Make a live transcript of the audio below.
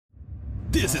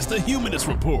This is the Humanist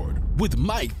Report with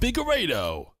Mike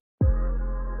Figueredo.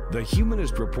 The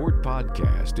Humanist Report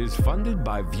podcast is funded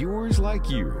by viewers like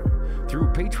you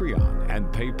through Patreon and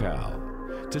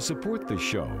PayPal. To support the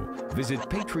show, visit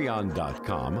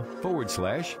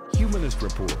patreon.com/Humanist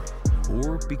Report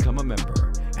or become a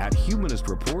member at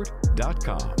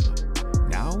humanistreport.com.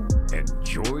 Now,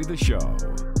 enjoy the show.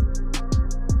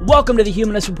 Welcome to the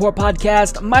Humanist Report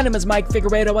podcast. My name is Mike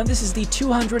Figueredo, and this is the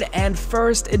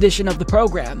 201st edition of the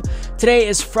program. Today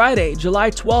is Friday, July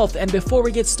 12th, and before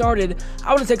we get started, I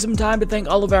want to take some time to thank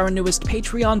all of our newest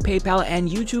Patreon, PayPal, and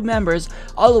YouTube members,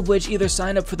 all of which either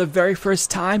signed up for the very first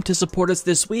time to support us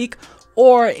this week,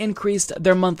 or increased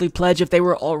their monthly pledge if they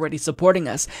were already supporting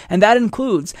us. And that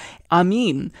includes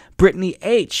Amin, Brittany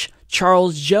H.,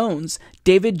 Charles Jones,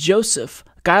 David Joseph,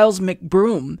 Giles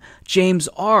McBroom, James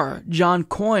R., John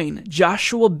Coyne,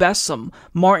 Joshua Bessam,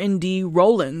 Martin D.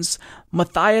 Rollins,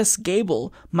 Matthias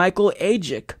Gable, Michael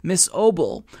Ajic, Miss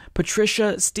Obel,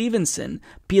 Patricia Stevenson,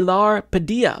 Pilar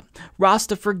Padilla,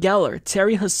 Rastafur Geller,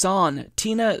 Terry Hassan,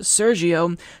 Tina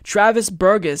Sergio, Travis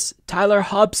Burgess, Tyler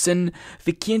Hobson,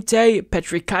 Vicente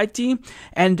Petricaiti,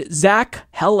 and Zach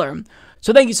Heller.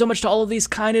 So thank you so much to all of these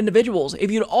kind individuals. If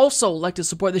you'd also like to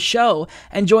support the show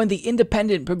and join the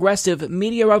independent progressive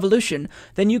media revolution,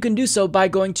 then you can do so by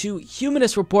going to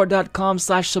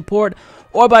humanistreport.com/support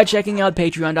or by checking out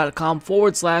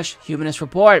patreon.com/Humanist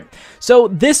Report. So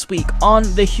this week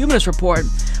on the Humanist Report,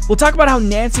 we'll talk about how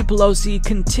Nancy Pelosi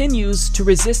continues to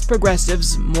resist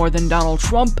progressives more than Donald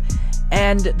Trump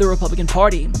and the Republican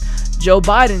Party. Joe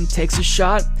Biden takes a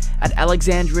shot at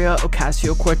Alexandria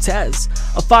Ocasio-Cortez.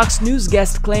 A Fox News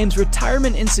guest claims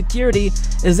retirement insecurity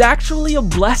is actually a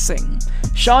blessing.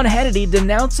 Sean Hannity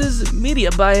denounces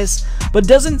media bias, but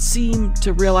doesn't seem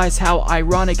to realize how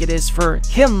ironic it is for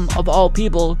him, of all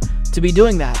people, to be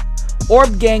doing that.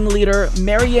 Orb Gang leader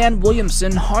Marianne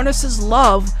Williamson harnesses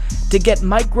love to get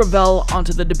Mike Gravel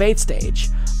onto the debate stage.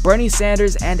 Bernie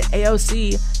Sanders and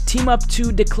AOC team up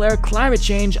to declare climate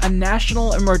change a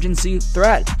national emergency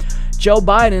threat. Joe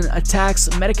Biden attacks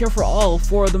Medicare for All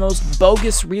for the most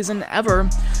bogus reason ever.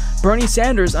 Bernie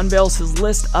Sanders unveils his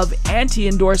list of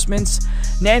anti-endorsements.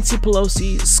 Nancy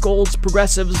Pelosi scolds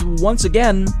progressives once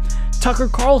again. Tucker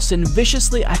Carlson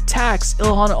viciously attacks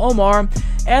Ilhan Omar.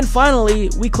 And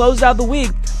finally, we closed out the week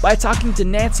by talking to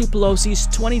Nancy Pelosi's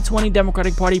 2020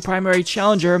 Democratic Party primary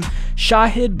challenger,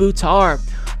 Shahid Buttar.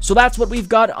 So that's what we've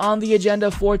got on the agenda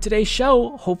for today's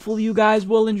show. Hopefully you guys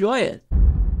will enjoy it.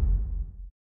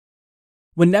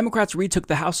 When Democrats retook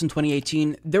the House in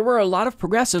 2018, there were a lot of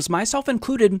progressives, myself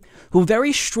included, who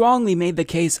very strongly made the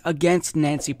case against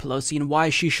Nancy Pelosi and why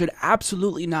she should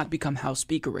absolutely not become House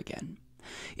Speaker again.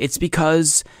 It's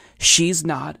because she's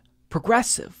not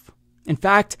progressive. In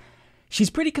fact, she's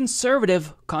pretty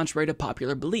conservative, contrary to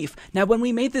popular belief. Now, when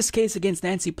we made this case against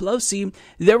Nancy Pelosi,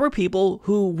 there were people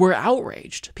who were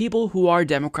outraged, people who are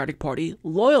Democratic Party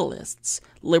loyalists,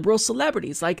 liberal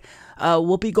celebrities like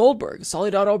Whoopi Goldberg.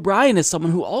 Soledad O'Brien is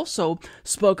someone who also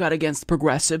spoke out against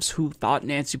progressives who thought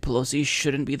Nancy Pelosi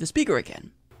shouldn't be the speaker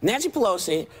again. Nancy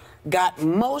Pelosi got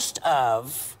most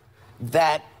of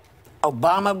that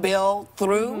Obama bill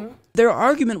through. Mm-hmm. Their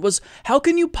argument was, how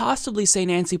can you possibly say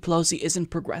Nancy Pelosi isn't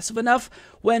progressive enough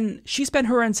when she spent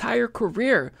her entire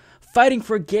career fighting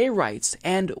for gay rights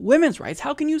and women's rights?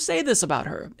 How can you say this about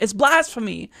her? It's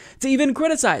blasphemy to even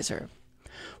criticize her.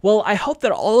 Well, I hope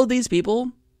that all of these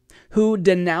people who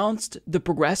denounced the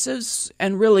progressives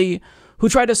and really who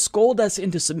tried to scold us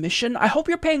into submission, I hope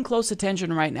you're paying close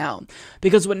attention right now,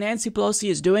 because what Nancy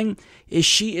Pelosi is doing is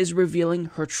she is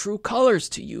revealing her true colors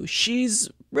to you. She's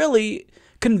really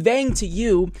conveying to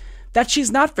you that she's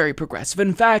not very progressive.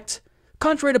 In fact,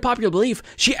 contrary to popular belief,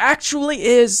 she actually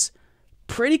is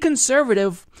pretty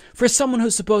conservative for someone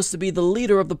who's supposed to be the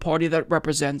leader of the party that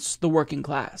represents the working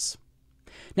class.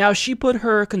 Now, she put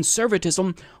her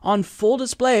conservatism on full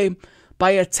display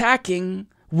by attacking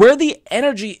where the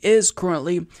energy is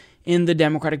currently in the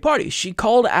Democratic Party. She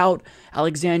called out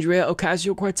Alexandria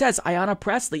Ocasio-Cortez, Ayanna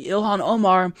Pressley, Ilhan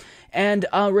Omar, and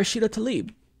Rashida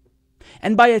Tlaib.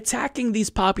 And by attacking these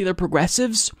popular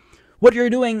progressives, what you're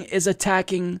doing is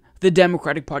attacking the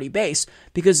Democratic Party base,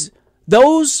 because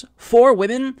those four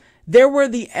women, they're where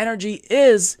the energy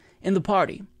is in the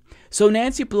party. So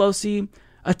Nancy Pelosi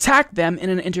attacked them in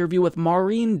an interview with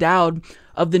Maureen Dowd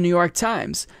of the New York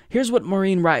Times. Here's what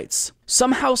Maureen writes.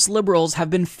 Some House liberals have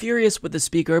been furious with the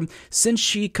Speaker since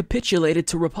she capitulated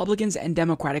to Republicans and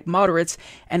Democratic moderates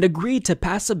and agreed to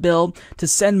pass a bill to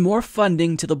send more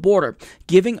funding to the border,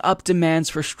 giving up demands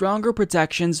for stronger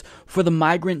protections for the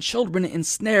migrant children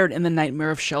ensnared in the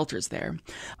nightmare of shelters there.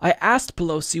 I asked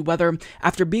Pelosi whether,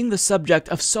 after being the subject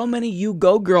of so many "You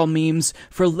Go Girl" memes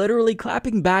for literally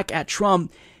clapping back at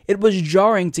Trump, it was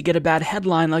jarring to get a bad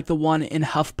headline like the one in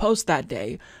HuffPost that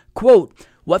day. Quote,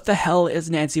 "What the hell is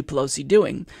Nancy Pelosi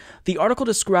doing?" The article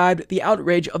described the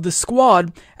outrage of the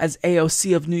squad as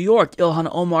AOC of New York, Ilhan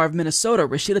Omar of Minnesota,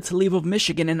 Rashida Tlaib of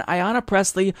Michigan, and Ayanna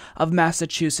Pressley of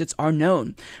Massachusetts are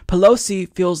known.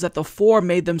 Pelosi feels that the four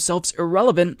made themselves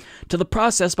irrelevant to the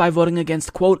process by voting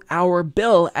against, quote, "our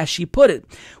bill," as she put it,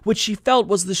 which she felt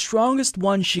was the strongest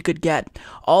one she could get.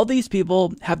 All these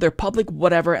people have their public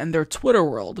whatever and their Twitter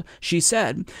world, she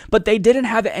said, but they didn't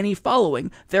have any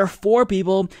following. They're four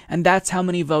people, and that's how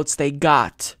many votes they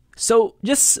got. So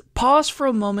just pause for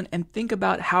a moment and think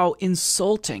about how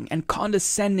insulting and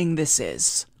condescending this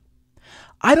is.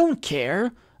 I don't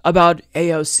care about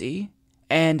AOC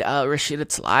and Rashida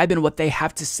Tlaib and what they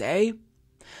have to say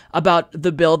about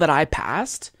the bill that I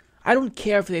passed. I don't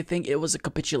care if they think it was a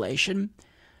capitulation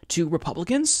to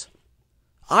Republicans.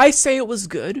 I say it was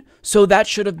good, so that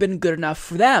should have been good enough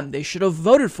for them. They should have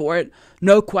voted for it,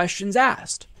 no questions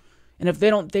asked. And if they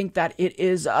don't think that it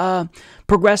is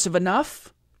progressive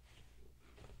enough,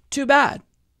 too bad.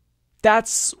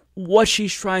 That's what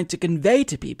she's trying to convey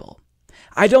to people.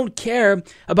 I don't care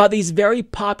about these very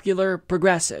popular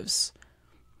progressives.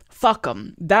 Fuck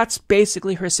them. That's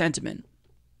basically her sentiment.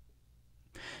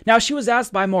 Now, she was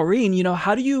asked by Maureen,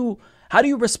 how do you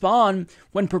respond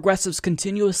when progressives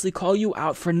continuously call you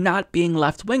out for not being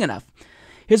left-wing enough?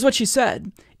 Here's what she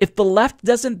said. If the left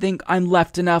doesn't think I'm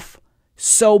left enough,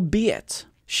 so be it.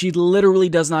 She literally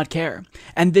does not care.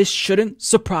 And this shouldn't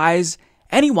surprise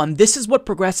anyone. This is what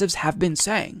progressives have been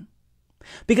saying.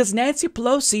 Because Nancy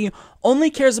Pelosi only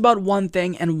cares about one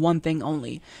thing and one thing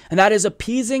only, and that is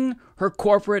appeasing her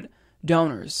corporate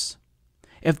donors.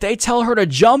 If they tell her to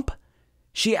jump,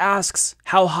 she asks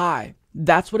how high.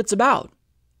 That's what it's about.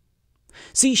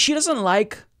 See, she doesn't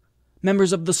like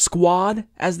members of the squad,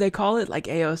 as they call it, like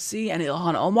AOC and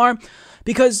Ilhan Omar,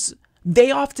 because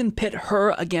they often pit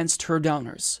her against her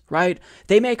donors, right?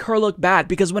 They make her look bad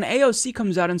because when AOC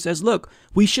comes out and says, look,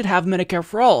 we should have Medicare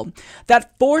for all,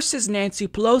 that forces Nancy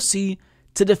Pelosi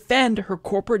to defend her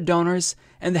corporate donors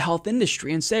and the health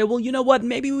industry and say, well, you know what,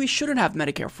 maybe we shouldn't have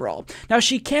Medicare for all. Now,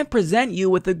 she can't present you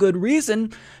with a good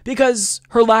reason because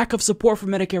her lack of support for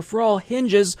Medicare for all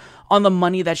hinges on the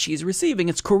money that she's receiving.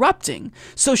 It's corrupting.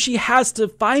 So she has to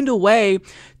find a way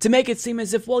to make it seem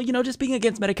as if, well, just being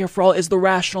against Medicare for all is the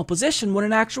rational position, when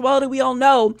in actuality, we all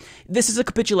know this is a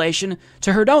capitulation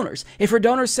to her donors. If her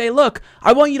donors say, look,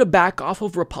 I want you to back off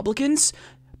of Republicans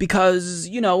because,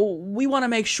 we want to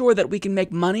make sure that we can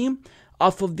make money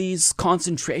off of these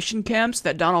concentration camps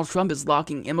that Donald Trump is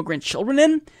locking immigrant children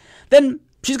in, then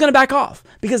she's going to back off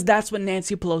because that's what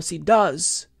Nancy Pelosi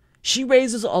does. She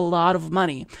raises a lot of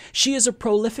money. She is a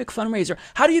prolific fundraiser.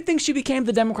 How do you think she became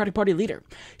the Democratic Party leader?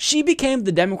 She became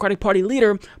the Democratic Party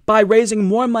leader by raising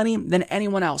more money than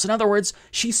anyone else. In other words,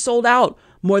 she sold out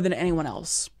more than anyone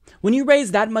else. When you raise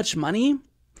that much money,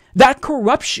 that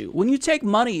corrupts you. When you take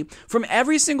money from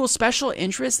every single special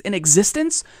interest in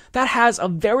existence, that has a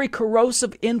very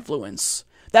corrosive influence.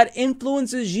 That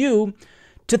influences you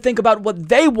to think about what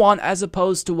they want as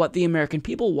opposed to what the American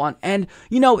people want. And,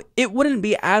 it wouldn't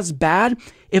be as bad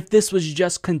if this was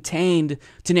just contained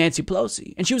to Nancy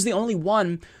Pelosi. And she was the only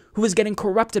one who was getting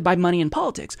corrupted by money in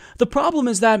politics. The problem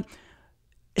is that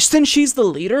since she's the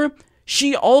leader,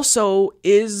 she also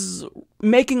is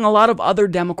making a lot of other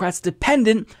Democrats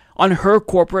dependent on her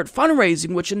corporate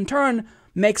fundraising, which in turn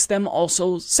makes them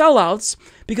also sellouts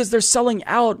because they're selling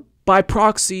out by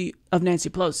proxy of Nancy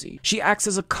Pelosi. She acts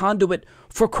as a conduit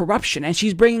for corruption, and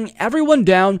she's bringing everyone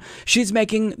down. She's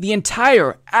making the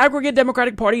entire aggregate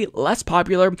Democratic Party less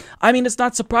popular. I mean, it's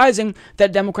not surprising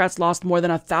that Democrats lost more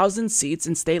than 1,000 seats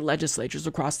in state legislatures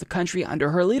across the country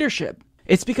under her leadership.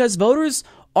 It's because voters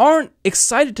aren't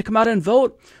excited to come out and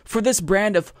vote for this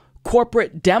brand of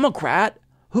corporate Democrat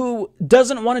who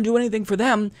doesn't want to do anything for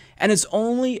them and is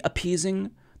only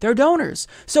appeasing their donors.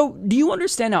 So do you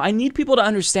understand now? I need people to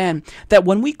understand that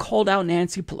when we called out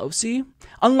Nancy Pelosi,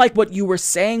 unlike what you were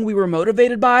saying we were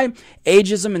motivated by,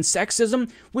 ageism and sexism,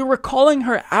 we were calling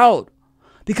her out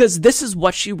because this is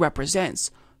what she represents,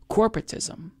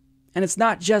 corporatism. And it's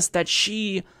not just that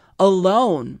she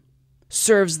alone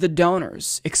serves the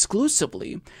donors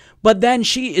exclusively. But then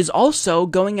she is also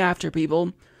going after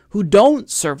people who don't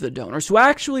serve the donors, who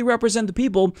actually represent the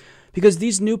people, because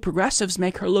these new progressives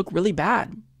make her look really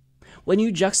bad. When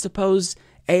you juxtapose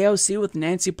AOC with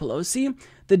Nancy Pelosi,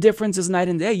 the difference is night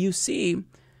and day. You see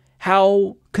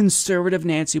how conservative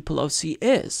Nancy Pelosi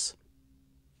is.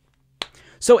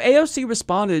 So AOC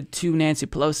responded to Nancy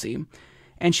Pelosi,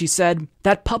 and she said,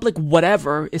 that public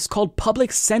whatever is called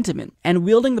public sentiment, and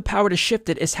wielding the power to shift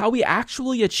it is how we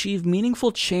actually achieve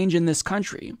meaningful change in this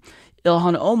country.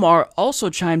 Ilhan Omar also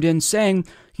chimed in saying,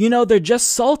 you know, they're just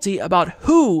salty about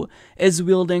who is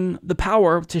wielding the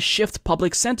power to shift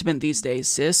public sentiment these days,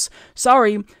 sis.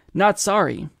 Sorry, not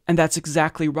sorry. And that's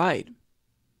exactly right.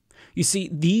 You see,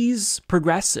 these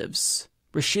progressives,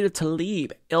 Rashida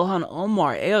Tlaib, Ilhan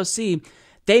Omar, AOC,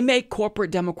 they make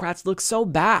corporate Democrats look so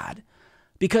bad.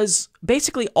 Because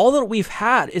basically all that we've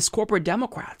had is corporate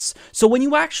Democrats. So when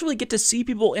you actually get to see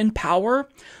people in power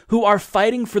who are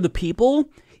fighting for the people,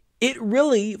 it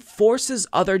really forces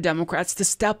other Democrats to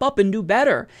step up and do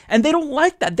better. And they don't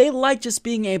like that. They like just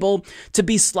being able to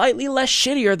be slightly less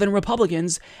shittier than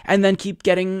Republicans and then keep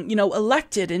getting,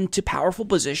 elected into powerful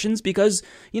positions because,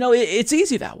 it's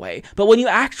easy that way. But when you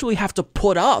actually have to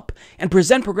put up and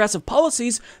present progressive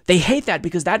policies, they hate that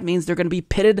because that means they're going to be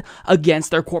pitted against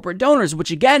their corporate donors,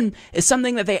 which again is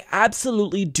something that they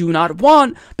absolutely do not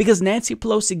want, because Nancy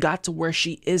Pelosi got to where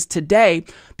she is today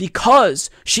because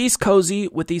she's cozy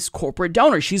with these corporate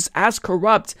donors. She's as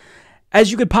corrupt as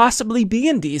you could possibly be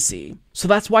in DC. So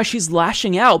that's why she's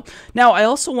lashing out. Now, I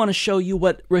also want to show you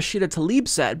what Rashida Tlaib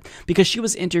said, because she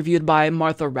was interviewed by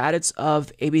Martha Raddatz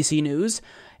of ABC News,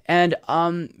 and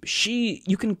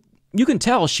you can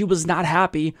tell she was not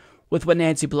happy with what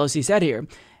Nancy Pelosi said here.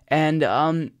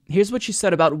 And here's what she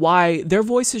said about why their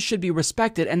voices should be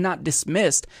respected and not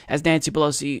dismissed, as Nancy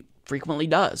Pelosi frequently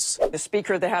does. The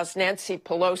Speaker of the House, Nancy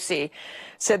Pelosi,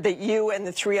 said that you and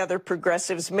the three other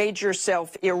progressives made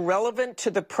yourself irrelevant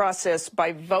to the process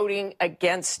by voting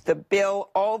against the bill.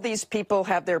 All these people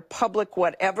have their public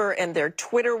whatever and their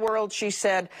Twitter world, she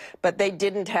said, but they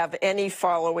didn't have any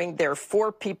following. They're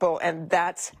 4 people, and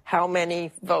that's how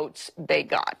many votes they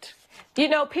got.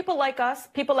 People like us,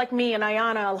 people like me and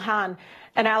Ayanna, Ilhan,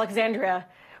 and Alexandria,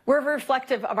 we're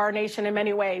reflective of our nation in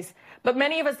many ways. But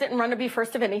many of us didn't run to be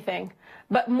first of anything.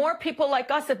 But more people like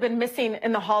us have been missing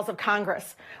in the halls of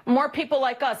Congress. More people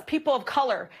like us, people of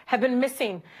color, have been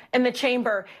missing in the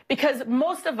chamber because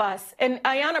most of us, and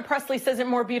Ayanna Pressley says it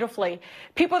more beautifully,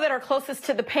 people that are closest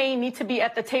to the pain need to be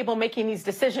at the table making these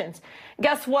decisions.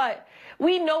 Guess what?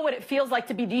 We know what it feels like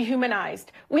to be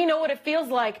dehumanized. We know what it feels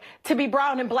like to be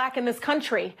brown and black in this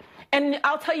country. And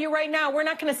I'll tell you right now, we're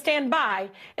not going to stand by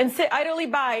and sit idly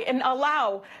by and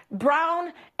allow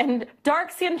brown and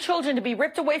dark-skinned children to be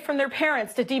ripped away from their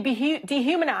parents, to be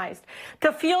dehumanized,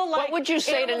 to feel like... What would you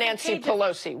say to Nancy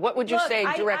Pelosi? What would you say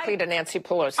directly to Nancy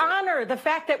Pelosi? Honor the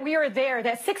fact that we are there,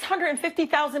 that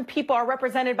 650,000 people are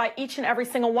represented by each and every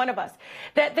single one of us,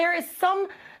 that there is some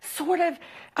sort of,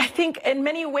 I think, in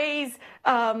many ways,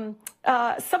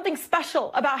 something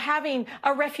special about having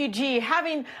a refugee,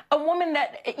 having a woman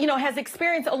that, has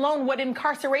experienced alone what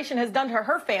incarceration has done to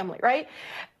her family, right?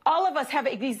 All of us have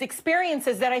these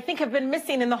experiences that I think have been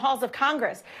missing in the halls of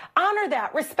Congress. Honor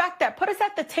that, respect that, put us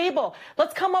at the table.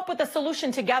 Let's come up with a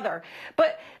solution together.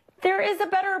 But there is a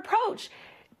better approach.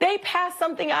 They pass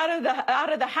something out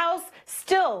of the House.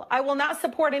 Still, I will not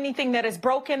support anything that is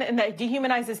broken and that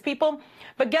dehumanizes people.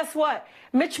 But guess what?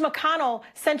 Mitch McConnell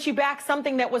sent you back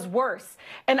something that was worse.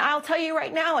 And I'll tell you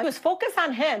right now, it was focus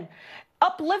on him.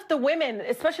 Uplift the women,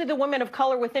 especially the women of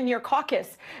color within your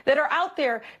caucus that are out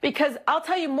there, because I'll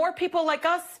tell you, more people like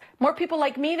us, more people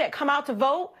like me that come out to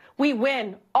vote, we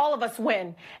win. All of us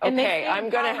win. Okay,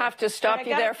 I'm going to have to stop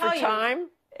you there for time.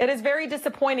 It is very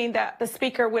disappointing that the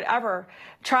speaker would ever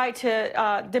try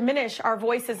to diminish our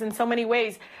voices in so many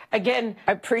ways. Again,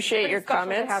 I appreciate your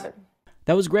comments.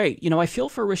 That was great. I feel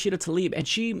for Rashida Tlaib, and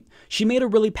she made a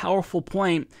really powerful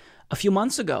point a few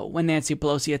months ago when Nancy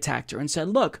Pelosi attacked her and said,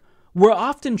 look, we're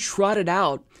often trotted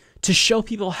out to show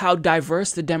people how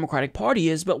diverse the Democratic Party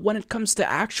is, but when it comes to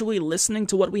actually listening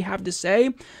to what we have to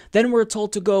say, then we're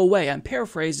told to go away. I'm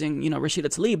paraphrasing, Rashida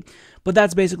Tlaib, but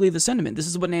that's basically the sentiment. This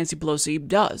is what Nancy Pelosi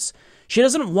does. She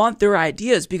doesn't want their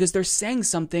ideas because they're saying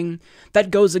something that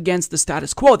goes against the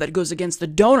status quo, that goes against the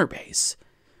donor base.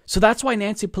 So that's why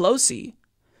Nancy Pelosi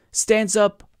stands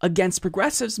up against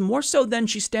progressives more so than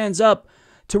she stands up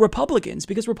to Republicans,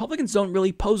 because Republicans don't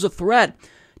really pose a threat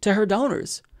to her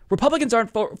donors. Republicans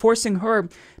aren't forcing her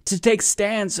to take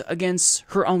stands against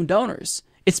her own donors.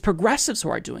 It's progressives who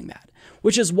are doing that,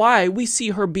 which is why we see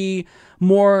her be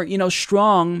more,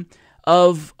 strong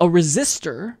of a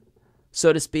resistor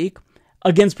so to speak,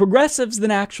 against progressives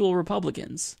than actual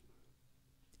Republicans.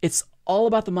 It's all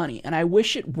about the money, and I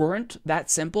wish it weren't that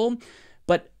simple,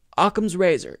 but Occam's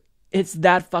razor, it's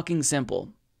that fucking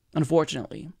simple,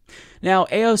 unfortunately. Now,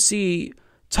 AOC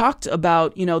talked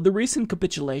about, the recent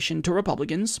capitulation to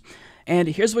Republicans, and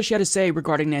here's what she had to say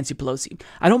regarding Nancy Pelosi.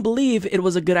 I don't believe it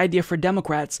was a good idea for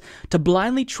Democrats to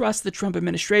blindly trust the Trump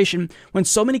administration when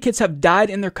so many kids have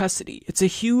died in their custody. It's a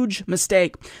huge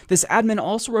mistake. This admin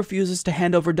also refuses to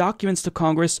hand over documents to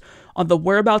Congress on the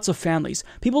whereabouts of families.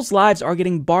 People's lives are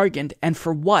getting bargained, and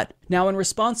for what? Now, in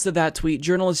response to that tweet,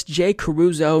 journalist Jay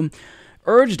Caruso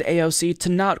urged AOC to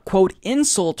not, quote,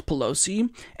 insult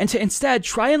Pelosi, and to instead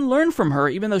try and learn from her,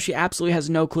 even though she absolutely has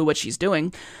no clue what she's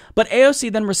doing. But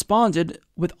AOC then responded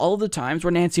with all of the times where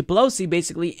Nancy Pelosi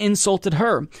basically insulted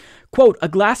her. Quote, a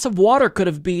glass of water could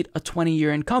have beat a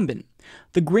 20-year incumbent.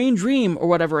 The Green Dream, or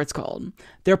whatever it's called.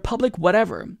 Their public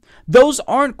whatever. Those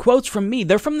aren't quotes from me.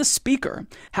 They're from the speaker.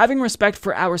 Having respect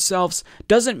for ourselves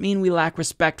doesn't mean we lack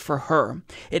respect for her.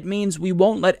 It means we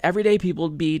won't let everyday people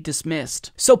be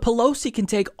dismissed. So Pelosi can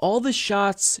take all the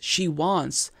shots she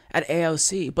wants at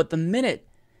AOC, but the minute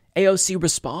AOC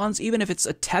responds, even if it's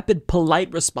a tepid,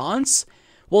 polite response,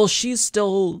 well, she's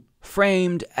still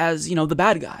framed as, the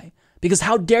bad guy. Because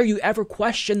how dare you ever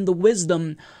question the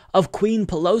wisdom of Queen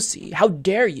Pelosi? How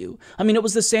dare you? I mean, it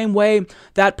was the same way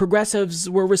that progressives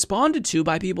were responded to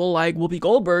by people like Whoopi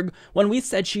Goldberg when we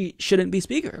said she shouldn't be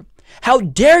speaker. How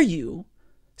dare you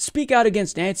speak out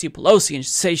against Nancy Pelosi and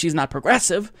say she's not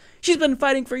progressive? She's been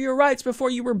fighting for your rights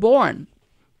before you were born.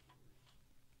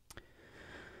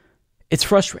 It's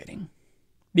frustrating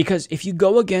because if you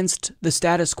go against the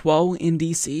status quo in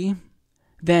DC,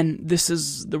 then this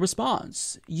is the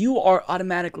response. You are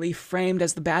automatically framed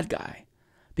as the bad guy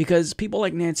because people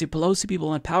like Nancy Pelosi,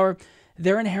 people in power,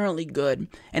 they're inherently good.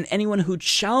 And anyone who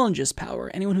challenges power,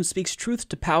 anyone who speaks truth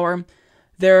to power,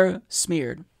 they're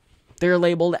smeared. They're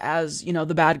labeled as,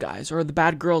 the bad guys or the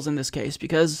bad girls in this case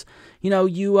because,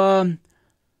 you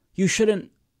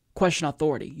shouldn't question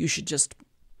authority. You should just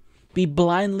be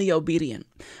blindly obedient.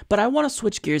 But I want to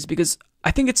switch gears because I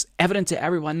think it's evident to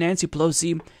everyone Nancy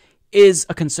Pelosi is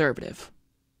a conservative.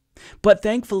 But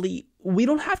thankfully, we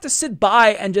don't have to sit by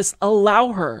and just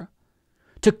allow her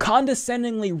to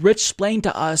condescendingly rich-splain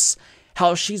to us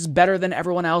how she's better than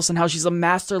everyone else and how she's a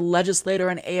master legislator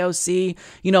and AOC,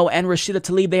 and Rashida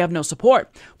Tlaib, they have no support.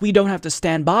 We don't have to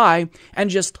stand by and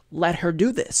just let her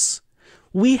do this.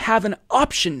 We have an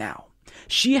option now.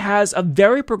 She has a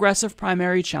very progressive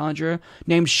primary challenger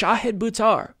named Shahid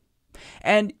Buttar.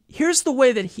 And here's the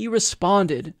way that he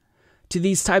responded to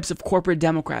these types of corporate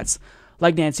Democrats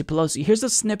like Nancy Pelosi. Here's a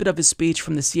snippet of his speech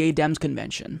from the CA Dems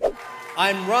convention.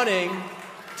 I'm running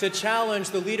to challenge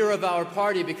the leader of our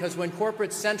party because when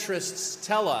corporate centrists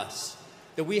tell us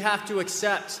that we have to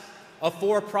accept a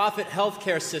for-profit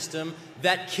healthcare system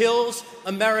that kills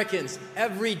Americans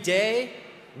every day,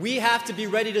 we have to be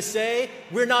ready to say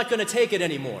we're not going to take it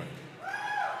anymore.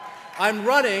 I'm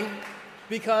running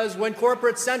because when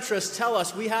corporate centrists tell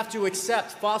us we have to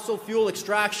accept fossil fuel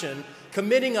extraction,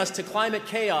 committing us to climate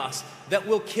chaos that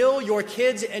will kill your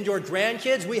kids and your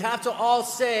grandkids, we have to all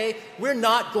say we're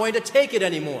not going to take it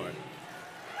anymore.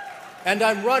 And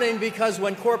I'm running because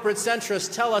when corporate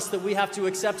centrists tell us that we have to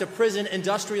accept a prison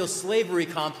industrial slavery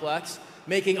complex,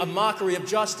 making a mockery of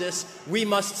justice, we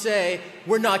must say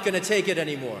we're not going to take it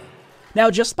anymore. Now,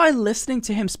 just by listening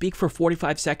to him speak for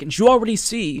 45 seconds, you already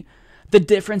see the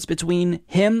difference between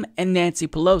him and Nancy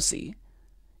Pelosi.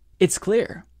 It's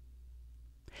clear.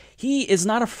 He is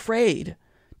not afraid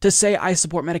to say, I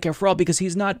support Medicare for all, because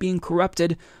he's not being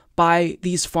corrupted by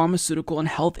these pharmaceutical and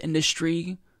health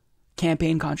industry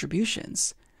campaign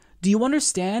contributions. Do you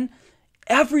understand?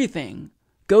 Everything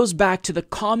goes back to the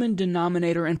common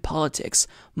denominator in politics,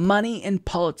 money in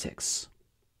politics.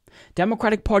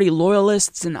 Democratic Party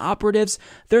loyalists and operatives,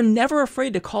 they're never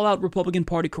afraid to call out Republican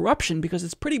Party corruption because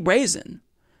it's pretty brazen.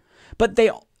 But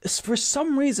for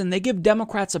some reason, they give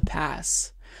Democrats a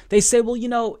pass. They say,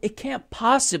 well, it can't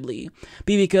possibly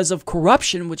be because of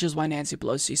corruption, which is why Nancy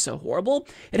Pelosi is so horrible.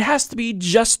 It has to be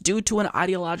just due to an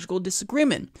ideological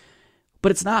disagreement.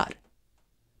 But it's not.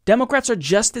 Democrats are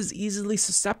just as easily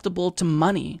susceptible to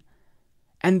money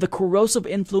and the corrosive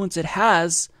influence it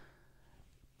has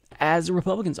as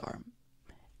Republicans are.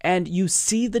 And you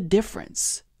see the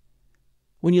difference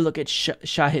when you look at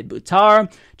Shahid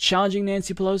Buttar challenging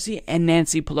Nancy Pelosi and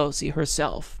Nancy Pelosi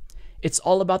herself. It's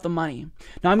all about the money.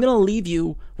 Now, I'm going to leave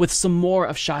you with some more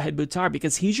of Shahid Buttar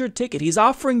because he's your ticket. He's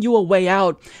offering you a way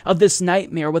out of this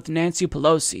nightmare with Nancy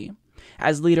Pelosi.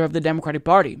 as leader of the Democratic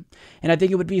Party. And I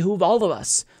think it would behoove all of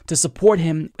us to support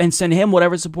him and send him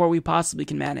whatever support we possibly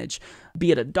can manage,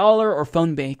 be it a dollar or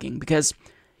phone banking, because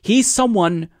he's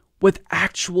someone with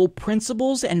actual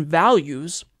principles and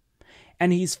values,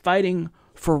 and he's fighting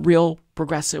for real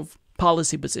progressive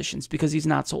policy positions because he's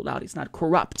not sold out, he's not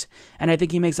corrupt. And I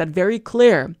think he makes that very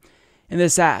clear in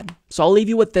this ad. So I'll leave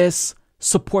you with this.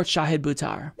 Support Shahid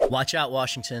Buttar. Watch out,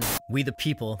 Washington. We the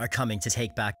people are coming to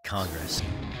take back Congress.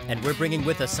 And we're bringing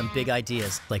with us some big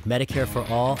ideas like Medicare for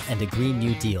all and a Green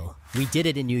New Deal. We did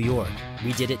it in New York.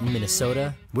 We did it in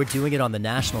Minnesota. We're doing it on the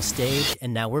national stage,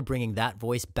 and now we're bringing that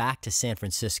voice back to San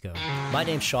Francisco. My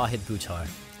name's Shahid Buttar.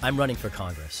 I'm running for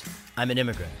Congress. I'm an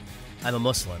immigrant. I'm a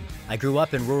Muslim. I grew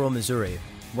up in rural Missouri.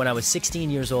 When I was 16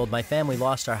 years old, my family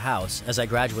lost our house as I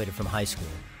graduated from high school.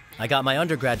 I got my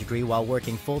undergrad degree while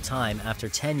working full-time after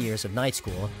 10 years of night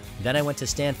school. Then I went to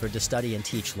Stanford to study and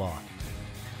teach law.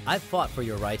 I've fought for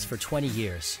your rights for 20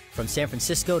 years, from San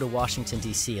Francisco to Washington,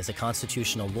 D.C. as a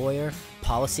constitutional lawyer,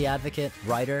 policy advocate,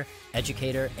 writer,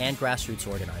 educator, and grassroots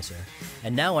organizer.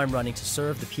 And now I'm running to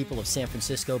serve the people of San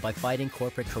Francisco by fighting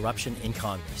corporate corruption in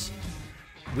Congress.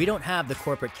 We don't have the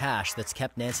corporate cash that's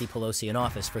kept Nancy Pelosi in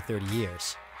office for 30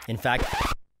 years. In fact,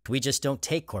 we just don't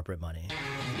take corporate money.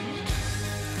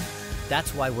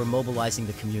 That's why we're mobilizing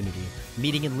the community,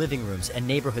 meeting in living rooms and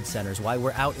neighborhood centers, why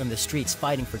we're out in the streets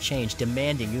fighting for change,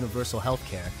 demanding universal health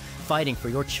care, fighting for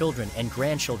your children and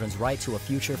grandchildren's right to a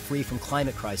future free from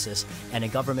climate crisis and a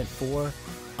government for,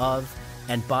 of,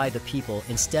 and by the people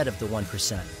instead of the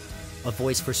 1%. A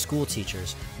voice for school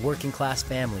teachers, working class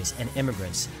families, and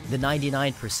immigrants, the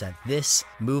 99%. This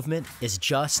movement is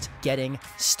just getting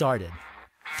started.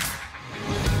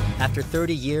 After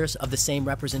 30 years of the same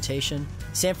representation,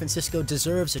 San Francisco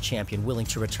deserves a champion willing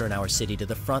to return our city to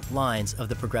the front lines of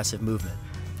the progressive movement.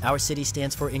 Our city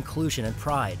stands for inclusion and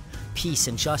pride, peace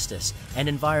and justice, and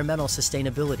environmental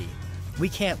sustainability. We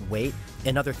can't wait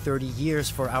another 30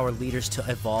 years for our leaders to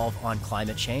evolve on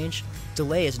climate change.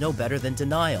 Delay is no better than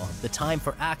denial. The time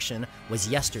for action was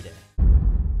yesterday.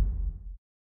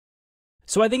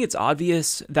 So I think it's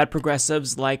obvious that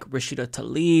progressives like Rashida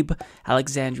Tlaib,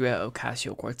 Alexandria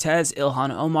Ocasio-Cortez,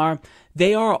 Ilhan Omar,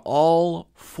 they are all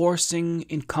forcing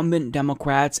incumbent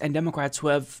Democrats and Democrats who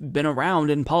have been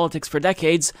around in politics for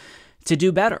decades to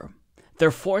do better. They're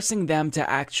forcing them to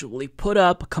actually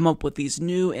come up with these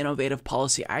new innovative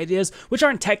policy ideas, which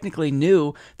aren't technically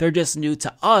new. They're just new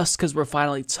to us because we're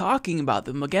finally talking about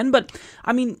them again. But,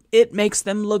 I mean, it makes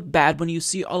them look bad when you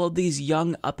see all of these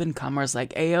young up-and-comers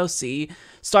like AOC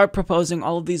start proposing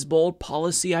all of these bold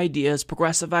policy ideas,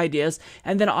 progressive ideas,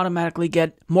 and then automatically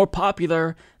get more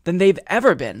popular than they've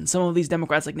ever been. Some of these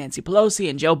Democrats like Nancy Pelosi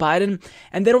and Joe Biden,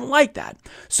 and they don't like that.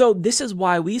 So this is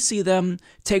why we see them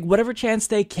take whatever chance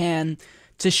they can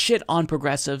to shit on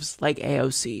progressives like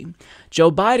AOC. Joe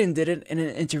Biden did it in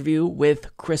an interview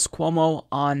with Chris Cuomo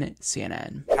on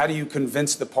CNN. How do you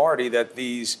convince the party that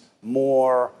these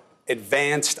more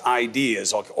advanced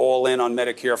ideas, like all in on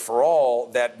Medicare for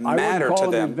all, that matter to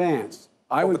them? Advanced.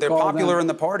 But they're popular in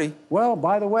the party. Well,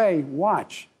 by the way,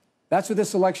 watch. That's what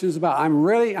this election is about.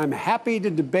 I'm happy to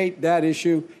debate that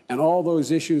issue and all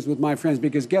those issues with my friends,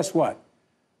 because guess what?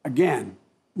 Again,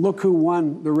 look who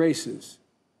won the races.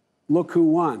 Look who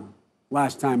won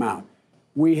last time out.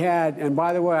 We had, and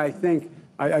by the way, I think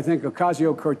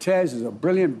Ocasio-Cortez is a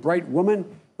brilliant, bright woman,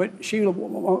 but she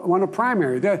won a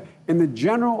primary. In the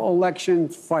general election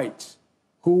fights,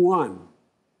 who won?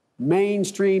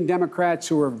 Mainstream Democrats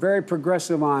who are very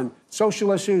progressive on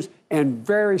social issues and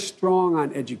very strong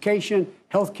on education,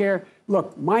 health care.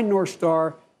 Look, my North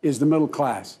Star is the middle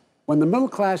class. When the middle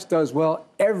class does well,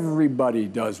 everybody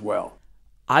does well.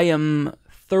 I am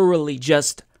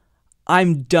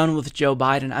I'm done with Joe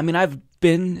Biden. I mean, I've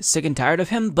been sick and tired of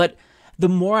him, but the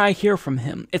more I hear from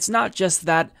him, it's not just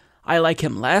that I like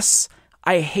him less,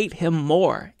 I hate him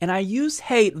more. And I use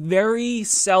hate very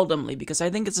seldomly because I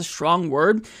think it's a strong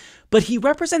word, but he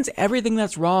represents everything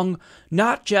that's wrong,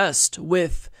 not just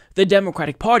with the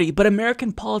Democratic Party, but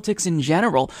American politics in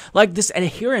general, like this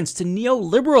adherence to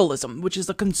neoliberalism, which is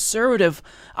a conservative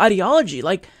ideology.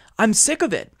 Like, I'm sick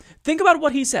of it. Think about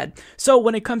what he said. So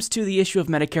when it comes to the issue of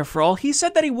Medicare for all, he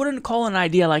said that he wouldn't call an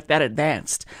idea like that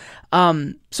advanced.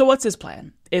 So what's his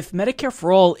plan? If Medicare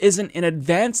for all isn't an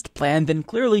advanced plan, then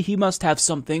clearly he must have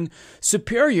something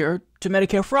superior to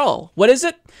Medicare for all. What is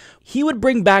it? He would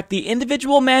bring back the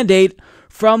individual mandate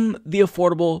from the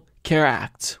Affordable Care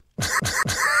Act.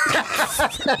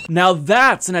 Now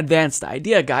that's an advanced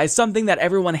idea, guys. Something that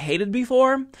everyone hated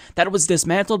before, that was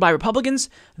dismantled by Republicans,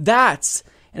 that's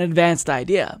an advanced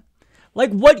idea.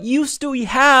 Like, what use do we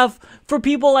have for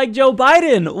people like Joe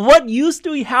Biden? What use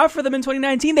do we have for them in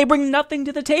 2019? They bring nothing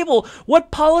to the table.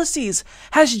 What policies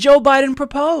has Joe Biden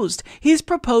proposed? He's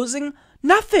proposing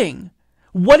nothing.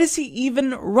 What is he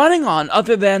even running on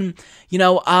other than,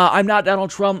 I'm not Donald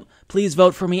Trump, please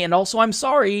vote for me. And also, I'm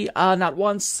sorry, not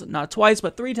once, not twice,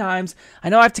 but 3 times. I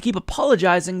know I have to keep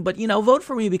apologizing, but, vote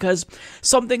for me because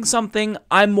something,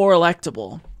 I'm more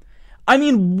electable. I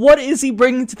mean, what is he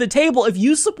bringing to the table? If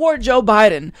you support Joe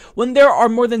Biden when there are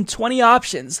more than 20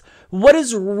 options, what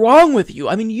is wrong with you?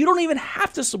 I mean, you don't even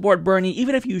have to support Bernie,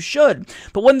 even if you should.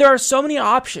 But when there are so many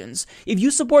options, if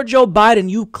you support Joe Biden,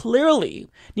 you clearly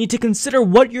need to consider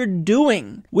what you're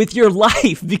doing with your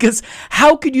life. Because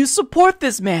how could you support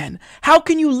this man? How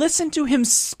can you listen to him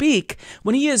speak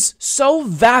when he is so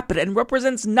vapid and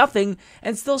represents nothing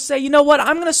and still say, you know what,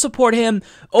 I'm going to support him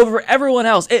over everyone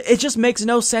else? It just makes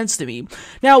no sense to me.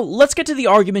 Now, let's get to the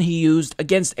argument he used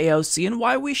against AOC and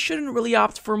why we shouldn't really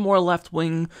opt for more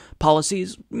left-wing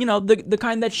policies, the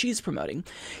kind that she's promoting.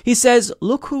 He says,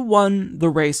 look who won the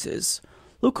races.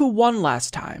 Look who won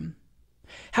last time.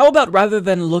 How about rather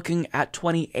than looking at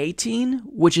 2018,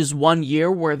 which is 1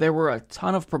 year where there were a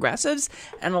ton of progressives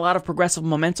and a lot of progressive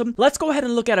momentum, let's go ahead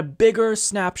and look at a bigger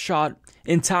snapshot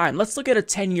in time. Let's look at a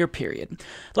 10-year period.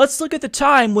 Let's look at the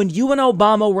time when you and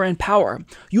Obama were in power.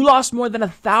 You lost more than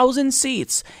 1,000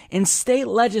 seats in state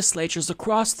legislatures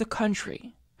across the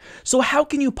country. So how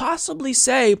can you possibly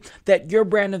say that your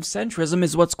brand of centrism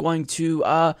is what's going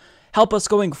to help us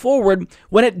going forward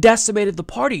when it decimated the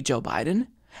party, Joe Biden?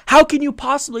 How can you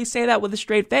possibly say that with a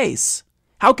straight face?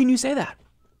 How can you say that?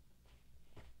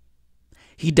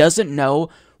 He doesn't know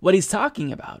what he's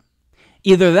talking about.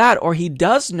 Either that or he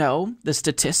does know the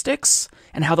statistics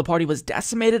and how the party was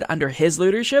decimated under his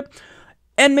leadership,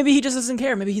 and maybe he just doesn't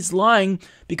care. Maybe he's lying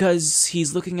because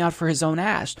he's looking out for his own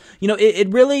ass.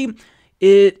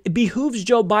 It behooves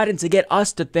Joe Biden to get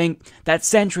us to think that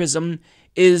centrism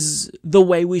is the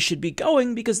way we should be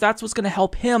going because that's what's going to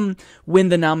help him win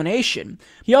the nomination.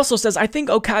 He also says, I think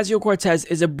Ocasio-Cortez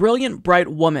is a brilliant, bright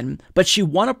woman, but she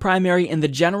won a primary in the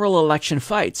general election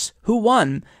fights. Who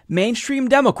won? Mainstream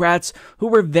Democrats who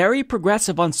were very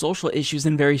progressive on social issues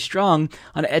and very strong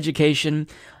on education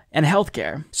and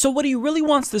healthcare. So what he really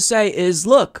wants to say is,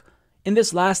 look, in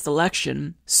this last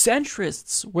election,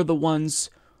 centrists were the ones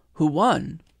who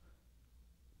won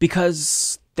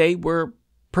because they were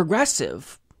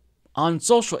progressive on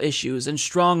social issues and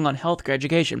strong on healthcare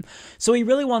education. So he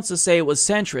really wants to say it was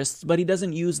centrists, but he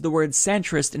doesn't use the word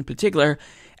centrist in particular,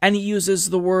 and he uses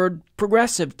the word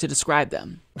progressive to describe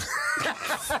them.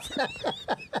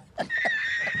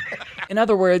 In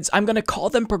other words, I'm going to call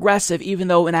them progressive even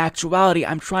though in actuality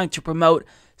I'm trying to promote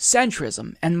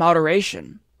centrism and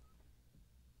moderation.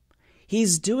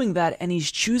 He's doing that and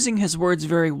he's choosing his words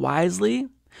very wisely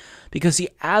because he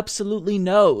absolutely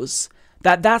knows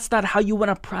that that's not how you win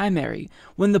a primary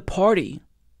when the party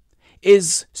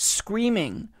is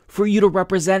screaming for you to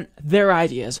represent their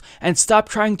ideas and stop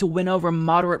trying to win over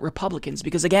moderate Republicans.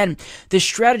 Because again, this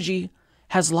strategy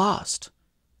has lost.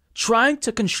 Trying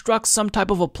to construct some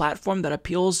type of a platform that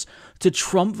appeals to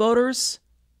Trump voters,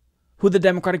 who the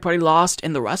Democratic Party lost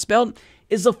in the Rust Belt,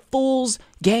 is a fool's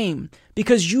game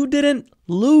because you didn't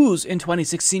lose in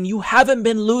 2016. You haven't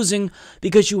been losing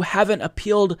because you haven't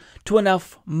appealed to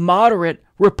enough moderate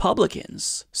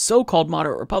Republicans, so-called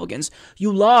moderate Republicans.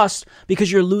 You lost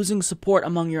because you're losing support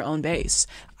among your own base.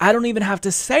 I don't even have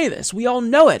to say this. We all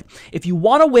know it. If you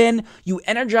want to win, you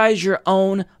energize your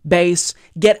own base,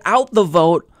 get out the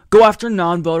vote, go after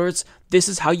non-voters. This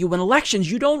is how you win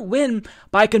elections. You don't win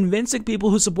by convincing people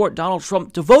who support Donald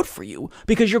Trump to vote for you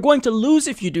because you're going to lose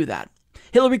if you do that.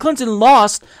 Hillary Clinton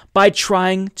lost by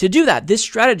trying to do that. This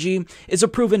strategy is a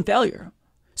proven failure.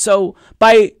 So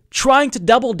by trying to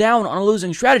double down on a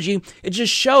losing strategy, it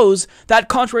just shows that,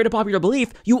 contrary to popular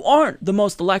belief, you aren't the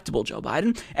most electable, Joe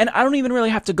Biden. And I don't even really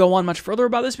have to go on much further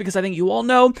about this because I think you all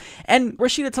know. And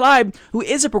Rashida Tlaib, who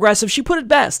is a progressive, she put it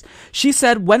best. She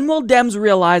said, when will Dems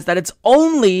realize that it's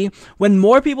only when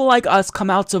more people like us come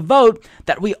out to vote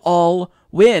that we all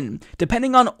win?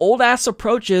 Depending on old-ass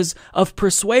approaches of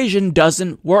persuasion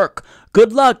doesn't work.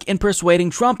 Good luck in persuading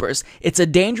Trumpers. It's a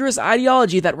dangerous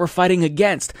ideology that we're fighting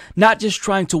against, not just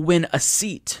trying to win a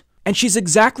seat. And she's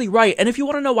exactly right. And if you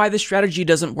want to know why this strategy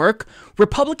doesn't work,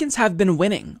 Republicans have been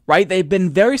winning, right? They've been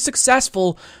very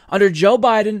successful under Joe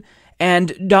Biden and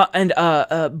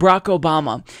Barack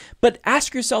Obama. But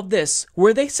ask yourself this,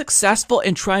 were they successful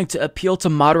in trying to appeal to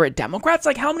moderate Democrats?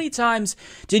 Like, how many times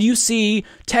did you see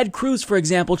Ted Cruz, for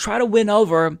example, try to win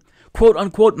over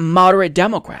quote-unquote moderate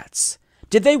Democrats?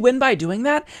 Did they win by doing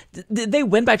that? Did they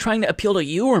win by trying to appeal to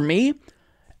you or me?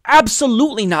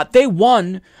 Absolutely not. They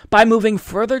won by moving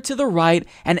further to the right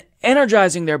and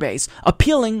energizing their base,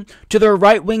 appealing to their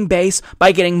right-wing base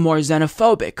by getting more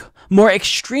xenophobic, more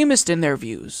extremist in their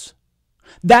views.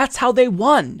 That's how they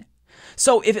won.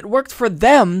 So if it worked for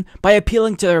them by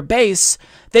appealing to their base,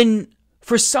 then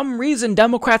for some reason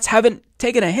Democrats haven't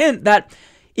taken a hint that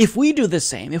if we do the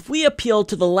same, if we appeal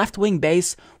to the left-wing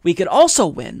base, we could also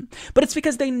win. But it's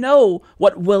because they know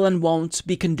what will and won't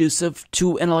be conducive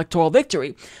to an electoral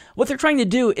victory. What they're trying to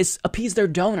do is appease their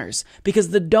donors, because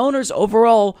the donors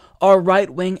overall are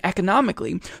right-wing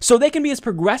economically. So they can be as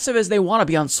progressive as they want to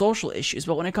be on social issues,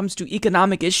 but when it comes to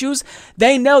economic issues,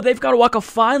 they know they've got to walk a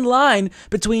fine line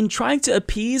between trying to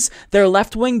appease their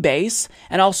left-wing base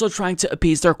and also trying to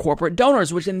appease their corporate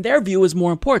donors, which in their view is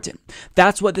more important.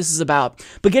 That's what this is about.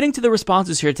 But getting to the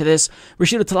responses here to this,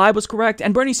 Rashida Tlaib was correct,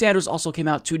 and Bernie Sanders also came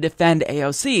out to defend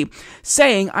AOC,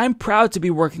 saying, "I'm proud to be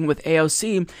working with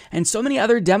AOC and so many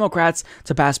other Democrats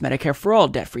to pass Medicare for all,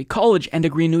 debt-free college, and a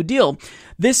Green New Deal.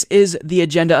 This is the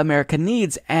agenda America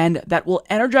needs, and that will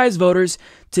energize voters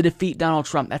to defeat Donald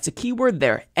Trump." That's a key word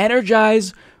there,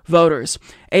 energize voters.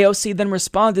 AOC then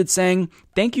responded saying,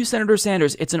 "Thank you, Senator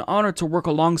Sanders. It's an honor to work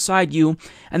alongside you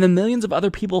and the millions of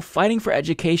other people fighting for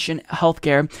education,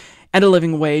 healthcare, and a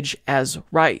living wage as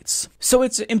rights." So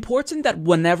it's important that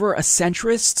whenever a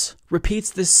centrist repeats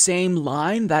the same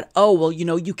line that, oh, well,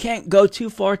 you can't go too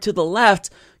far to the left,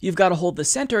 you've got to hold the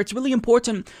center, it's really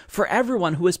important for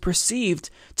everyone who is perceived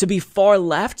to be far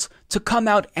left to come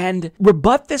out and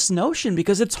rebut this notion,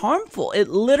 because it's harmful. It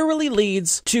literally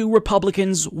leads to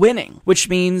Republicans winning, which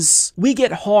means we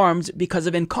get harmed because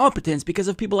of incompetence, because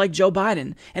of people like Joe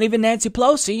Biden and even Nancy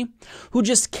Pelosi, who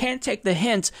just can't take the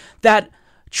hint that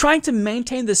trying to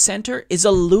maintain the center is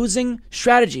a losing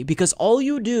strategy, because all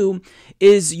you do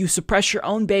is you suppress your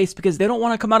own base because they don't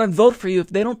want to come out and vote for you if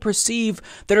they don't perceive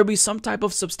there'll be some type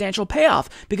of substantial payoff.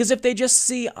 Because if they just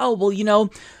see, oh, well,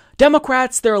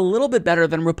 Democrats, they're a little bit better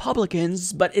than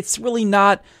Republicans, but it's really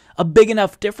not a big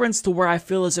enough difference to where I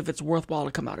feel as if it's worthwhile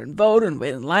to come out and vote and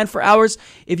wait in line for hours.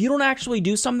 If you don't actually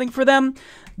do something for them,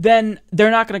 then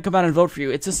they're not going to come out and vote for you.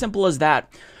 It's as simple as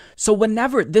that. So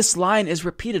whenever this line is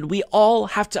repeated, we all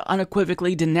have to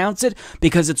unequivocally denounce it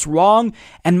because it's wrong,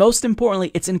 and most importantly,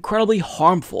 it's incredibly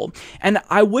harmful. And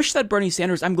I wish that Bernie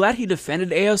Sanders, I'm glad he defended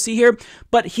AOC here,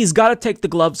 but he's got to take the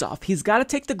gloves off. He's got to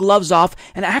take the gloves off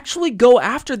and actually go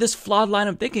after this flawed line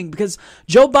of thinking, because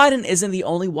Joe Biden isn't the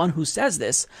only one who says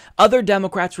this. Other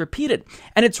Democrats repeat it,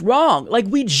 and it's wrong. Like,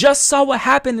 we just saw what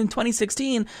happened in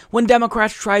 2016 when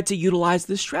Democrats tried to utilize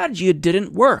this strategy. It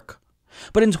didn't work.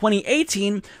 But in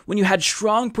 2018, when you had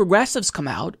strong progressives come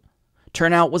out,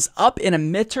 turnout was up in a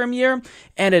midterm year,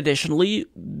 and additionally,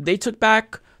 they took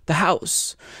back the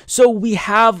House. So we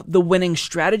have the winning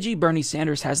strategy. Bernie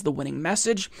Sanders has the winning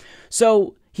message.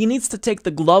 So he needs to take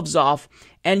the gloves off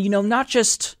and, not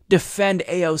just defend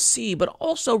AOC, but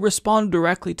also respond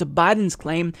directly to Biden's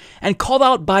claim and call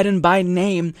out Biden by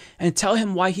name and tell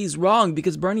him why he's wrong,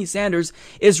 because Bernie Sanders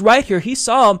is right here. He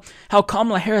saw how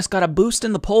Kamala Harris got a boost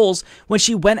in the polls when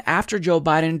she went after Joe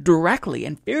Biden directly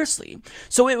and fiercely.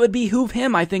 So it would behoove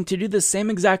him, I think, to do the same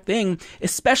exact thing,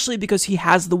 especially because he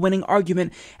has the winning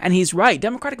argument and he's right.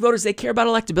 Democratic voters, they care about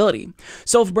electability.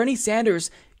 So if Bernie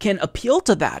Sanders can appeal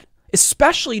to that,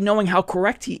 especially knowing how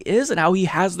correct he is and how he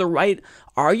has the right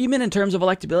argument in terms of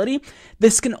electability,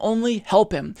 this can only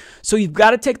help him. So you've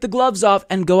got to take the gloves off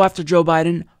and go after Joe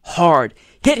Biden hard.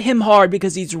 Hit him hard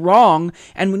because he's wrong,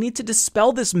 and we need to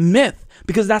dispel this myth,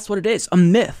 because that's what it is, a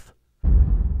myth.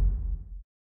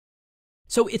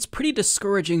 So it's pretty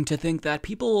discouraging to think that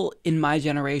people in my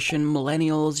generation,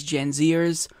 millennials, Gen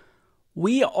Zers,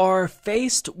 we are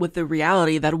faced with the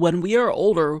reality that when we are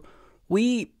older,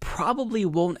 we probably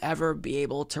won't ever be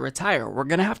able to retire. We're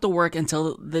going to have to work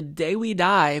until the day we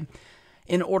die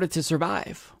in order to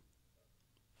survive.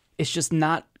 It's just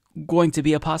not going to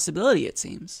be a possibility, it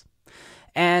seems.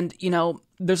 And,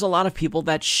 there's a lot of people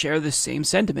that share the same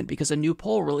sentiment, because a new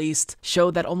poll released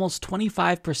showed that almost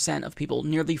 25% of people,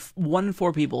 nearly 1 in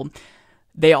 4 people,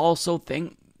 they also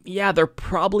think, yeah, they're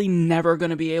probably never going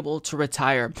to be able to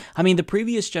retire. I mean, the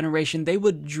previous generation, they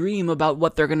would dream about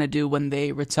what they're going to do when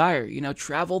they retire.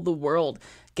 Travel the world,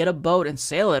 get a boat and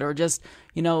sail it, or just,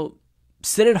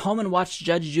 sit at home and watch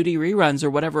Judge Judy reruns or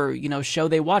whatever, show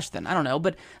they watch then. I don't know.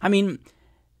 But, I mean,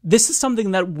 this is something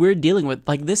that we're dealing with.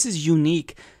 Like, this is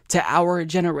unique to our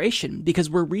generation, because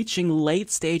we're reaching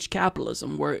late-stage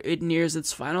capitalism where it nears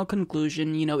its final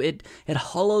conclusion. It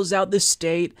hollows out the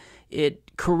state, it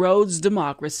corrodes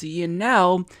democracy, and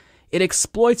now it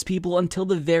exploits people until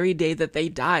the very day that they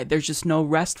die. There's just no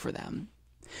rest for them.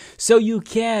 So you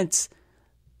can't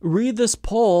read this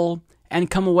poll and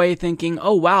come away thinking,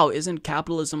 oh wow, isn't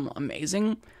capitalism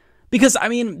amazing? Because, I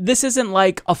mean, this isn't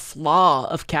like a flaw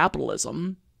of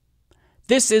capitalism.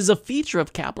 This is a feature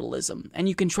of capitalism, and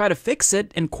you can try to fix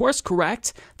it and course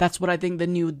correct. That's what I think the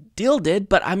New Deal did,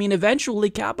 but I mean, eventually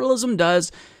capitalism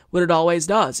does what it always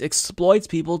does. Exploits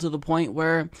people to the point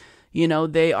where, you know,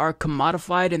 they are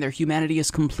commodified and their humanity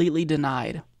is completely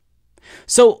denied.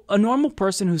 So a normal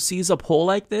person who sees a poll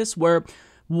like this, where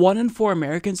 1 in 4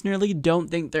 Americans nearly don't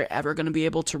think they're ever going to be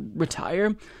able to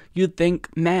retire, you'd think,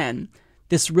 man,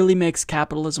 this really makes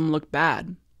capitalism look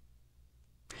bad.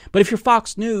 But if you're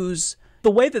Fox News,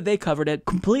 the way that they covered it,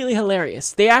 completely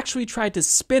hilarious. They actually tried to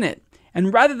spin it,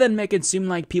 and rather than make it seem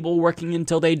like people working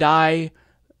until they die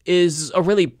is a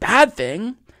really bad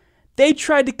thing, they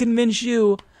tried to convince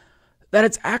you that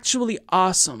it's actually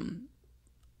awesome.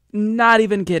 Not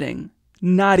even kidding.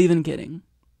 Not even kidding.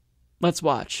 Let's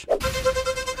watch.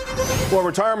 Well,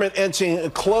 retirement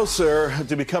inching closer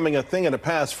to becoming a thing of the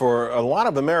past for a lot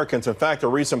of Americans. In fact, a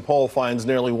recent poll finds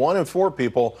nearly 1 in 4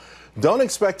 people don't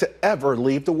expect to ever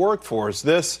leave the workforce.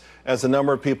 This as the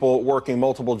number of people working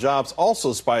multiple jobs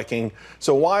also spiking.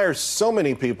 So why are so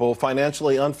many people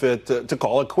financially unfit to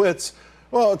call it quits?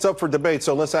 Well, it's up for debate.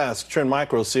 So let's ask Trend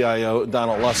Micro CIO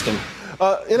Donald Luskin.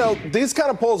 You know, these kind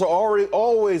of polls are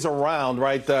always around,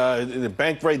 right? The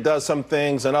bank rate does some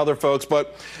things and other folks,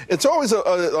 but it's always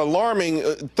alarming.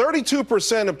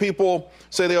 32% of people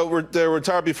say they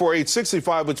retire before age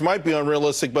 65, which might be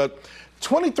unrealistic, but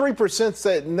 23%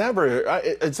 said never.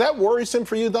 Is that worrisome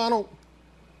for you, Donald?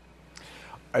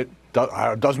 It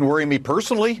doesn't worry me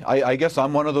personally. I guess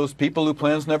I'm one of those people who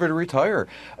plans never to retire.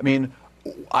 I mean,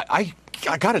 I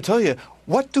got to tell you,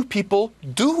 what do people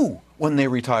do when they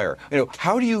retire? You know,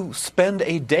 how do you spend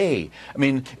a day? I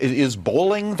mean, is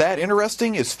bowling that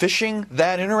interesting? Is fishing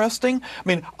that interesting? I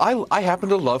mean, I happen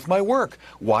to love my work.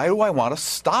 Why do I want to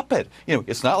stop it? You know,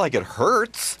 it's not like it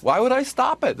hurts. Why would I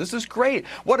stop it? This is great.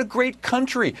 What a great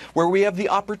country where we have the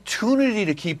opportunity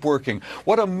to keep working.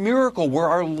 What a miracle where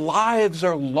our lives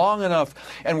are long enough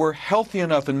and we're healthy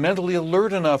enough and mentally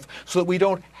alert enough so that we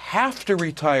don't have to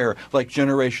retire like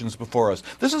generations before us.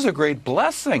 This is a great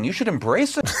blessing. You should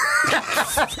embrace it.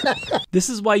 This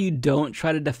is why you don't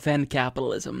try to defend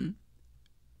capitalism,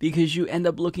 because you end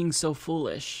up looking so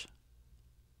foolish.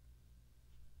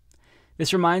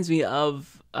 This reminds me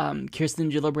of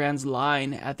Kirsten Gillibrand's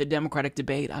line at the Democratic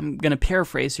debate. I'm going to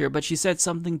paraphrase here, but she said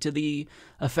something to the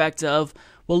effect of,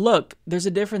 well, look, there's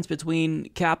a difference between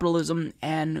capitalism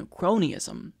and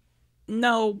cronyism.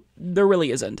 No, there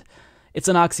really isn't. It's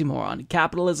an oxymoron.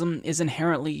 Capitalism is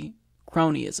inherently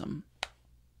cronyism.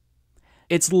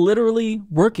 It's literally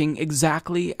working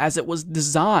exactly as it was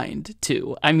designed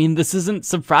to. I mean, this isn't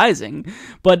surprising,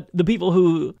 but the people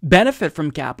who benefit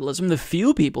from capitalism, the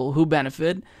few people who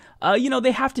benefit,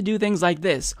 they have to do things like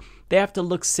this. They have to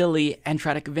look silly and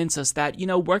try to convince us that,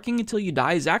 working until you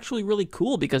die is actually really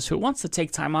cool, because who wants to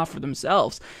take time off for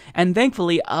themselves? And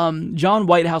thankfully, John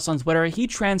Whitehouse on Twitter, he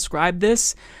transcribed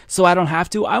this, so I don't have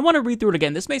to. I want to read through it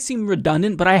again. This may seem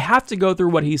redundant, but I have to go through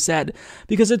what he said,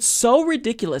 because it's so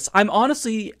ridiculous. I'm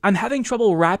having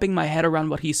trouble wrapping my head around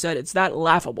what he said. It's that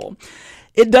laughable.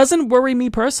 It doesn't worry me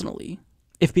personally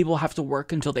if people have to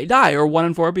work until they die, or 1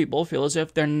 in 4 people feel as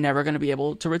if they're never going to be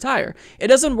able to retire. It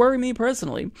doesn't worry me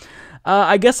personally.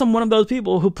 I guess I'm one of those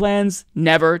people who plans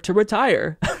never to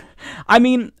retire. I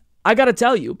mean, I gotta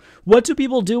tell you, what do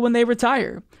people do when they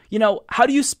retire? How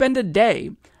do you spend a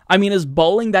day? I mean, is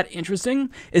bowling that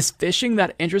interesting? Is fishing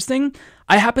that interesting?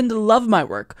 I happen to love my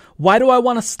work. Why do I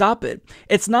want to stop it?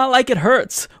 It's not like it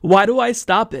hurts. Why do I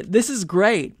stop it? This is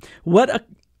great. What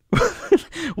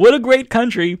a great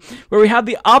country where we have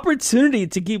the opportunity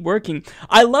to keep working.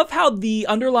 I love how the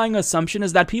underlying assumption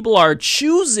is that people are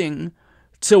choosing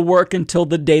to work until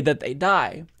the day that they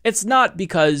die. It's not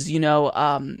because,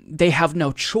 they have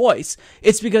no choice.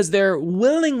 It's because they're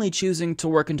willingly choosing to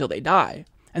work until they die.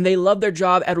 And they love their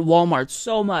job at Walmart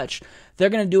so much, they're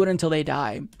going to do it until they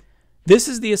die. This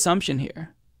is the assumption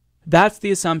here. That's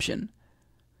the assumption.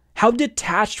 How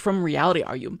detached from reality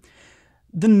are you?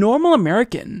 The normal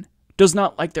American does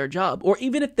not like their job, or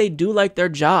even if they do like their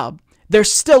job, they're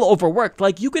still overworked.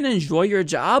 Like, you can enjoy your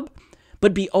job,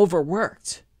 but be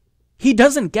overworked. He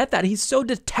doesn't get that. He's so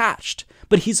detached,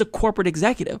 but he's a corporate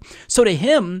executive. So to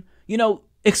him,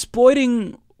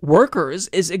 exploiting workers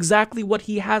is exactly what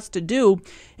he has to do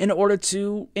in order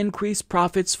to increase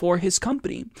profits for his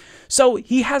company. So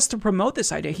he has to promote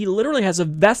this idea. He literally has a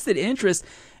vested interest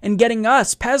in getting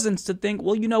us peasants to think,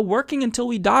 well, working until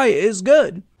we die is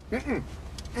good.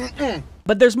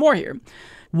 But there's more here.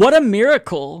 What a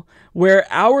miracle where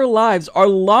our lives are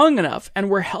long enough and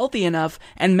we're healthy enough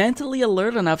and mentally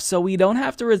alert enough so we don't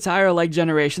have to retire like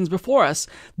generations before us.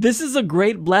 This is a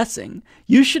great blessing.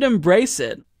 You should embrace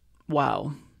it.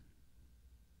 Wow.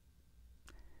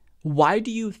 Why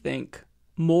do you think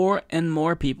more and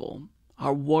more people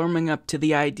are warming up to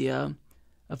the idea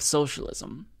of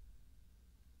socialism?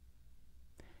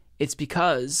 It's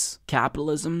because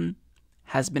capitalism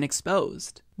has been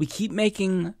exposed. We keep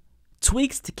making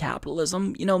tweaks to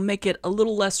capitalism, make it a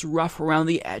little less rough around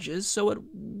the edges so it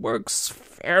works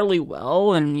fairly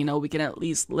well and, we can at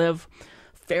least live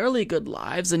fairly good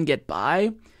lives and get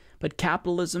by. But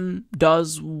capitalism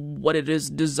does what it is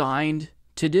designed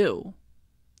to do.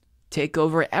 Take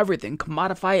over everything,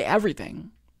 commodify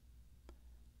everything.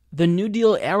 The New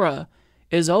Deal era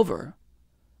is over.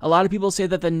 A lot of people say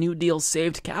that the New Deal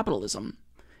saved capitalism.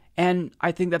 And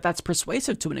I think that that's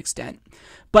persuasive to an extent.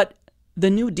 But the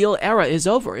New Deal era is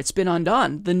over. It's been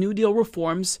undone. The New Deal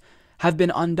reforms have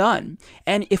been undone.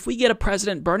 And if we get a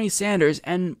President Bernie Sanders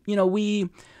and, we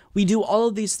do all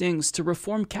of these things to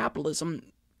reform capitalism,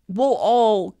 we'll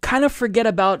all kind of forget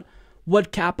about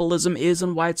what capitalism is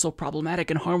and why it's so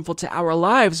problematic and harmful to our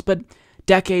lives. But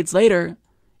decades later,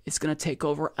 it's going to take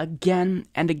over again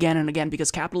and again and again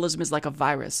because capitalism is like a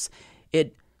virus.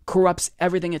 It corrupts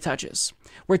everything it touches.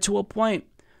 We're to a point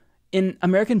in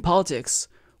American politics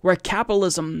where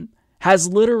capitalism has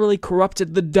literally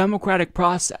corrupted the democratic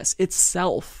process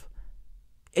itself.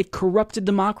 It corrupted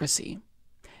democracy.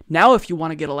 Now, if you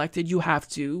want to get elected, you have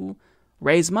to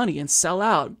raise money and sell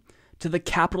out to the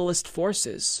capitalist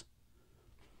forces.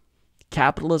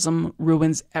 Capitalism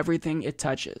ruins everything it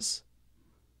touches.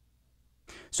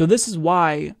 So this is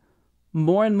why,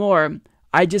 more and more,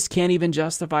 I just can't even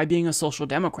justify being a social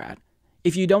democrat.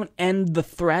 If you don't end the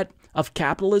threat of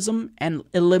capitalism and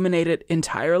eliminate it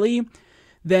entirely,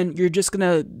 then you're just going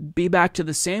to be back to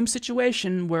the same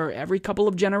situation where every couple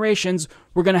of generations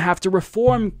we're going to have to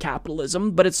reform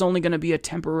capitalism, but it's only going to be a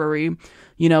temporary,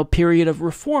 period of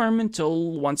reform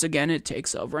until once again it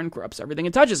takes over and corrupts everything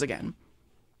it touches again.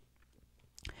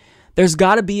 There's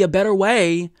got to be a better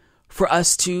way for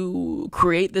us to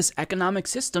create this economic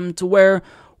system to where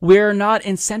we're not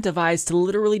incentivized to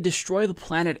literally destroy the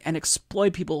planet and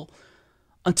exploit people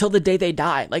until the day they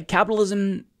die. Like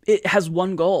capitalism, it has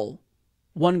one goal,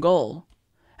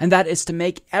 and that is to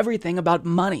make everything about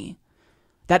money.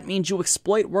 That means you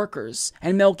exploit workers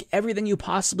and milk everything you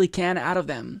possibly can out of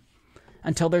them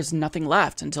until there's nothing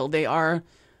left, until they are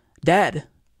dead.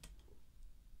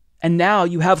 And now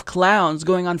you have clowns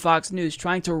going on Fox News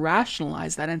trying to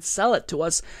rationalize that and sell it to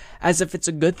us as if it's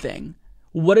a good thing.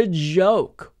 What a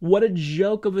joke. What a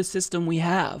joke of a system we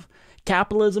have.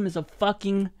 Capitalism is a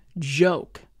fucking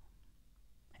joke.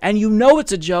 And you know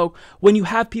it's a joke when you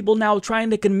have people now trying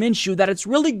to convince you that it's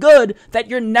really good that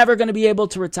you're never going to be able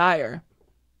to retire.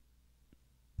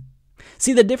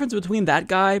 See, the difference between that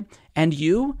guy and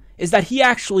you is that he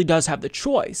actually does have the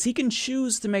choice. He can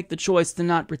choose to make the choice to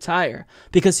not retire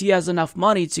because he has enough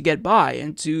money to get by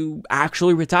and to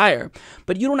actually retire.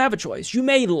 But you don't have a choice. You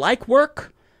may like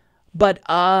work, but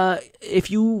if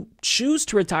you choose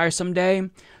to retire someday,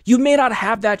 you may not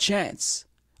have that chance.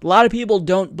 A lot of people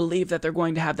don't believe that they're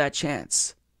going to have that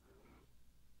chance.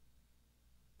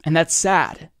 And that's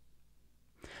sad.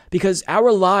 Because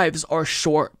our lives are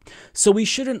short. So we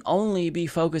shouldn't only be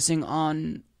focusing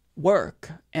on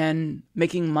work and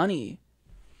making money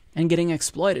and getting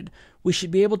exploited. We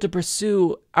should be able to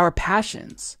pursue our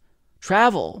passions,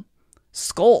 travel,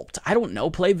 sculpt, I don't know,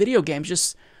 play video games,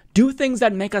 just do things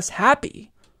that make us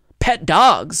happy, pet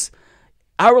dogs.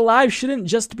 Our lives shouldn't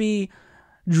just be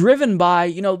driven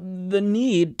by, the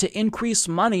need to increase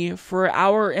money for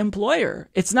our employer.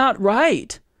 It's not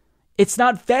right. It's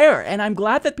not fair. And I'm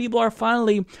glad that people are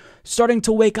finally starting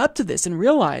to wake up to this and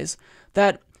realize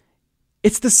that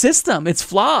it's the system. It's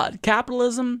flawed.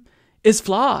 Capitalism is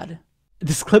flawed.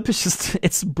 This clip is just,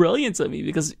 it's brilliant to me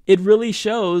because it really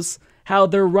shows how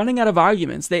they're running out of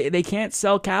arguments. They can't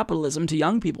sell capitalism to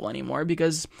young people anymore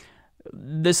because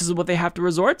this is what they have to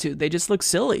resort to. They just look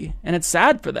silly and it's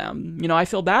sad for them. I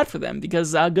feel bad for them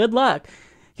because good luck.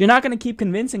 You're not going to keep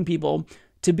convincing people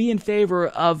to be in favor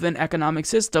of an economic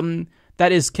system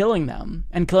that is killing them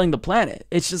and killing the planet.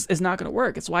 It's not going to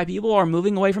work. It's why people are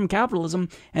moving away from capitalism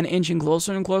and inching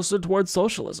closer and closer towards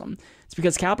socialism. It's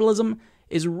because capitalism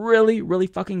is really, really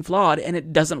fucking flawed and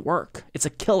it doesn't work. It's a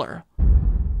killer.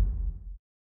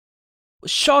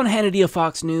 Sean Hannity of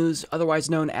Fox News, otherwise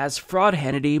known as Fraud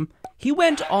Hannity, he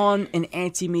went on an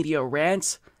anti-media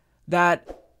rant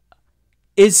that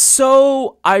is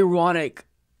so ironic.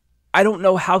 I don't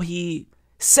know how he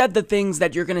said the things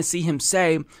that you're going to see him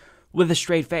say with a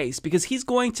straight face, because he's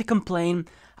going to complain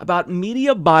about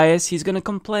media bias. He's going to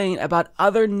complain about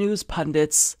other news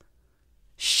pundits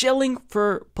shilling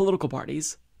for political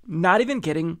parties. Not even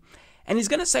kidding. And he's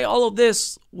going to say all of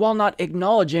this while not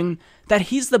acknowledging that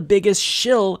he's the biggest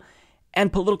shill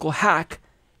and political hack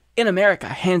in America,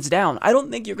 hands down. I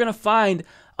don't think you're going to find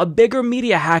a bigger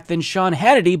media hack than Sean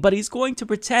Hannity, but he's going to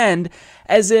pretend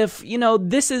as if,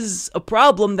 this is a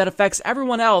problem that affects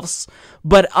everyone else,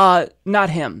 but not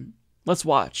him. Let's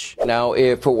watch. Now,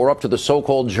 if it were up to the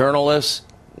so-called journalists,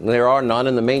 there are none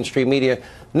in the mainstream media,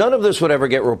 none of this would ever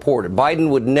get reported. Biden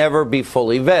would never be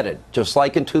fully vetted, just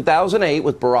like in 2008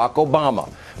 with Barack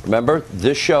Obama. Remember,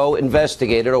 this show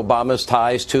investigated Obama's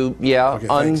ties to,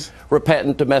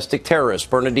 unrepentant domestic terrorists,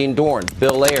 Bernardine Dohrn,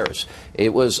 Bill Ayers.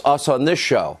 It was us on this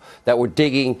show that were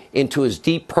digging into his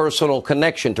deep personal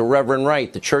connection to Reverend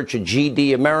Wright, the Church of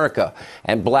GD America,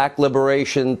 and black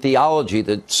liberation theology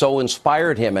that so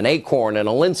inspired him, and Acorn and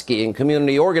Alinsky and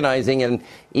community organizing and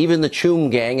even the Choom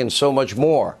Gang and so much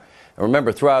more. And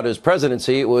remember, throughout his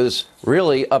presidency, it was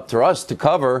really up to us to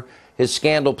cover his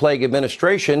scandal-plagued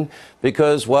administration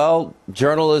because, well,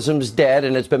 journalism's dead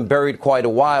and it's been buried quite a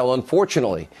while,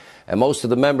 unfortunately. And most of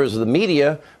the members of the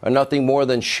media are nothing more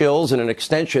than shills and an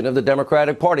extension of the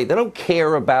Democratic Party. They don't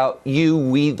care about you,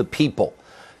 we, the people.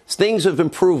 Things have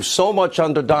improved so much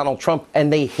under Donald Trump,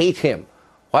 and they hate him.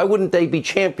 Why wouldn't they be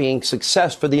championing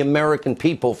success for the American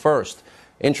people first?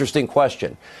 Interesting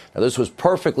question. Now, this was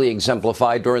perfectly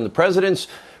exemplified during the president's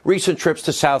recent trips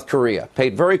to South Korea.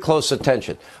 Paid very close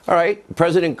attention. All right, the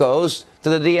president goes to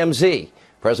the DMZ.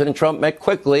 President Trump met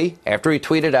quickly after he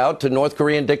tweeted out to North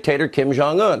Korean dictator Kim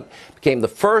Jong-un. Became the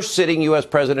first sitting U.S.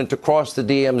 president to cross the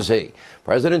DMZ.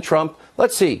 President Trump,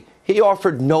 let's see, he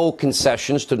offered no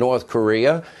concessions to North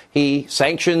Korea.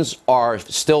 Sanctions are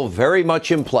still very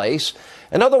much in place.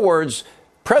 In other words,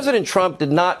 President Trump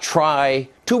did not try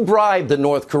to bribe the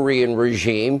North Korean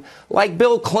regime like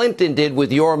Bill Clinton did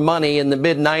with your money in the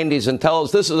mid-90s and tell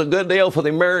us this is a good deal for the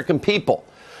American people.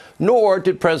 Nor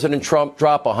did President Trump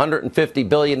drop $150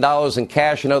 billion in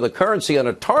cash and other currency on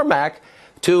a tarmac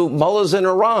to mullahs in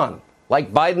Iran,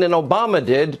 like Biden and Obama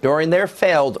did during their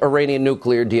failed Iranian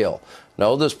nuclear deal.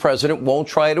 No, this president won't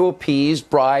try to appease,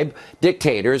 bribe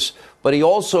dictators, but he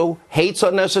also hates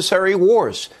unnecessary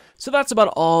wars. So that's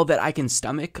about all that I can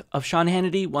stomach of Sean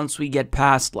Hannity. Once we get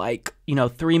past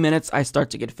 3 minutes, I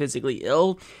start to get physically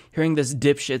ill hearing this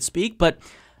dipshit speak. But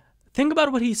think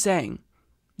about what he's saying.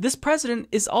 This president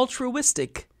is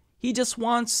altruistic. He just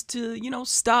wants to,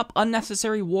 stop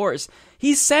unnecessary wars.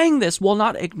 He's saying this while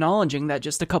not acknowledging that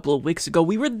just a couple of weeks ago,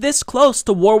 we were this close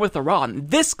to war with Iran.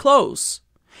 This close.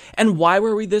 And why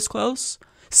were we this close?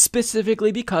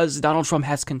 Specifically because Donald Trump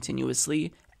has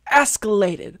continuously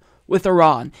escalated with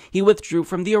Iran. He withdrew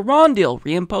from the Iran deal,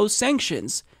 reimposed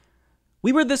sanctions.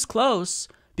 We were this close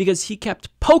because he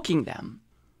kept poking them.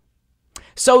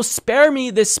 So spare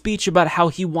me this speech about how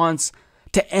he wants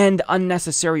to end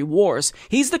unnecessary wars.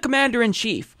 He's the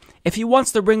commander-in-chief. If he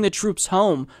wants to bring the troops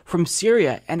home from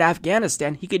Syria and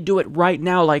Afghanistan, he could do it right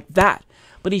now like that.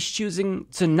 But he's choosing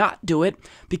to not do it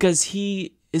because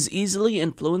he is easily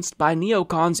influenced by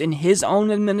neocons in his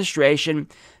own administration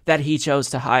that he chose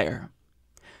to hire.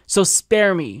 So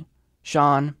spare me,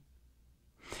 Sean.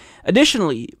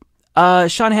 Additionally, Sean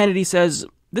Hannity says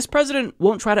this president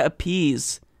won't try to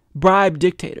appease, bribe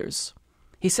dictators.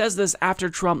 He says this after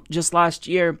Trump just last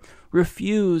year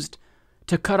refused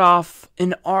to cut off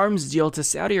an arms deal to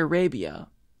Saudi Arabia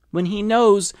when he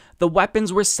knows the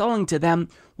weapons we're selling to them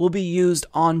will be used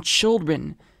on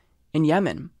children in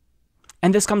Yemen.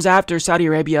 And this comes after Saudi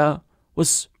Arabia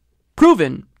was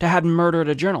proven to have murdered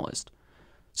a journalist.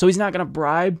 So he's not going to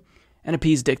bribe and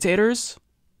appease dictators?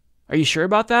 Are you sure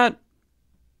about that?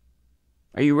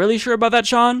 Are you really sure about that,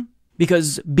 Sean?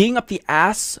 Because being up the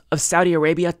ass of Saudi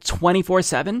Arabia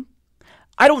 24/7,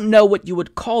 I don't know what you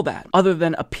would call that other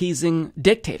than appeasing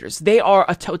dictators. They are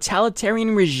a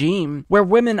totalitarian regime where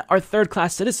women are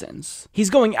third-class citizens. He's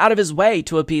going out of his way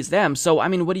to appease them. So,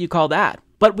 what do you call that?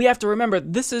 But we have to remember,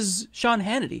 this is Sean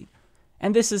Hannity.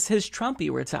 And this is his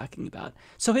Trumpy we're talking about.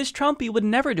 So his Trumpy would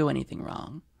never do anything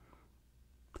wrong.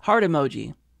 Heart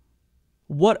emoji.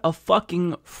 What a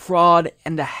fucking fraud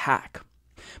and a hack.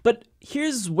 But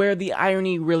here's where the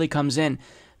irony really comes in.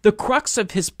 The crux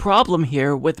of his problem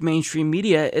here with mainstream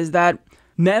media is that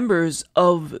members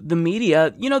of the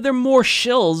media, they're more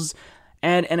shills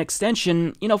and an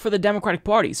extension, for the Democratic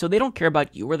Party. So they don't care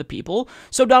about you or the people.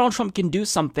 So Donald Trump can do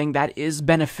something that is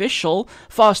beneficial,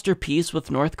 foster peace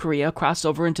with North Korea, cross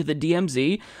over into the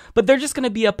DMZ, but they're just going to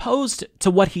be opposed to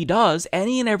what he does,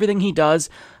 any and everything he does,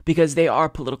 because they are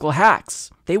political hacks.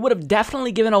 They would have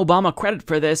definitely given Obama credit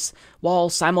for this while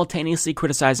simultaneously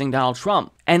criticizing Donald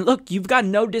Trump. And look, you've got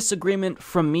no disagreement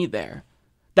from me there.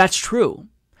 That's true.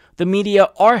 The media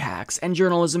are hacks and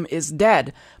journalism is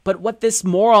dead. But what this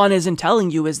moron isn't telling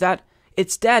you is that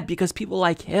it's dead because people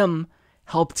like him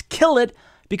helped kill it,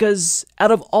 because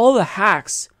out of all the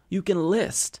hacks you can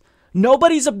list,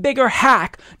 nobody's a bigger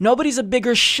hack, nobody's a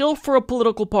bigger shill for a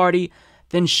political party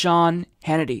than Sean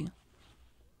Hannity.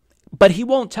 But he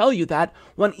won't tell you that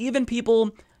when even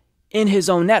people in his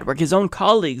own network, his own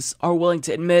colleagues, are willing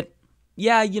to admit,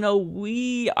 yeah,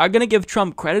 we are going to give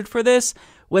Trump credit for this,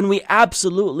 when we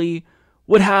absolutely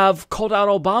would have called out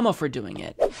Obama for doing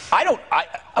it.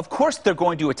 Of course they're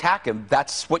going to attack him.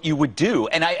 That's what you would do.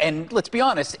 And let's be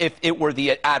honest, if it were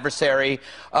the adversary,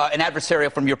 an adversary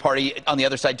from your party on the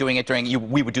other side doing it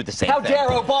we would do the same thing. How dare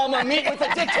Obama meet with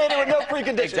a dictator with no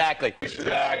preconditions?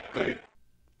 Exactly.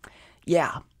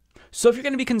 Yeah. So if you're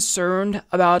going to be concerned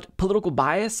about political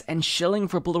bias and shilling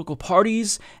for political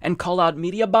parties and call out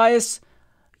media bias,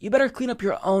 you better clean up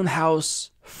your own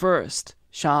house first,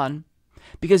 Sean,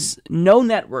 because no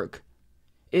network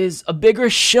is a bigger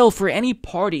shill for any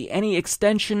party, any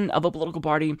extension of a political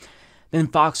party, than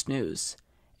Fox News.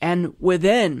 And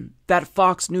within that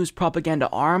Fox News propaganda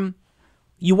arm,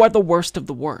 you are the worst of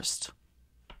the worst.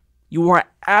 You are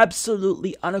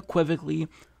absolutely, unequivocally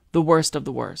the worst of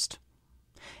the worst.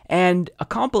 And a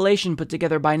compilation put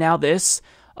together by Now This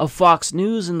of Fox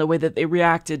News and the way that they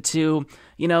reacted to,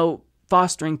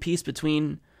 fostering peace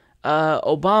between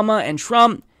Obama and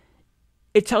Trump,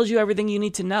 it tells you everything you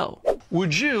need to know.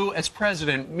 Would you, as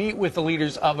president, meet with the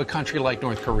leaders of a country like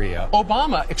North Korea?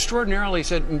 Obama extraordinarily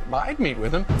said, I'd meet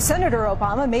with him. Senator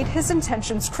Obama made his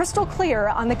intentions crystal clear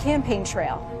on the campaign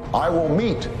trail. I will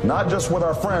meet not just with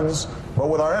our friends, but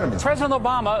with our enemies. President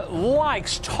Obama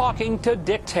likes talking to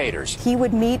dictators. He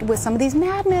would meet with some of these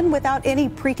madmen without any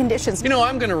preconditions.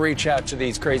 I'm going to reach out to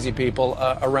these crazy people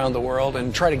around the world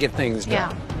and try to get things done.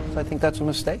 Yeah. I think that's a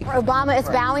mistake. Obama is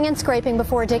bowing and scraping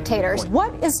before dictators.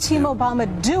 What is Team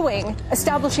Obama doing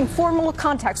establishing formal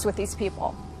contacts with these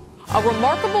people? A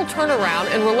remarkable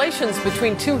turnaround in relations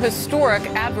between two historic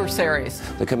adversaries.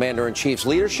 The commander-in-chief's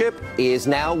leadership is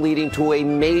now leading to a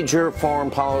major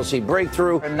foreign policy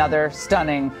breakthrough. Another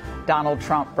stunning Donald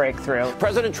Trump breakthrough.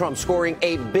 President Trump scoring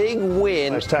a big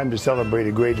win. It's time to celebrate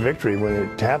a great victory when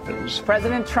it happens.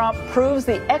 President Trump proves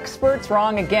the experts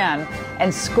wrong again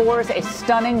and scores a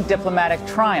stunning diplomatic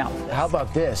triumph. How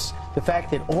about this? The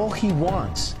fact that all he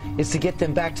wants is to get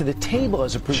them back to the table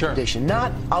as a precondition.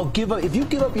 Not, I'll give up. If you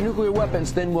give up your nuclear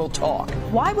weapons, then we'll talk.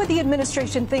 Why would the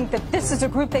administration think that this is a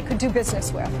group they could do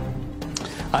business with?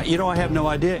 I have no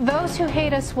idea. Those who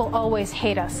hate us will always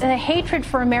hate us. The hatred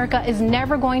for America is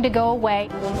never going to go away.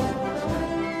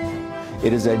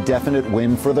 It is a definite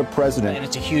win for the president. And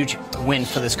it's a huge win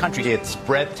for this country. It's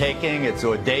breathtaking, it's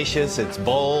audacious, it's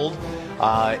bold.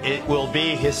 It will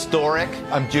be historic.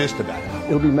 I'm juiced about it.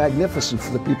 It'll be magnificent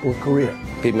for the people of Korea.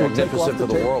 Be magnificent for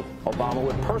the world. Obama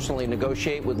would personally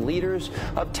negotiate with leaders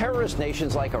of terrorist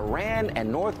nations like Iran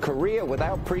and North Korea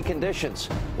without preconditions.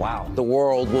 Wow. The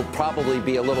world will probably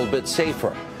be a little bit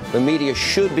safer. The media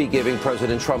should be giving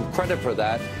President Trump credit for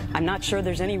that. I'm not sure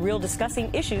there's any real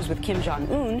discussing issues with Kim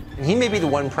Jong-un. He may be the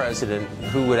one president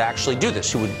who would actually do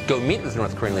this, who would go meet with the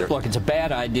North Korean leader. Look, it's a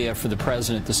bad idea for the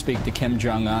president to speak to Kim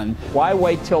Jong-un. Why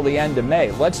wait till the end of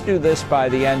May? Let's do this by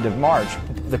the end of March.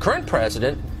 The current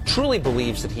president truly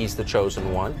believes that he's the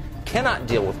chosen one, cannot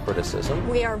deal with criticism.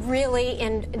 We are really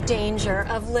in danger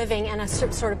of living in a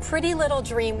sort of pretty little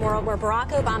dream world where Barack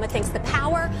Obama thinks the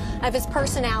power of his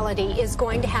personality is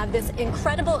going to have this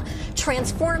incredible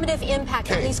transformative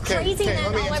impact on these crazy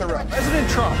men all over the world. President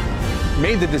Trump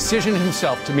made the decision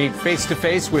himself to meet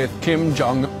face-to-face with Kim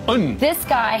Jong-un. This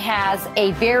guy has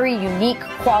a very unique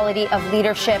quality of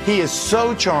leadership. He is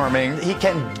so charming. He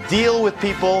can deal with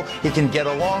people. He can get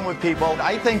along with people.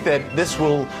 I think that this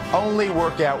will only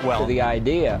work out well. The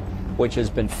idea, which has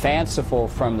been fanciful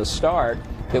from the start,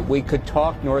 that we could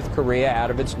talk North Korea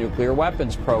out of its nuclear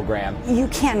weapons program. You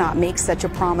cannot make such a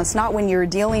promise, not when you're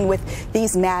dealing with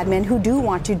these madmen who do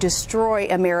want to destroy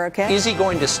America. Is he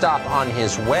going to stop on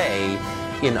his way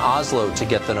in Oslo to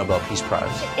get the Nobel Peace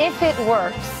Prize? If it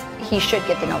works, he should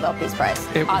get the Nobel Peace Prize.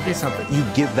 It would be something. You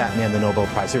give that man the Nobel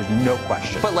Prize. There's no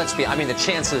question. But let's be, the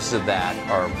chances of that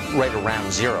are right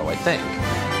around zero, I think.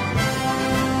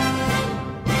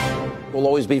 will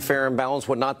always be fair and balanced.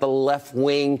 Would not the left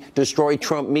wing destroy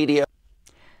Trump media?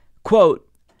 Quote,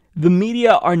 the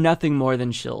media are nothing more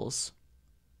than shills.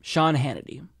 Sean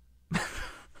Hannity.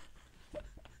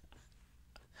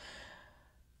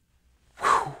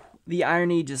 The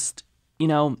irony just,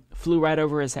 flew right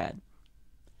over his head.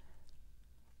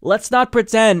 Let's not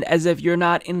pretend as if you're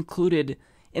not included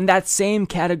in that same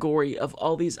category of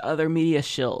all these other media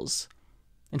shills.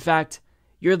 In fact,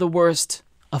 you're the worst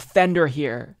offender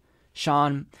here,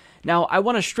 Sean. Now, I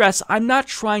want to stress, I'm not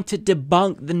trying to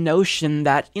debunk the notion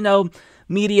that,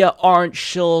 media aren't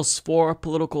shills for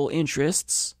political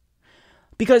interests.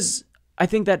 Because I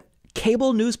think that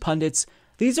cable news pundits,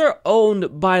 these are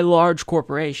owned by large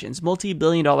corporations,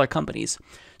 multi-billion-dollar companies.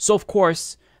 So, of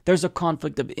course, there's a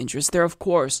conflict of interest. There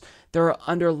are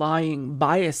underlying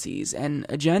biases and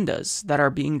agendas that are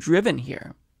being driven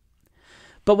here.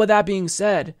 But with that being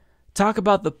said, talk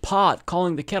about the pot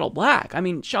calling the kettle black. I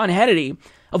mean, Sean Hannity,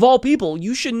 of all people,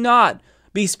 you should not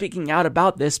be speaking out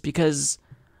about this because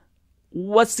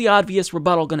what's the obvious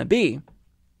rebuttal going to be?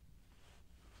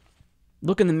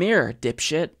 Look in the mirror,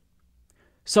 dipshit.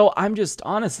 So I'm just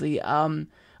honestly a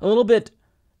little bit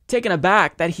taken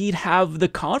aback that he'd have the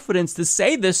confidence to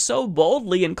say this so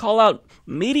boldly and call out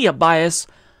media bias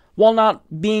while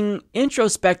not being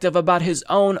introspective about his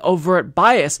own overt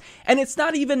bias. And it's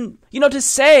not even, to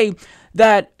say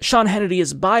that Sean Hannity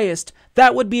is biased,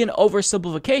 that would be an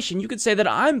oversimplification. You could say that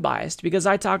I'm biased because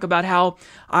I talk about how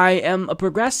I am a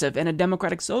progressive and a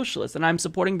democratic socialist and I'm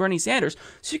supporting Bernie Sanders.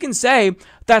 So you can say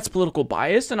that's political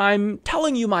bias and I'm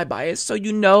telling you my bias so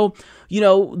you know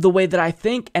the way that I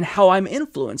think and how I'm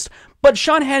influenced. But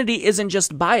Sean Hannity isn't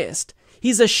just biased.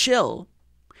 He's a shill.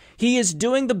 He is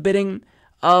doing the bidding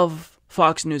of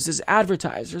Fox News'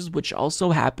 advertisers, which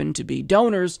also happen to be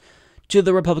donors to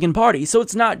the Republican Party. So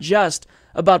it's not just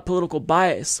about political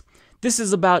bias. This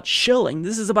is about shilling.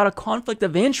 This is about a conflict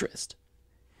of interest.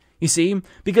 You see?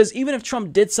 Because even if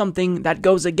Trump did something that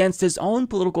goes against his own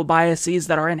political biases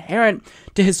that are inherent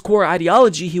to his core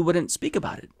ideology, he wouldn't speak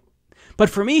about it. But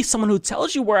for me, someone who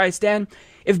tells you where I stand,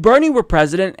 if Bernie were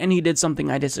president and he did something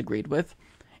I disagreed with,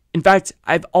 in fact,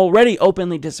 I've already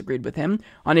openly disagreed with him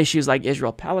on issues like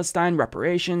Israel-Palestine,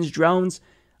 reparations, drones,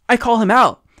 I call him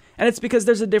out. And it's because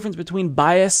there's a difference between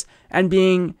bias and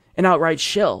being an outright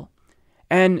shill.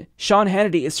 And Sean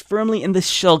Hannity is firmly in the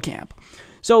shill camp.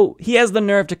 So he has the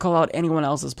nerve to call out anyone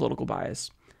else's political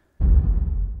bias.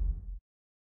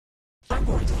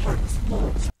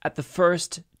 At the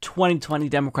first 2020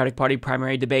 Democratic Party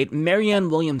primary debate, Marianne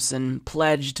Williamson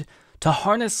pledged to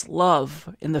harness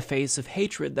love in the face of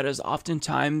hatred that is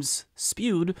oftentimes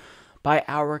spewed by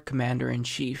our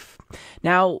commander-in-chief.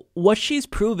 Now, what she's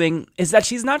proving is that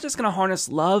she's not just going to harness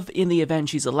love in the event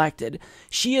she's elected.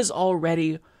 She is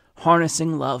already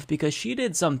harnessing love because she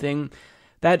did something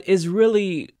that is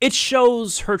really, it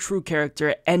shows her true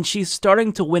character, and she's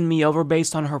starting to win me over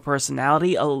based on her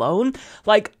personality alone.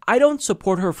 Like, I don't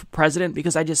support her for president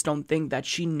because I just don't think that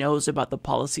she knows about the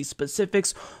policy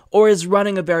specifics or is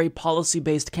running a very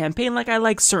policy-based campaign. Like, I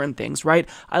like certain things, right?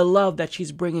 I love that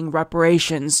she's bringing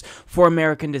reparations for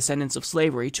American descendants of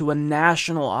slavery to a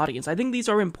national audience. I think these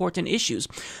are important issues.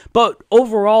 But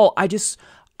overall,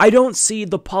 I don't see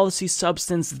the policy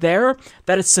substance there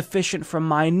that is sufficient for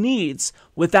my needs.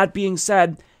 With that being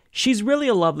said, she's really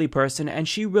a lovely person, and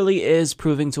she really is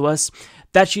proving to us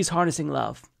that she's harnessing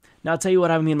love. Now, I'll tell you what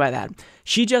I mean by that.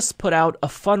 She just put out a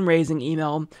fundraising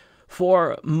email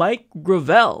for Mike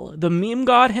Gravel, the meme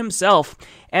god himself,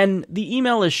 and the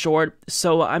email is short,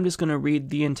 so I'm just going to read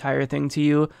the entire thing to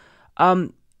you.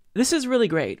 This is really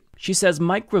great. She says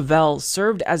Mike Gravel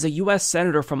served as a U.S.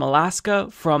 Senator from Alaska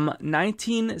from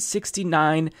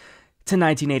 1969 to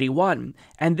 1981,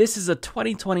 and this is a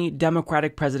 2020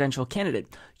 Democratic presidential candidate.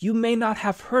 You may not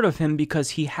have heard of him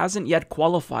because he hasn't yet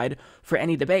qualified for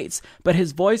any debates, but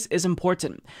his voice is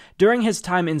important. During his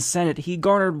time in Senate, he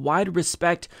garnered wide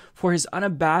respect for his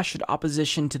unabashed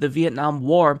opposition to the Vietnam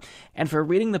War and for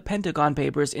reading the Pentagon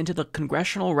Papers into the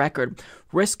congressional record,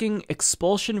 risking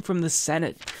expulsion from the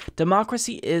Senate.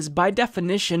 Democracy is, by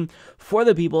definition, for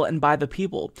the people and by the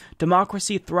people.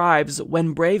 Democracy thrives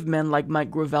when brave men like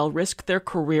Mike Gravel risk their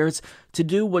careers to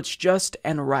do what's just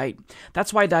and right.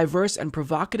 That's why diverse and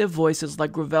provocative voices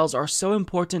like Gravel's are so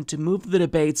important to move the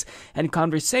debates and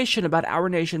conversation about our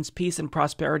nation's peace and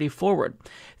prosperity forward.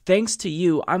 Thanks to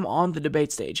you, I'm on the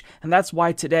debate stage, and that's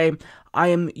why today I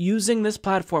am using this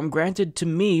platform granted to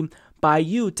me by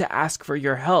you to ask for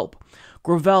your help.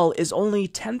 Gravel is only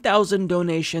 10,000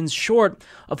 donations short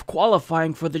of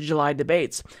qualifying for the July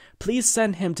debates. Please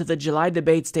send him to the July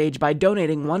debate stage by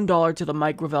donating $1 to the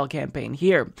Mike Gravel campaign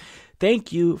here.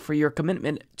 Thank you for your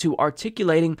commitment to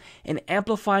articulating and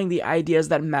amplifying the ideas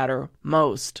that matter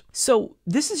most. So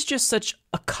this is just such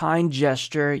a kind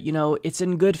gesture. You know, it's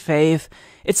in good faith.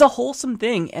 It's a wholesome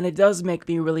thing, and it does make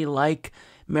me really like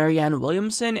Marianne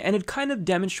Williamson, and it kind of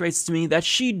demonstrates to me that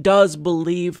she does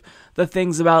believe the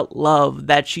things about love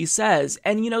that she says.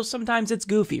 And, you know, sometimes it's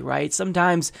goofy, right?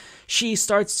 Sometimes she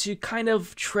starts to kind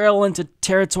of trail into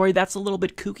territory that's a little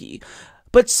bit kooky.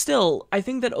 But still, I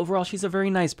think that overall she's a very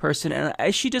nice person,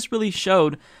 and she just really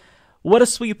showed what a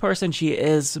sweet person she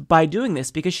is by doing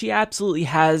this, because she absolutely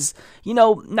has, you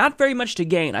know, not very much to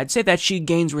gain. I'd say that she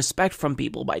gains respect from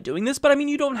people by doing this, but I mean,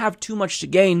 you don't have too much to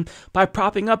gain by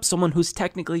propping up someone who's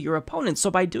technically your opponent. So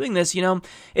by doing this, you know,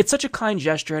 it's such a kind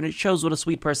gesture, and it shows what a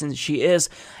sweet person she is,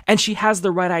 and she has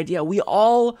the right idea. We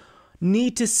all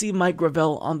need to see Mike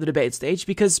Gravel on the debate stage,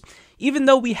 because even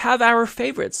though we have our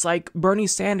favorites like Bernie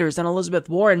Sanders and Elizabeth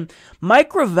Warren, Mike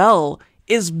Gravel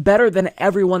is better than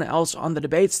everyone else on the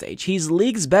debate stage. He's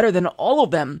leagues better than all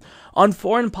of them on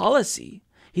foreign policy.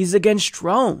 He's against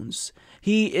drones.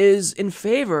 He is in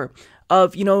favor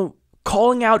of, you know,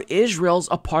 calling out Israel's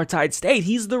apartheid state.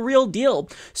 He's the real deal.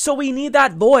 So we need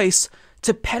that voice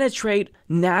to penetrate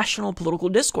national political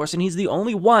discourse, and he's the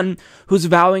only one who's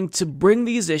vowing to bring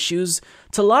these issues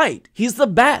to light. He's the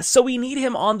best, so we need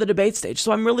him on the debate stage.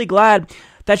 So I'm really glad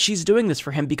that she's doing this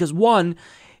for him, because one,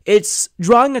 it's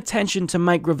drawing attention to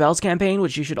Mike Gravel's campaign,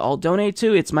 which you should all donate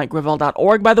to. It's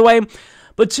MikeGravel.org, by the way.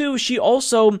 But two, she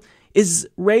also is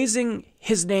raising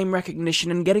his name recognition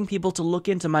and getting people to look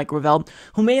into Mike Gravel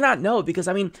who may not know, because,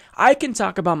 I mean, I can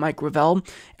talk about Mike Gravel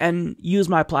and use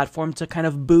my platform to kind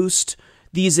of boost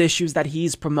these issues that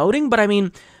he's promoting, but I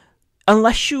mean,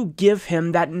 unless you give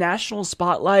him that national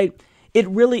spotlight, it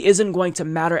really isn't going to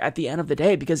matter at the end of the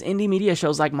day, because indie media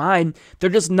shows like mine, they're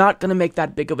just not going to make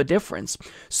that big of a difference.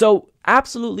 So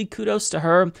absolutely kudos to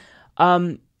her.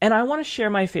 And I want to share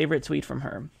my favorite tweet from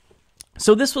her.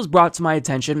 So this was brought to my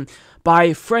attention by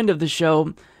a friend of the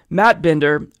show, Matt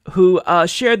Binder, who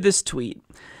shared this tweet.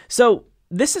 So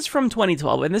this is from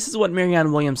 2012, and this is what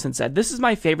Marianne Williamson said. This is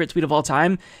my favorite tweet of all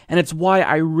time, and it's why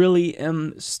I really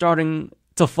am starting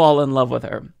to fall in love with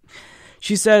her.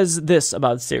 She says this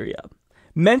about Syria.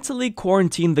 Mentally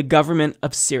quarantine the government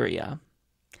of Syria.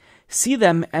 See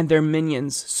them and their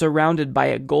minions surrounded by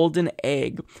a golden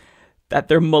egg that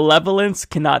their malevolence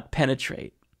cannot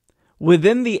penetrate.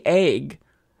 Within the egg,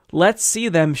 let's see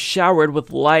them showered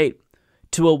with light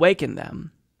to awaken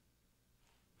them.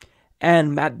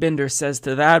 And Matt Binder says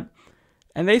to that,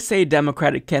 and they say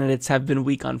Democratic candidates have been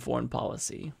weak on foreign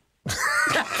policy.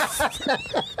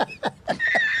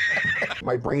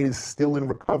 My brain is still in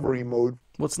recovery mode.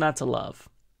 What's not to love?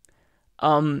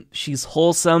 She's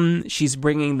wholesome. She's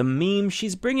bringing the meme.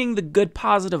 She's bringing the good,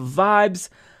 positive vibes.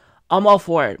 I'm all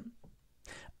for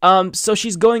it. So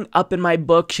she's going up in my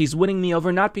book. She's winning me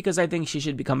over, not because I think she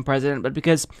should become president, but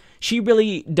because she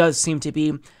really does seem to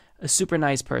be a super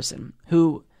nice person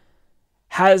who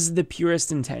has the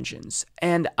purest intentions.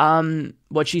 And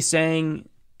what she's saying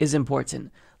is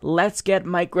important. Let's get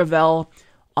Mike Gravel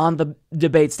on the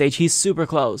debate stage. He's super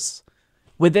close,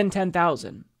 within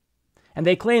 10,000. And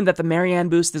they claim that the Marianne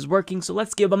boost is working, so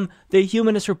let's give them the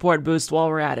Humanist Report boost while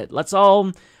we're at it. Let's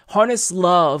all harness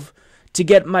love to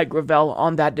get Mike Gravel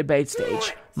on that debate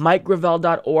stage.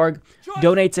 MikeGravel.org.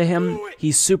 Donate to him.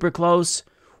 He's super close.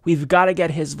 We've got to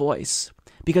get his voice,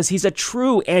 because he's a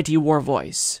true anti-war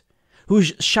voice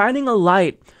who's shining a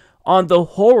light on the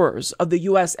horrors of the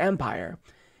U.S. empire.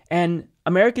 And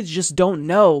Americans just don't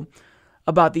know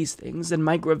about these things, and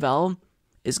Mike Gravel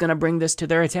is going to bring this to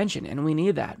their attention, and we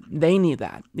need that. They need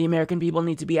that. The American people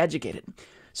need to be educated.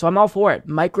 So I'm all for it.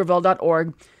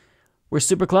 MikeGravel.org. We're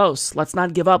super close. Let's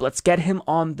not give up. Let's get him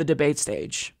on the debate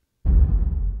stage.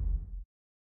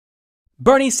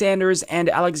 Bernie Sanders and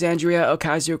Alexandria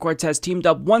Ocasio-Cortez teamed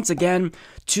up once again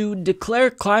to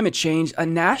declare climate change a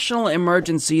national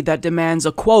emergency that demands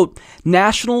a, quote,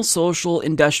 national, social,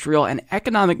 industrial, and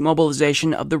economic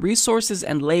mobilization of the resources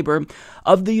and labor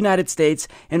of the United States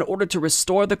in order to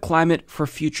restore the climate for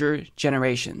future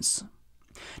generations.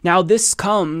 Now, this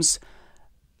comes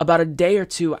about a day or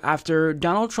two after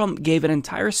Donald Trump gave an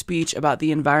entire speech about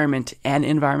the environment and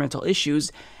environmental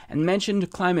issues and mentioned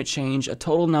climate change a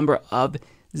total number of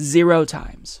 0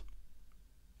 times.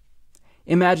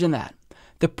 Imagine that.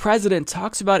 The president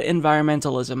talks about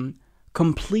environmentalism,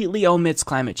 completely omits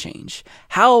climate change.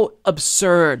 How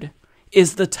absurd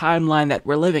is the timeline that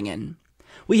we're living in?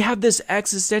 We have this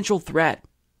existential threat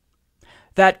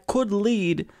that could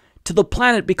lead to the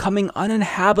planet becoming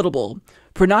uninhabitable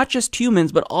for not just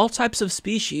humans, but all types of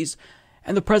species,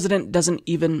 and the president doesn't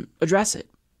even address it.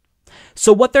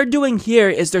 So what they're doing here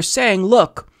is they're saying,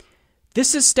 look,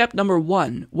 this is step number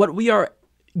one. What we are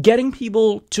getting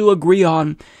people to agree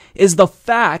on is the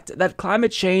fact that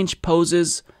climate change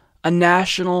poses a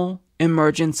national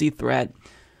emergency threat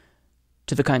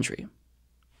to the country.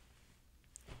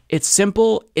 It's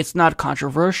simple, it's not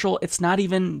controversial, it's not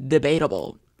even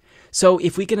debatable. So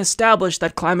if we can establish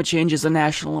that climate change is a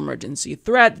national emergency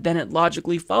threat, then it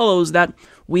logically follows that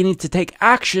we need to take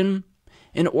action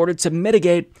in order to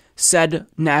mitigate said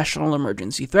national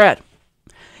emergency threat.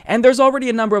 And there's already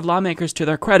a number of lawmakers, to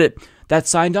their credit, that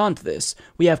signed on to this.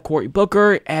 We have Cory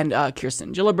Booker and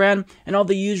Kirsten Gillibrand and all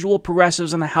the usual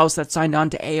progressives in the House that signed on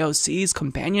to AOC's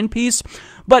companion piece.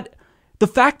 But the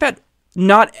fact that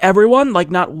not everyone, like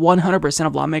not 100%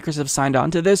 of lawmakers have signed on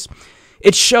to this,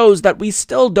 it shows that we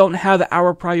still don't have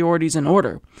our priorities in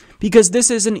order. Because this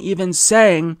isn't even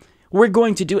saying we're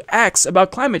going to do X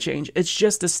about climate change. It's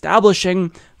just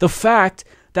establishing the fact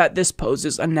that this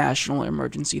poses a national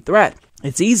emergency threat.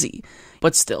 It's easy.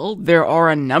 But still, there are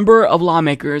a number of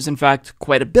lawmakers, in fact,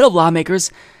 quite a bit of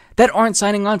lawmakers, that aren't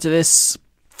signing on to this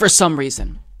for some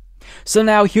reason. So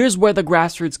now here's where the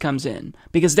grassroots comes in,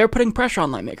 because they're putting pressure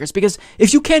on lawmakers. Because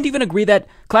if you can't even agree that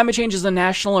climate change is a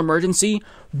national emergency,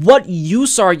 what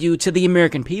use are you to the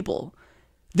American people?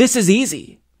 This is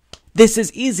easy. This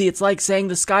is easy. It's like saying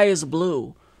the sky is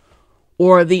blue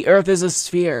or the earth is a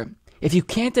sphere. If you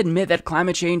can't admit that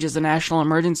climate change is a national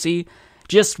emergency,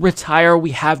 just retire.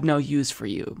 We have no use for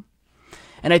you.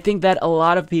 And I think that a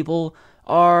lot of people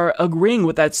are agreeing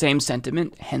with that same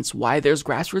sentiment, hence why there's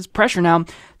grassroots pressure now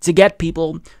to get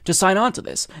people to sign on to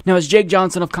this. Now, as Jake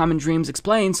Johnson of Common Dreams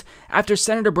explains, after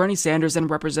Senator Bernie Sanders and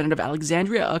Representative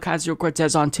Alexandria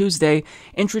Ocasio-Cortez on Tuesday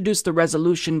introduced the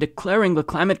resolution declaring the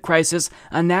climate crisis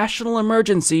a national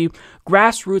emergency,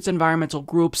 grassroots environmental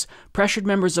groups pressured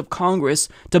members of Congress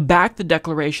to back the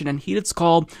declaration and heed its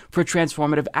call for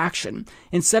transformative action.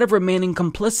 Instead of remaining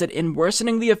complicit in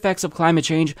worsening the effects of climate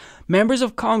change, members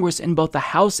of Congress in both the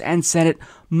House and Senate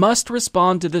must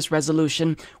respond to this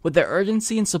resolution with the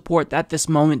urgency and support that this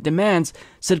moment demands,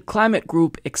 said climate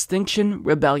group Extinction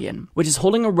Rebellion, which is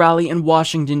holding a rally in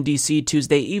Washington, D.C.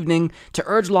 Tuesday evening to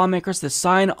urge lawmakers to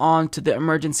sign on to the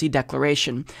emergency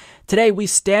declaration. Today, we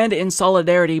stand in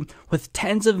solidarity with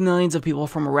tens of millions of people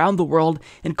from around the world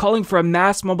in calling for a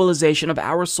mass mobilization of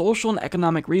our social and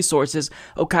economic resources,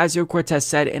 Ocasio-Cortez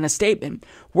said in a statement.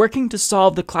 Working to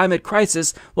solve the climate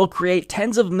crisis will create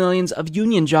tens of millions of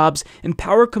union jobs,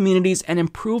 empower communities, and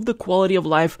improve the quality of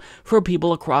life for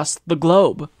people across the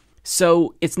globe.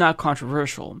 So it's not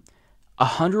controversial.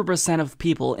 100% of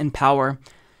people in power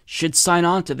should sign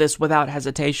on to this without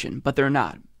hesitation, but they're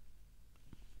not.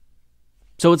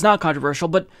 So it's not controversial,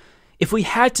 but if we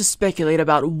had to speculate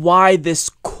about why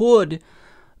this could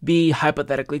be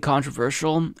hypothetically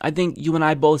controversial, I think you and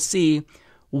I both see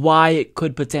why it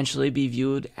could potentially be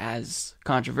viewed as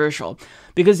controversial.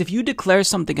 Because if you declare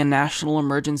something a national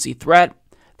emergency threat,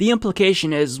 the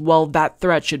implication is, well, that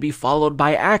threat should be followed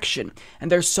by action.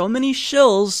 And there's so many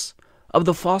shills of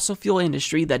the fossil fuel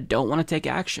industry that don't want to take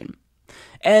action.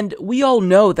 And we all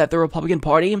know that the Republican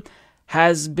Party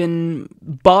has been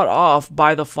bought off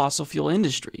by the fossil fuel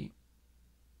industry.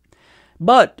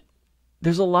 But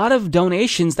there's a lot of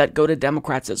donations that go to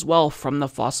Democrats as well from the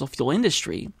fossil fuel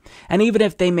industry. And even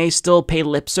if they may still pay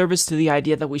lip service to the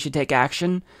idea that we should take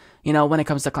action, when it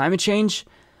comes to climate change,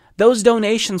 those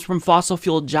donations from fossil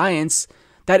fuel giants,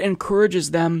 that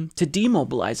encourages them to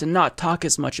demobilize and not talk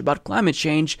as much about climate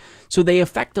change, so they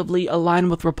effectively align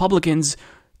with Republicans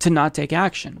to not take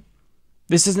action.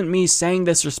 This isn't me saying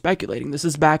this or speculating. This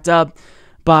is backed up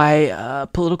by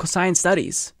political science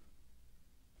studies.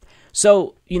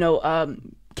 So,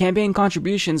 campaign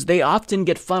contributions, they often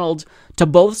get funneled to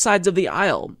both sides of the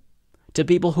aisle, to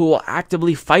people who will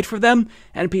actively fight for them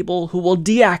and people who will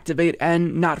deactivate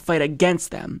and not fight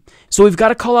against them. So we've got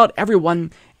to call out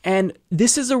everyone, and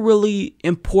this is a really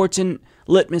important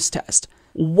litmus test.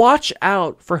 Watch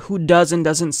out for who does and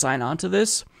doesn't sign on to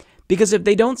this, because if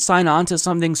they don't sign on to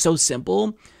something so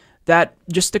simple that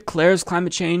just declares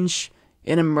climate change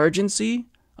an emergency,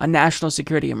 a national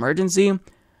security emergency,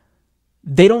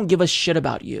 they don't give a shit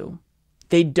about you.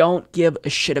 They don't give a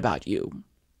shit about you.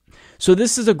 So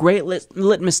this is a great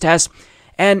litmus test,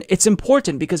 and it's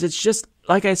important because it's just,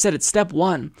 like I said, it's step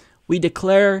one. We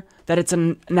declare that it's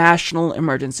a national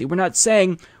emergency. We're not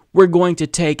saying we're going to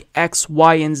take X,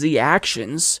 Y, and Z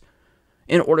actions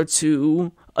in order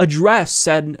to address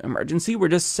said emergency. We're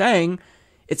just saying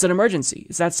it's an emergency.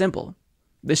 It's that simple.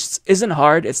 This isn't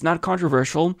hard. It's not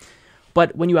controversial.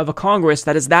 But when you have a Congress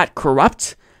that is that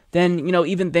corrupt, then,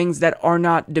 even things that are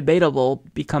not debatable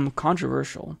become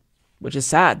controversial, which is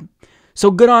sad.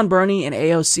 So good on Bernie and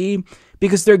AOC,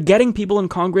 because they're getting people in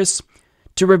Congress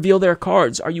to reveal their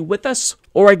cards. Are you with us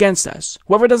or against us?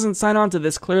 Whoever doesn't sign on to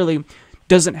this clearly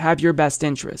doesn't have your best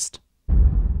interest.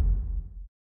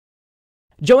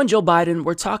 Joe and Joe Biden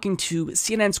were talking to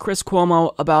CNN's Chris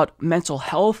Cuomo about mental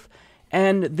health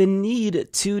and the need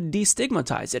to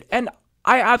destigmatize it. And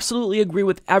I absolutely agree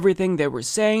with everything they were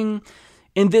saying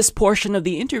in this portion of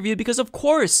the interview, because of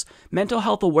course, mental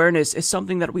health awareness is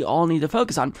something that we all need to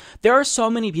focus on. There are so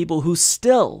many people who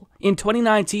still, in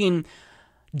 2019,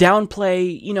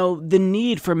 downplay, the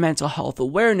need for mental health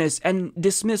awareness and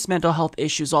dismiss mental health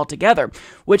issues altogether,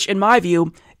 which in my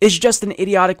view is just an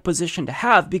idiotic position to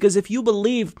have, because if you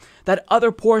believe that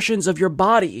other portions of your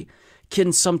body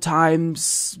can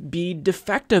sometimes be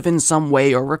defective in some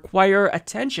way or require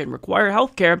attention, require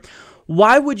healthcare,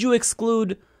 why would you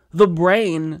exclude the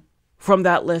brain from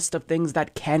that list of things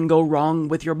that can go wrong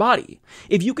with your body?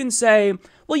 If you can say,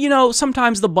 well,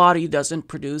 sometimes the body doesn't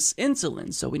produce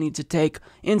insulin, so we need to take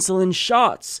insulin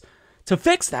shots to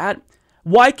fix that,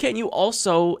 why can't you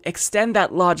also extend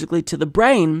that logically to the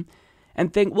brain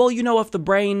and think, well, if the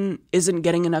brain isn't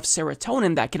getting enough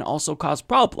serotonin, that can also cause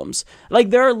problems. Like,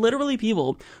 there are literally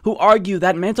people who argue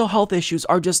that mental health issues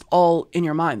are just all in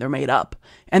your mind. They're made up.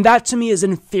 And that to me is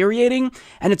infuriating,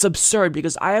 and it's absurd,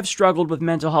 because I have struggled with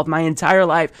mental health my entire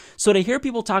life. So to hear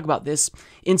people talk about this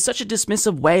in such a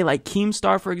dismissive way, like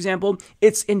Keemstar, for example,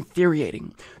 it's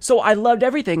infuriating. So I loved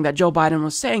everything that Joe Biden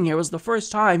was saying here. It was the first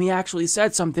time he actually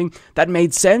said something that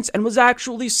made sense and was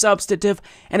actually substantive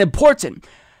and important.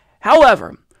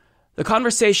 However, the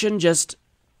conversation just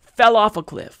fell off a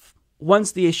cliff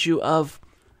once the issue of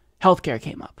healthcare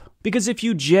came up. Because if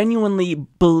you genuinely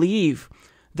believe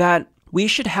that we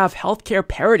should have healthcare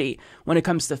parity when it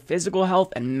comes to physical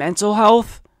health and mental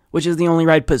health, which is the only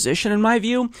right position in my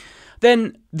view,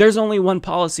 then there's only one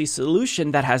policy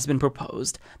solution that has been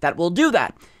proposed that will do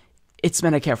that. It's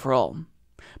Medicare for all.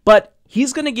 But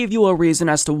he's going to give you a reason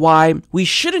as to why we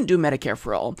shouldn't do Medicare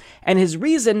for all. And his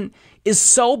reason is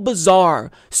so bizarre,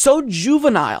 so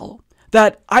juvenile,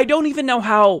 that I don't even know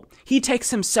how he takes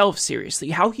himself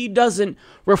seriously, how he doesn't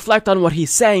reflect on what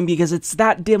he's saying, because it's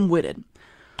that dim-witted.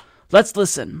 Let's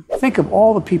listen. Think of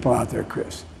all the people out there,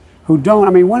 Chris, who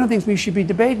don't. One of the things we should be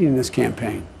debating in this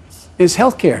campaign is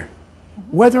health care.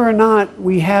 Whether or not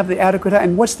we have the adequate,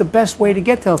 and what's the best way to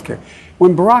get to health care.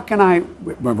 When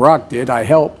Barack did, I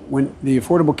helped, when the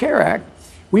Affordable Care Act,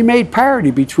 we made parity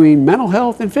between mental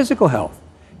health and physical health.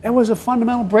 That was a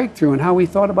fundamental breakthrough in how we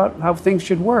thought about how things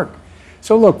should work.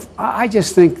 So look, I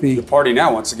just think the party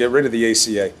now wants to get rid of the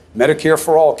ACA. Medicare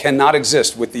for all cannot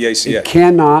exist with the ACA. It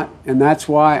cannot, and that's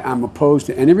why I'm opposed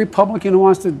to any Republican who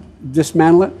wants to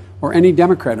dismantle it or any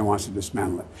Democrat who wants to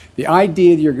dismantle it. The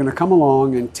idea that you're going to come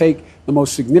along and take the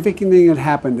most significant thing that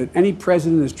happened that any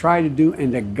president has tried to do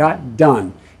and that got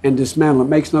done and dismantle it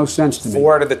makes no sense to me.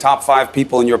 4 out of the top 5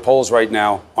 people in your polls right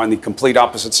now are on the complete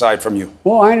opposite side from you.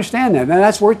 Well, I understand that, and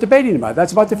that's worth debating about.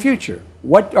 That's about the future.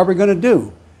 What are we going to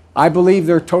do? I believe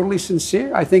they're totally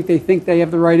sincere. I think they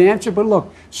have the right answer. But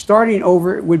look, starting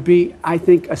over would be, I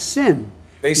think, a sin.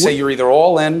 They say you're either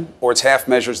all in or it's half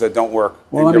measures that don't work.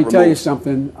 Well, let me tell you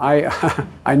something.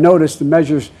 I noticed the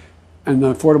measures and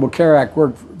the Affordable Care Act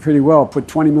worked pretty well. Put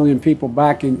 20 million people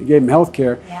back and gave them health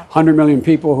care. 100 million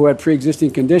people who had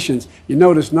pre-existing conditions. You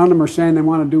notice none of them are saying they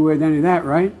want to do any of that,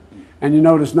 right? And you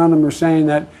notice none of them are saying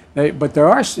that, but they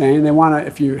are saying they want to,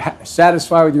 if you're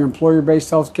satisfied with your employer-based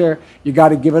health care, you got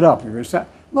to give it up.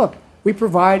 Look, we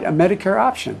provide a Medicare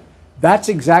option. That's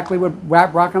exactly what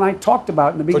Brock and I talked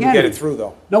about in the beginning. Couldn't get it through,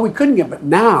 though. No, we couldn't get it. But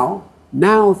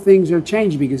now things are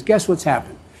changing, because guess what's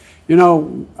happened?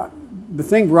 The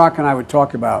thing Brock and I would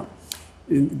talk about,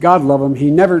 God love him,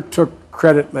 he never took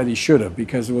credit that he should have,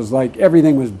 because it was like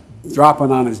everything was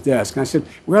dropping on his desk. And I said,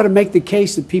 we ought to make the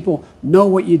case that people know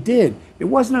what you did. It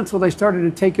wasn't until they started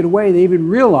to take it away they even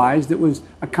realized it was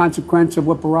a consequence of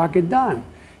what Barack had done.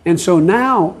 And so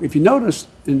now, if you notice,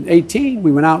 in 2018,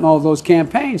 we went out in all those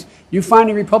campaigns. You find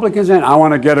the Republicans saying, I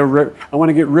want to get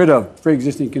rid of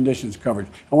pre-existing conditions coverage.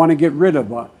 I want to get rid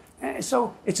of.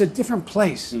 So it's a different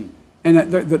place.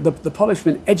 And the public's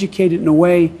been educated in a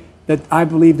way that I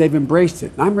believe they've embraced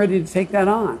it. And I'm ready to take that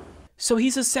on. So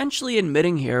he's essentially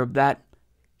admitting here that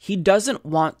he doesn't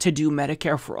want to do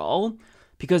Medicare for all,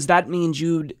 because that means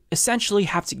you'd essentially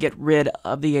have to get rid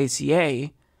of the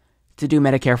ACA to do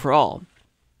Medicare for all.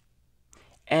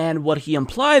 And what he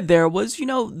implied there was,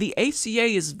 the ACA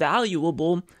is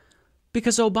valuable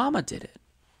because Obama did it.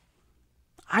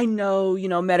 I know,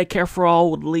 Medicare for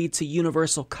all would lead to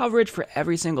universal coverage for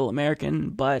every single American,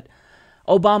 but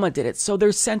Obama did it. So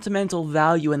there's sentimental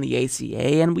value in the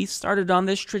ACA, and we started on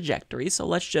this trajectory. So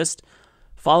let's just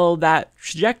follow that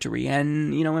trajectory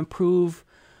and, improve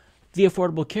the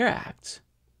Affordable Care Act.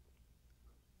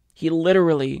 He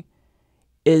literally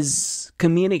is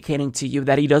communicating to you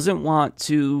that he doesn't want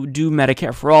to do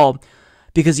Medicare for all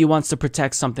because he wants to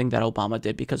protect something that Obama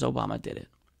did because Obama did it.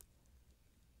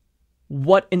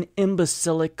 What an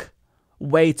imbecilic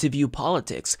way to view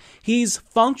politics. He's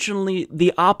functionally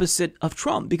the opposite of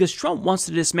Trump because Trump wants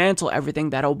to dismantle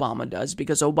everything that Obama does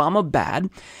because Obama bad,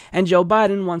 and Joe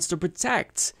Biden wants to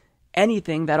protect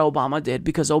anything that Obama did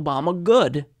because Obama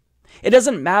good. It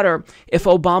doesn't matter if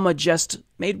Obama just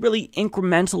made really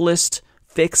incrementalist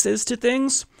fixes to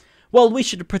things. Well, we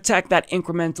should protect that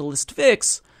incrementalist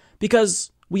fix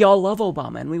because we all love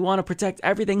Obama and we want to protect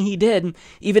everything he did,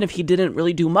 even if he didn't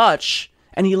really do much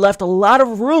and he left a lot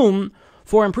of room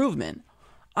for improvement.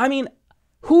 I mean,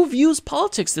 who views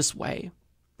politics this way?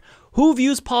 Who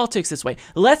views politics this way?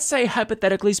 Let's say,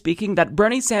 hypothetically speaking, that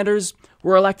Bernie Sanders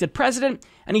were elected president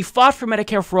and he fought for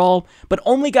Medicare for all, but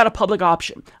only got a public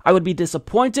option. I would be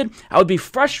disappointed. I would be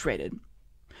frustrated.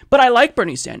 But I like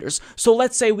Bernie Sanders. So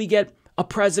let's say we get a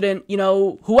president,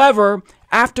 whoever,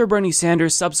 after Bernie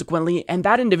Sanders subsequently, and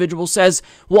that individual says,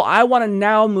 well, I want to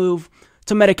now move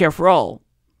to Medicare for all.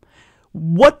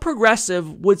 What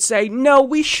progressive would say, no,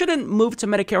 we shouldn't move to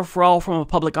Medicare for all from a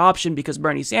public option because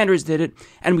Bernie Sanders did it,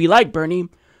 and we like Bernie?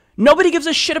 Nobody gives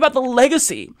a shit about the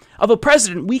legacy of a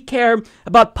president. We care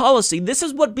about policy. This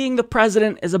is what being the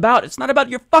president is about. It's not about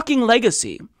your fucking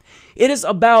legacy. It is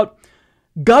about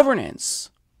governance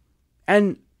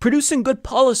and producing good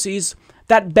policies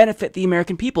that benefit the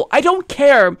American people. I don't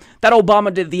care that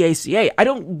Obama did the ACA. I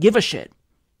don't give a shit.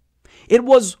 It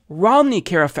was Romney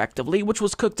Care, effectively, which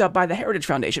was cooked up by the Heritage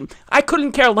Foundation. I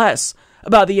couldn't care less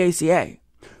about the ACA.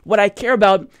 What I care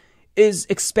about is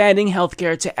expanding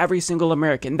healthcare to every single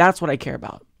American. That's what I care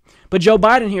about. But Joe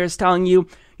Biden here is telling you,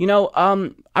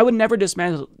 I would never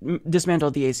dismantle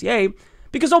the ACA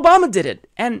because Obama did it.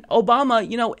 And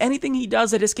Obama, anything he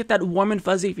does, I just get that warm and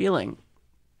fuzzy feeling.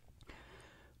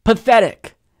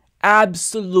 Pathetic.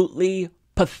 Absolutely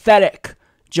pathetic,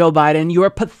 Joe Biden. You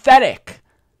are pathetic.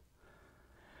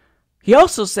 He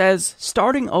also says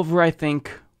starting over, I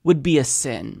think, would be a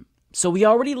sin. So we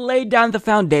already laid down the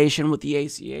foundation with the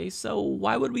ACA, so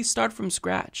why would we start from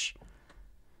scratch?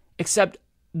 Except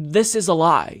this is a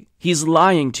lie. He's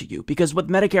lying to you because with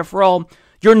Medicare for all,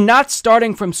 you're not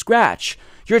starting from scratch.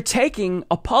 You're taking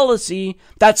a policy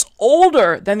that's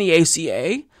older than the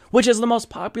ACA, which is the most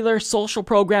popular social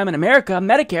program in America,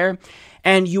 Medicare,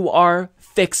 and you are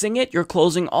fixing it. You're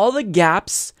closing all the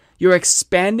gaps. You're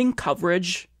expanding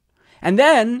coverage. And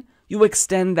then you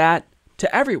extend that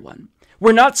to everyone.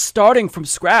 We're not starting from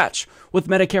scratch with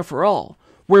Medicare for all.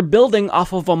 We're building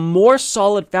off of a more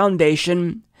solid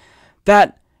foundation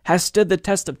that has stood the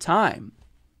test of time,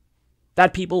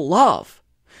 that people love.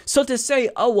 So to say,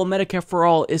 oh, well, Medicare for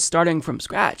all is starting from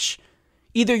scratch,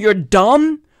 either you're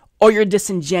dumb or you're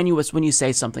disingenuous when you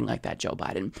say something like that, Joe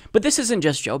Biden. But this isn't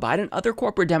just Joe Biden. Other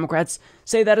corporate Democrats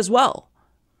say that as well.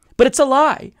 But it's a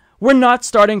lie. We're not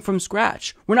starting from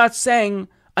scratch. We're not saying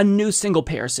a new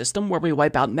single-payer system where we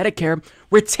wipe out Medicare.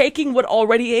 We're taking what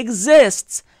already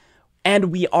exists and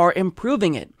we are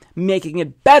improving it, making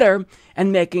it better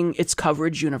and making its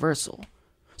coverage universal.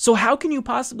 So how can you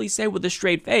possibly say with a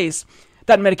straight face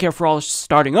that Medicare for all is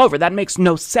starting over? That makes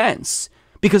no sense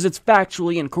because it's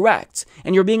factually incorrect.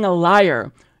 And you're being a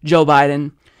liar, Joe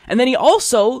Biden. And then he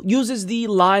also uses the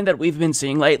line that we've been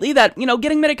seeing lately that,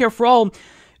 getting Medicare for all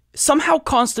somehow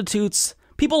constitutes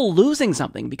people losing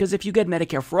something, because if you get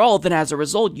Medicare for all, then as a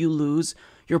result, you lose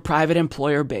your private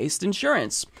employer-based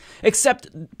insurance. Except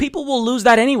people will lose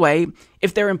that anyway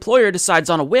if their employer decides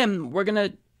on a whim, we're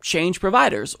going to change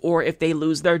providers, or if they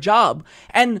lose their job.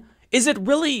 And is it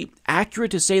really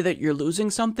accurate to say that you're losing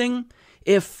something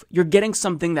if you're getting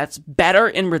something that's better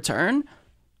in return?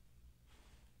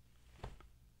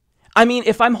 I mean,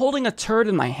 if I'm holding a turd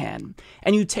in my hand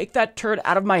and you take that turd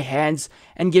out of my hands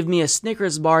and give me a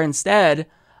Snickers bar instead,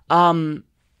 I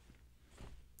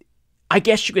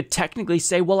guess you could technically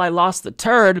say, well, I lost the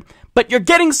turd, but you're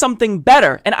getting something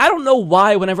better. And I don't know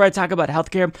why whenever I talk about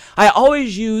healthcare, I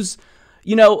always use,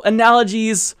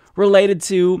 analogies related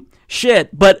to shit,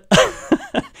 but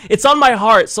it's on my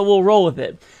heart, so we'll roll with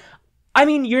it. I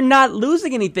mean, you're not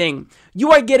losing anything.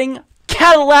 You are getting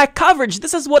Cadillac coverage.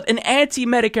 This is what an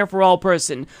anti-Medicare for all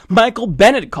person, Michael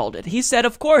Bennett, called it. He said,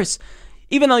 of course,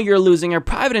 even though you're losing your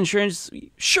private insurance,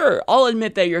 sure, I'll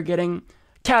admit that you're getting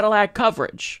Cadillac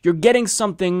coverage. You're getting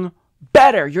something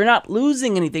better. You're not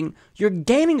losing anything. You're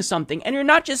gaining something. And you're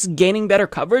not just gaining better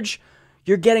coverage.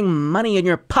 You're getting money in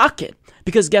your pocket.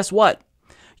 Because guess what?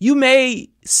 You may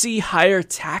see higher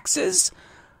taxes,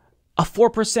 a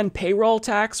 4% payroll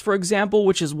tax, for example,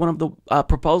 which is one of the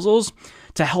proposals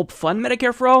to help fund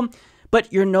Medicare for All,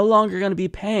 but you're no longer going to be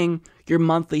paying your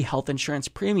monthly health insurance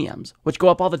premiums, which go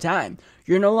up all the time.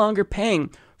 You're no longer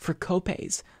paying for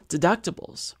copays,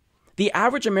 deductibles. The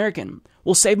average American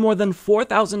will save more than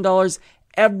 $4,000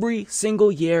 every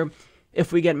single year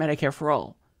if we get Medicare for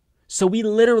All. So we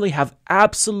literally have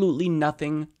absolutely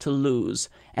nothing to lose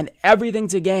and everything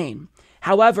to gain.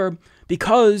 However,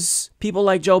 because people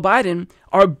like Joe Biden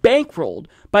are bankrolled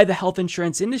by the health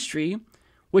insurance industry,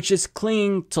 which is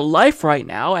clinging to life right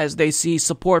now as they see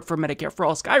support for Medicare for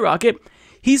All skyrocket,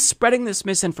 he's spreading this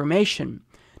misinformation.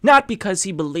 Not because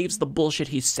he believes the bullshit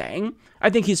he's saying. I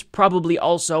think he's probably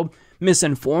also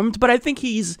misinformed, but I think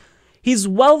he's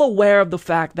well aware of the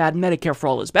fact that Medicare for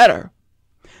All is better.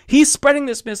 He's spreading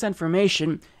this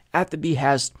misinformation at the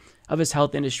behest of his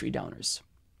health industry donors.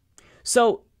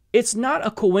 So it's not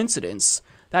a coincidence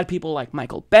that people like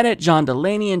Michael Bennett, John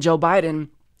Delaney, and Joe Biden,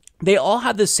 they all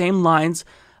have the same lines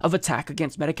of attack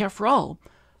against Medicare for All.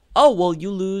 Oh, well, you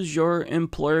lose your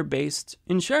employer-based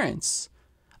insurance.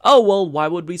 Oh, well, why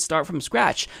would we start from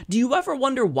scratch? Do you ever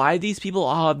wonder why these people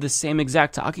all have the same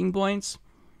exact talking points?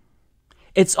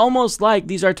 It's almost like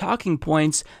these are talking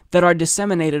points that are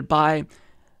disseminated by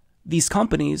these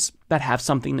companies that have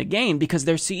something to gain because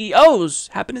their CEOs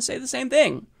happen to say the same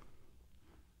thing.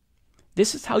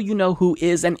 This is how you know who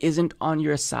is and isn't on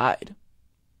your side.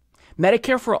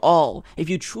 Medicare for All, if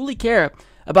you truly care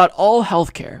about all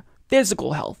healthcare,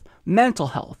 physical health, mental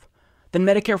health, then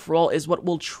Medicare for All is what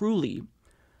will truly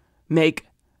make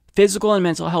physical and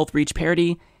mental health reach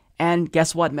parity. And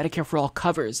guess what? Medicare for All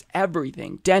covers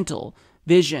everything: dental,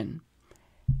 vision,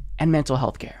 and mental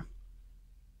health care.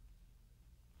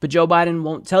 But Joe Biden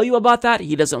won't tell you about that.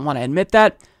 He doesn't want to admit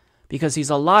that because he's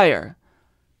a liar,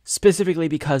 specifically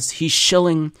because he's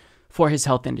shilling for his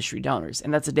health industry donors.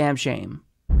 And that's a damn shame.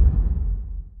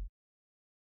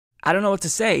 I don't know what to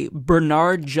say.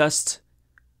 Bernard just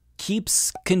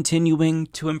keeps continuing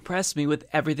to impress me with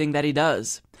everything that he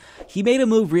does. He made a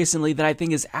move recently that I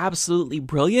think is absolutely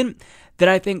brilliant, that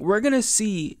I think we're going to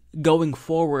see going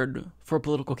forward for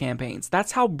political campaigns.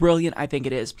 That's how brilliant I think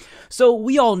it is. So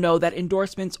we all know that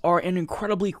endorsements are an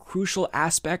incredibly crucial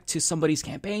aspect to somebody's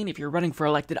campaign. If you're running for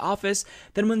elected office,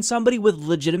 then when somebody with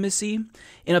legitimacy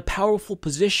in a powerful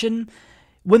position,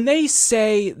 when they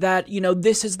say that,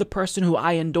 this is the person who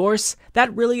I endorse,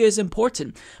 that really is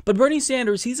important. But Bernie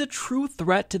Sanders, he's a true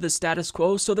threat to the status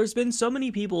quo. So there's been so many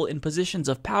people in positions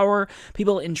of power,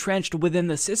 people entrenched within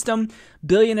the system,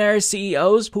 billionaire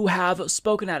CEOs who have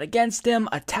spoken out against him,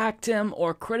 attacked him,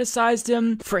 or criticized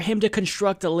him for him to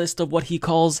construct a list of what he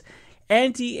calls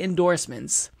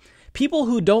anti-endorsements. People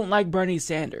who don't like Bernie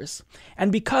Sanders.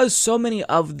 And because so many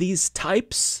of these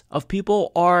types of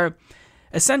people are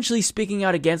essentially speaking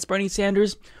out against Bernie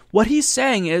Sanders, what he's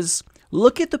saying is,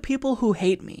 look at the people who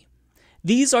hate me.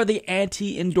 These are the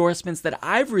anti-endorsements that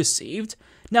I've received.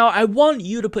 Now, I want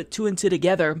you to put two and two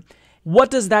together.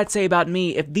 What does that say about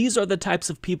me if these are the types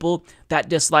of people that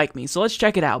dislike me? So let's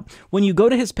check it out. When you go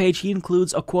to his page, he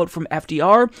includes a quote from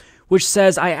FDR, which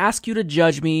says, "I ask you to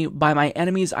judge me by my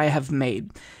enemies I have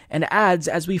made," and adds,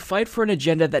 "As we fight for an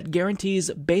agenda that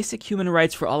guarantees basic human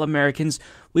rights for all Americans,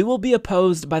 we will be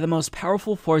opposed by the most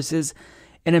powerful forces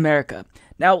in America."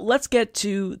 Now, let's get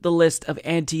to the list of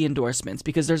anti-endorsements,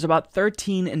 because there's about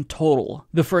 13 in total.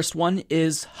 The first one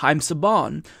is Haim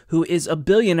Saban, who is a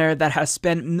billionaire that has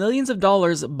spent millions of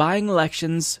dollars buying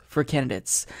elections for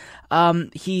candidates.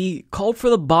 He called for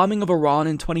the bombing of Iran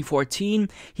in 2014.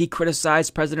 He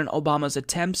criticized President Obama's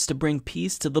attempts to bring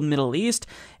peace to the Middle East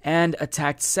and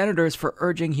attacked senators for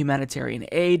urging humanitarian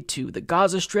aid to the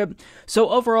Gaza Strip. So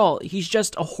overall, he's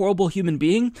just a horrible human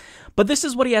being. But this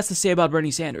is what he has to say about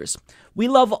Bernie Sanders. "We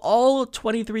love all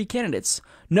 23 candidates.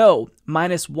 No,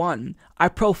 -1. I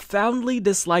profoundly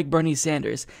dislike Bernie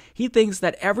Sanders. He thinks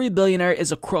that every billionaire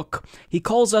is a crook. He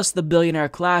calls us the billionaire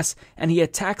class, and he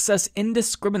attacks us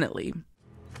indiscriminately."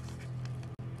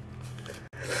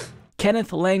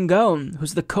 Kenneth Langone,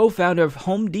 who's the co-founder of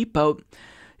Home Depot,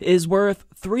 is worth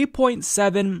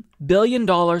 $3.7 billion,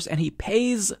 and he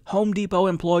pays Home Depot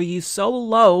employees so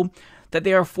low that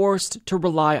they are forced to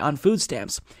rely on food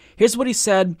stamps. Here's what he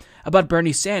said about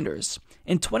Bernie Sanders.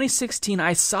 "In 2016,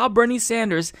 I saw Bernie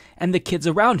Sanders and the kids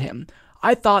around him.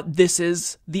 I thought, this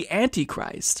is the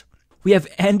Antichrist." We have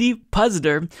Andy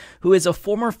Puzder, who is a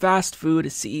former fast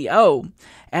food CEO,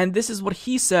 and this is what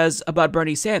he says about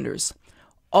Bernie Sanders.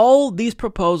 all these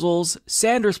proposals,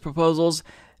 Sanders' proposals,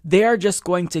 they are just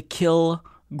going to kill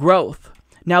growth.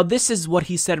 Now, this is what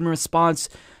he said in response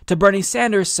to Bernie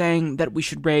Sanders saying that we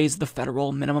should raise the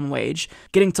federal minimum wage,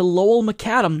 getting to Lowell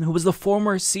McAdam, who was the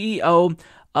former CEO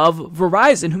of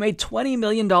Verizon, who made $20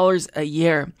 million a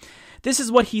year. This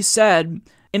is what he said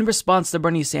in response to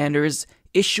Bernie Sanders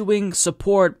issuing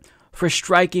support for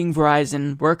striking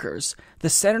Verizon workers. The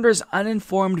senator's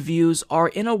uninformed views are,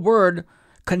 in a word,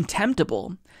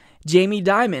 contemptible. Jamie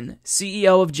Dimon,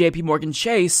 CEO of JP Morgan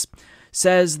Chase,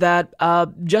 says that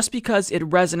just because it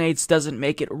resonates doesn't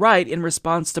make it right, in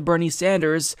response to Bernie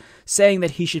Sanders saying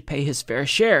that he should pay his fair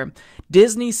share.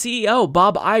 Disney CEO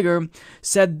Bob Iger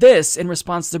said this in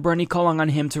response to Bernie calling on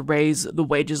him to raise the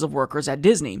wages of workers at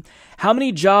Disney. How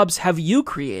many jobs have you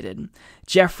created?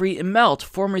 Jeffrey Immelt,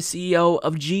 former CEO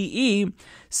of GE,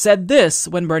 said this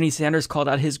when Bernie Sanders called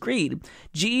out his greed.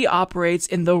 GE operates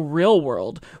in the real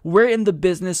world. We're in the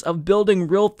business of building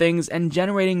real things and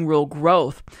generating real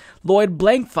growth. Lloyd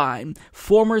Blankfein,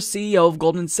 former CEO of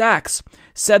Goldman Sachs,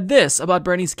 said this about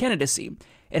Bernie's candidacy.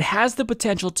 It has the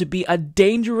potential to be a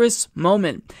dangerous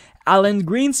moment. Alan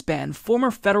Greenspan,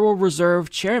 former Federal Reserve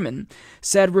chairman,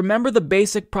 said, remember, the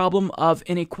basic problem of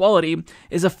inequality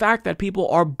is the fact that people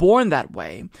are born that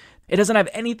way. It doesn't have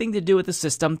anything to do with the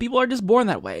system. People are just born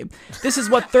that way. This is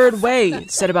what Third Way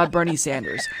said about Bernie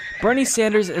Sanders. Bernie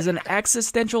Sanders is an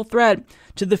existential threat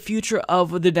to the future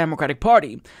of the Democratic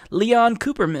Party. Leon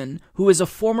Cooperman, who is a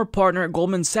former partner at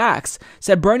Goldman Sachs,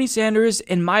 said Bernie Sanders,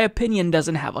 in my opinion,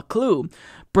 doesn't have a clue.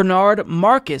 Bernard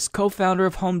Marcus, co-founder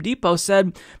of Home Depot,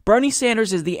 said Bernie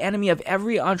Sanders is the enemy of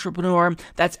every entrepreneur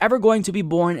that's ever going to be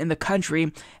born in the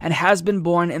country and has been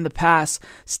born in the past.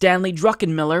 Stanley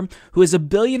Druckenmiller, who is a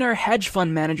billionaire hedge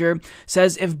fund manager,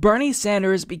 says if Bernie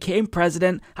Sanders became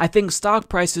president, I think stock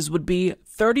prices would be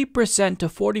 30% to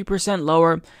 40%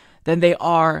 lower than they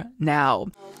are now.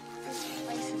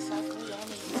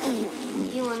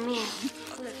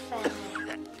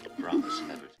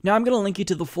 Now, I'm going to link you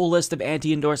to the full list of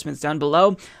anti-endorsements down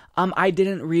below. I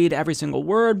didn't read every single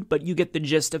word, but you get the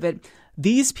gist of it.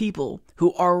 These people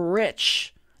who are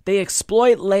rich, they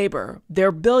exploit labor,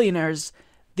 they're billionaires.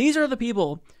 These are the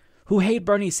people who hate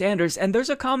Bernie Sanders, and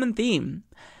there's a common theme.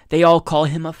 They all call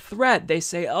him a threat. They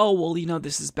say, oh, well, you know,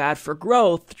 this is bad for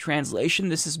growth. Translation,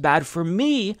 this is bad for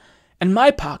me and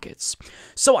my pockets.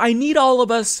 So I need all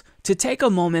of us to take a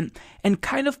moment and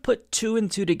kind of put two and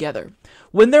two together.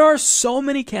 When there are so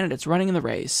many candidates running in the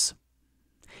race,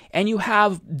 and you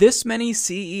have this many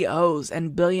CEOs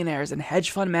and billionaires and hedge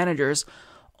fund managers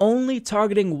only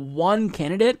targeting one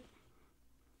candidate,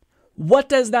 what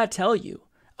does that tell you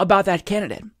about that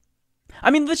candidate? I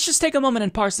mean, let's just take a moment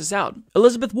and parse this out.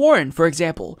 Elizabeth Warren, for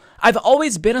example. I've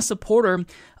always been a supporter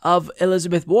of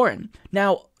Elizabeth Warren.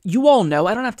 Now, you all know,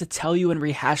 I don't have to tell you and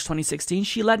rehash 2016,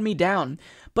 she let me down.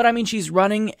 But I mean, she's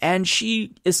running and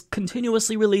she is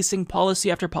continuously releasing policy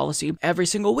after policy every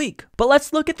single week. But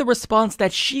let's look at the response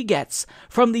that she gets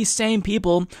from these same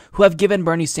people who have given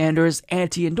Bernie Sanders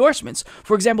anti-endorsements.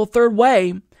 For example, Third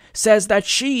Way says that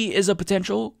she is a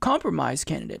potential compromise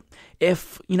candidate.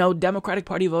 If, you know, Democratic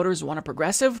Party voters want a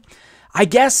progressive, I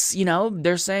guess, you know,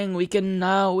 they're saying we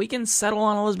can settle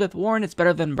on Elizabeth Warren. It's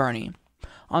better than Bernie.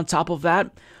 On top of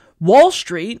that, Wall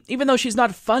Street, even though she's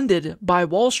not funded by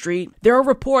Wall Street, there are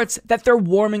reports that they're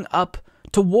warming up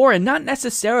to Warren, not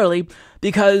necessarily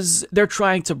because they're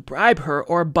trying to bribe her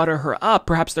or butter her up.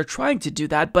 Perhaps they're trying to do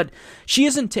that, but she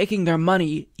isn't taking their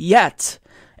money yet.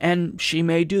 And she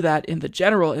may do that in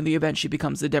the event she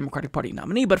becomes the Democratic Party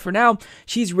nominee. But for now,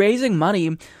 she's raising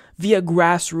money via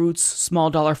grassroots, small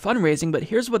dollar fundraising. But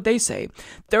here's what they say.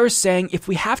 They're saying if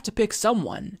we have to pick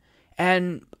someone,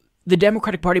 and the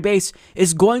Democratic Party base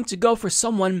is going to go for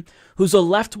someone who's a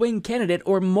left-wing candidate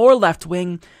or more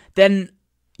left-wing, then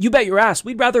you bet your ass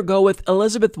we'd rather go with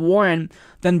Elizabeth Warren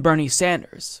than Bernie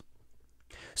Sanders.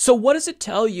 So what does it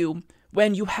tell you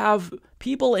when you have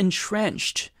people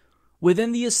entrenched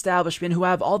within the establishment who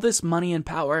have all this money and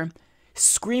power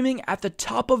screaming at the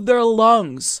top of their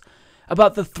lungs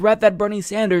about the threat that Bernie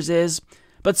Sanders is,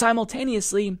 but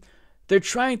simultaneously they're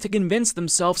trying to convince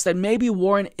themselves that maybe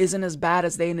Warren isn't as bad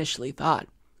as they initially thought?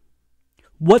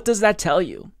 What does that tell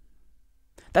you?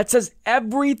 That says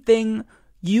everything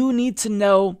you need to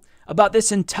know about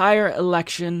this entire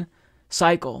election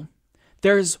cycle.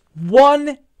 There's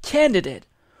one candidate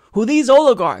who these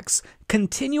oligarchs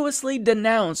continuously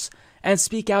denounce and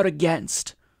speak out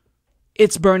against.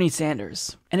 It's Bernie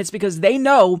Sanders. And it's because they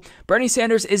know Bernie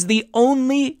Sanders is the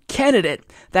only candidate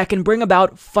that can bring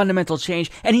about fundamental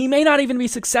change. And he may not even be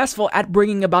successful at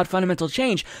bringing about fundamental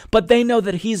change, but they know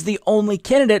that he's the only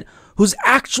candidate who who's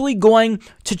actually going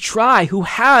to try, who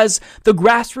has the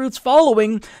grassroots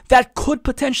following that could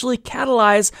potentially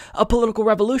catalyze a political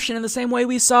revolution in the same way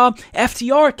we saw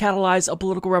FDR catalyze a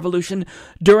political revolution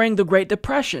during the Great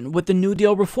Depression with the New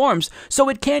Deal reforms. So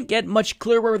it can't get much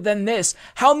clearer than this.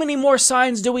 How many more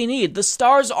signs do we need? The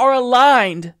stars are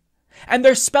aligned. And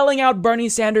they're spelling out Bernie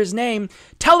Sanders' name,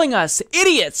 telling us,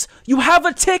 idiots, you have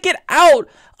a ticket out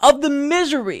of the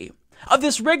misery of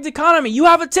this rigged economy. You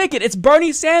have a ticket. It's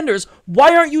Bernie Sanders.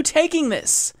 Why aren't you taking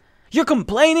this? You're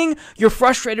complaining. You're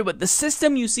frustrated with the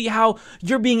system. You see how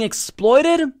you're being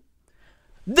exploited.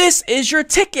 This is your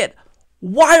ticket.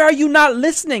 Why are you not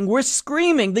listening? We're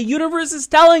screaming. The universe is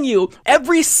telling you.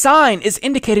 Every sign is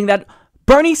indicating that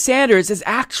Bernie Sanders is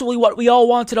actually what we all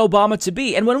wanted Obama to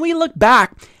be. And when we look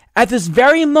back at this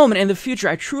very moment in the future,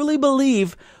 I truly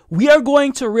believe we are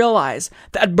going to realize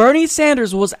that Bernie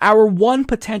Sanders was our one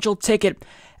potential ticket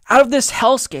out of this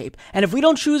hellscape. And if we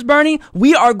don't choose Bernie,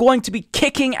 we are going to be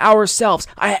kicking ourselves.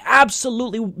 I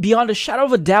absolutely, beyond a shadow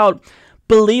of a doubt,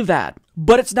 believe that.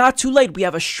 But it's not too late. We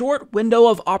have a short window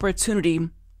of opportunity.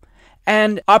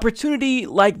 And opportunity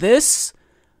like this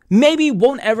maybe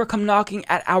won't ever come knocking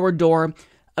at our door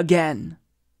again.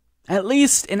 At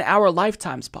least in our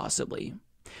lifetimes, possibly.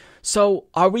 So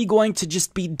are we going to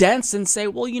just be dense and say,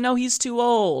 well, you know, he's too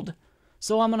old,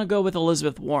 so I'm going to go with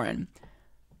Elizabeth Warren?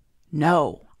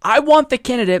 No. I want the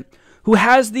candidate who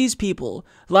has these people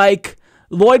like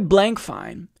Lloyd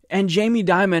Blankfein and Jamie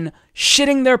Dimon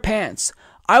shitting their pants.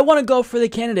 I want to go for the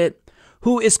candidate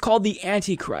who is called the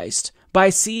Antichrist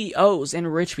by CEOs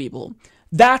and rich people.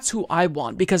 That's who I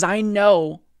want, because I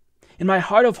know in my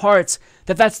heart of hearts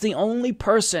that that's the only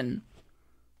person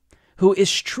who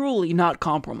is truly not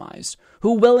compromised,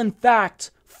 who will in fact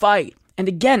fight. And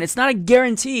again, it's not a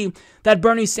guarantee that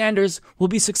Bernie Sanders will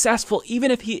be successful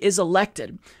even if he is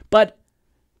elected, but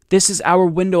this is our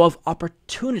window of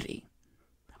opportunity.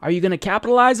 Are you going to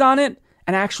capitalize on it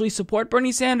and actually support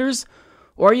Bernie Sanders?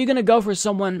 Or are you going to go for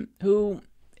someone who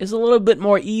is a little bit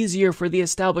more easier for the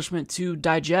establishment to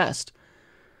digest?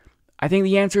 I think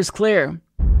the answer is clear.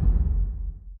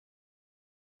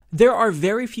 There are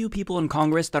very few people in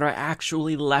Congress that are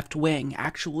actually left-wing,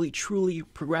 actually truly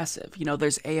progressive. You know,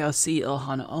 there's AOC,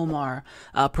 Ilhan Omar,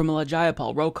 Pramila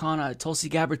Jayapal, Ro Khanna, Tulsi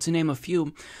Gabbard, to name a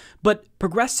few. But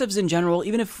progressives in general,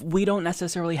 even if we don't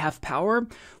necessarily have power,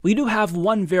 we do have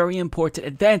one very important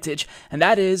advantage, and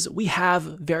that is we have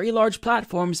very large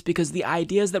platforms because the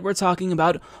ideas that we're talking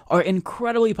about are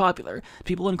incredibly popular.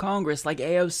 People in Congress, like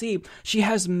AOC, she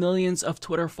has millions of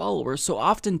Twitter followers, so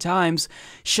oftentimes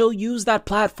she'll use that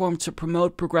platform to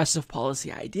promote progressive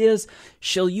policy ideas.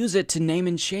 She'll use it to name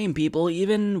and shame people,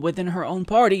 even within her own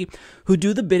party, who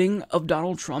do the bidding of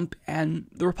Donald Trump and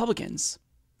the Republicans.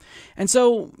 And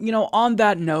so, you know, on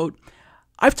that note,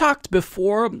 I've talked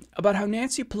before about how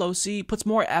Nancy Pelosi puts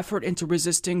more effort into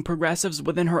resisting progressives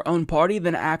within her own party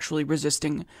than actually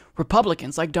resisting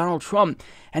Republicans like Donald Trump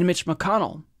and Mitch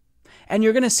McConnell. And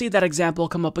you're going to see that example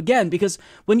come up again, because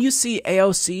when you see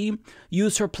AOC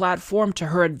use her platform to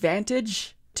her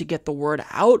advantage to get the word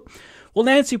out, well,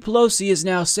 Nancy Pelosi is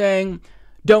now saying,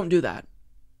 don't do that.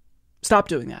 Stop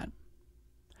doing that.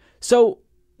 So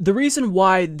the reason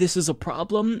why this is a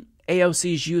problem,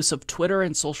 AOC's use of Twitter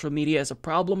and social media is a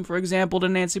problem, for example, to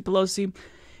Nancy Pelosi,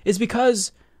 is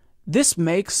because this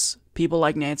makes people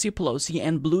like Nancy Pelosi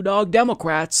and Blue Dog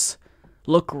Democrats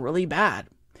look really bad.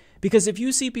 Because if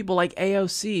you see people like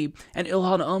AOC and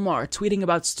Ilhan Omar tweeting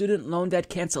about student loan debt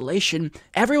cancellation,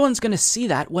 everyone's going to see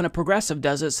that when a progressive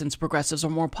does it, since progressives are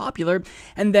more popular,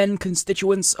 and then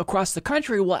constituents across the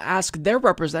country will ask their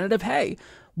representative, hey,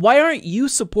 why aren't you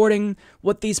supporting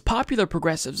what these popular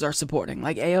progressives are supporting,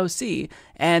 like AOC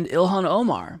and Ilhan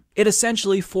Omar? It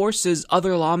essentially forces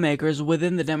other lawmakers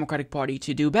within the Democratic Party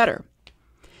to do better.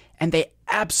 And they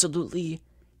absolutely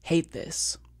hate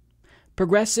this.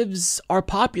 Progressives are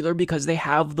popular because they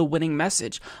have the winning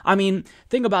message. I mean,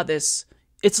 think about this.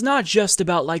 It's not just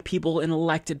about like people in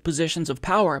elected positions of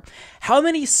power. How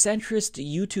many centrist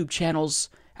YouTube channels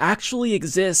actually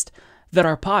exist that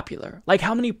are popular? Like,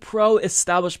 how many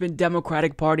pro-establishment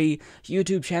Democratic Party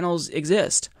YouTube channels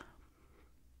exist?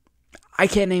 I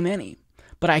can't name any,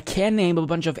 but I can name a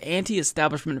bunch of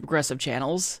anti-establishment progressive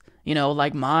channels, you know,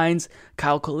 like mine's,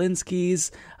 Kyle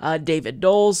Kulinski's, David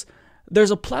Dole's.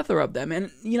 There's a plethora of them.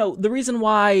 And, you know, the reason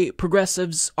why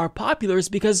progressives are popular is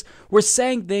because we're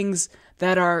saying things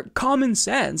that are common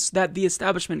sense that the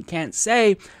establishment can't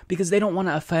say because they don't want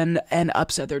to offend and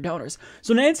upset their donors.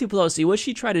 So Nancy Pelosi, what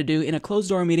she tried to do in a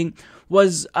closed-door meeting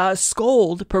was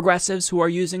scold progressives who are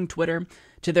using Twitter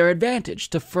to their advantage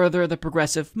to further the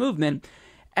progressive movement.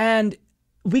 And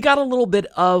we got a little bit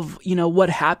of, what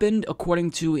happened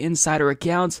according to insider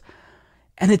accounts,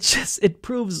 and it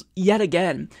proves yet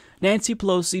again, Nancy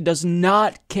Pelosi does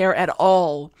not care at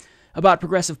all about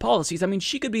progressive policies. I mean,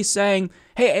 she could be saying,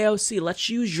 hey, AOC, let's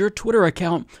use your Twitter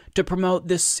account to promote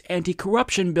this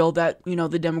anti-corruption bill that,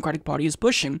 the Democratic Party is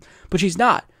pushing, but she's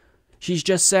not. She's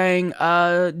just saying,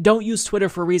 don't use Twitter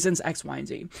for reasons X, Y, and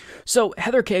Z. So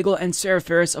Heather Cagle and Sarah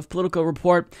Ferris of Politico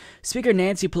report, Speaker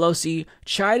Nancy Pelosi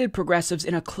chided progressives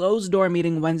in a closed-door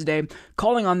meeting Wednesday,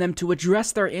 calling on them to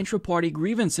address their intra-party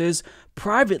grievances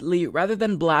privately rather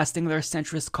than blasting their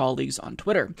centrist colleagues on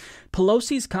Twitter.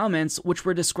 Pelosi's comments, which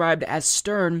were described as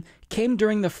stern, came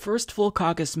during the first full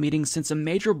caucus meeting since a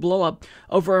major blow-up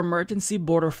over emergency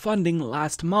border funding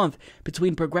last month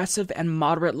between progressive and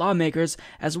moderate lawmakers,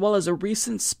 as well as a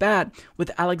recent spat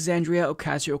with Alexandria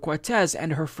Ocasio-Cortez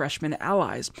and her freshman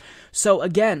allies. So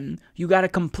again, you got a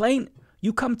complaint?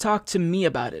 You come talk to me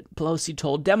about it, Pelosi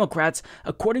told Democrats,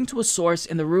 according to a source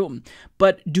in the room.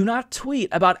 But do not tweet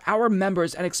about our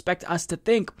members and expect us to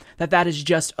think that that is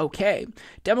just okay.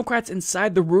 Democrats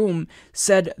inside the room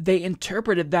said they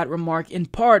interpreted that remark in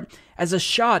part as a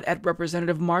shot at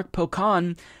Representative Mark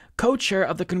Pocan, co-chair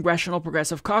of the Congressional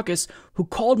Progressive Caucus, who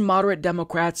called moderate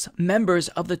Democrats members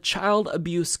of the Child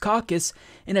Abuse Caucus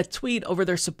in a tweet over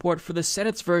their support for the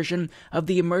Senate's version of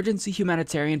the emergency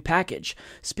humanitarian package.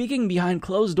 Speaking behind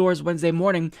closed doors Wednesday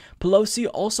morning, Pelosi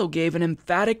also gave an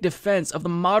emphatic defense of the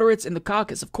moderates in the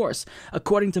caucus, of course,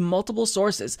 according to multiple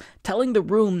sources, telling the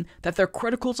room that they're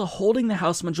critical to holding the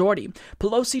House majority.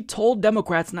 Pelosi told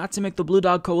Democrats not to make the Blue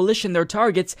Dog Coalition their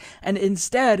targets and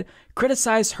instead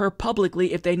criticize her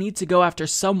publicly if they need to go after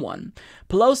someone.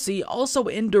 Pelosi also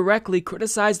indirectly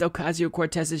criticized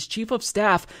Ocasio-Cortez's chief of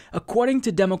staff, according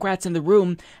to Democrats in the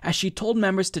room, as she told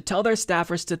members to tell their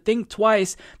staffers to think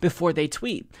twice before they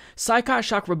tweet. Saikat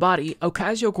Chakrabarti,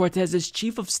 Ocasio-Cortez's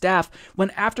chief of staff,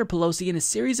 went after Pelosi in a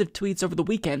series of tweets over the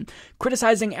weekend,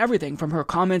 criticizing everything from her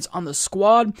comments on the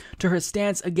squad to her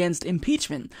stance against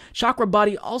impeachment.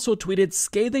 Chakrabarti also tweeted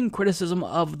scathing criticism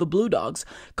of the Blue Dogs,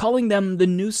 calling them the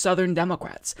new Southern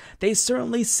Democrats. They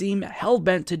certainly seem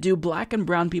hell-bent to do black and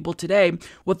brown people today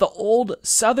what the old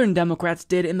Southern Democrats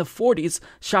did in the 40s,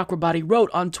 Chakrabarti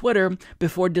wrote on Twitter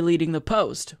before deleting the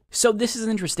post. So this is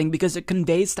interesting because it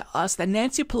conveys to us that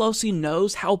Nancy Pelosi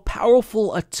knows how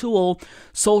powerful a tool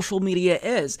social media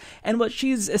is. And what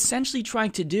she's essentially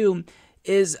trying to do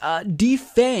is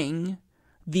defang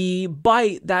the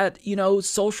bite that,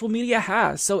 social media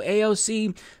has. So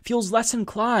AOC feels less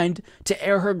inclined to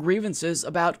air her grievances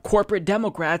about corporate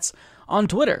Democrats on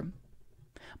Twitter.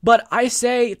 But I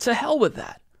say to hell with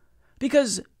that.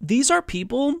 Because these are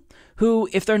people who,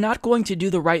 if they're not going to do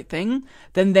the right thing,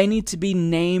 then they need to be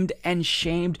named and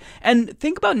shamed. And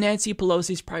think about Nancy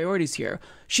Pelosi's priorities here.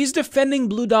 She's defending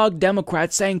Blue Dog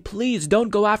Democrats, saying, please don't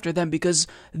go after them because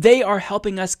they are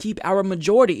helping us keep our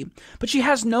majority. But she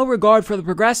has no regard for the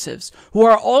progressives, who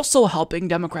are also helping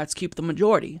Democrats keep the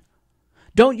majority.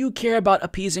 Don't you care about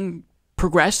appeasing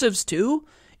progressives too?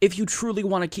 If you truly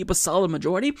want to keep a solid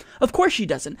majority? Of course she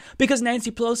doesn't, because Nancy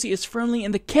Pelosi is firmly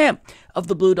in the camp of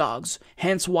the Blue Dogs,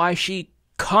 hence why she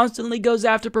constantly goes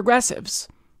after progressives.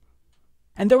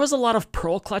 And there was a lot of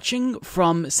pearl clutching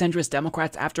from centrist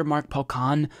Democrats after Mark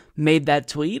Pocan made that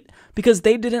tweet, because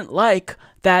they didn't like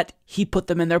that he put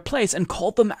them in their place and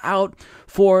called them out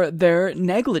for their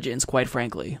negligence, quite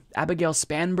frankly. Abigail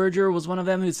Spanberger was one of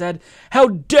them who said, how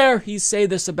dare he say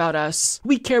this about us?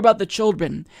 We care about the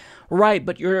children. Right,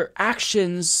 but your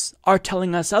actions are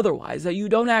telling us otherwise, that you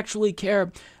don't actually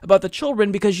care about the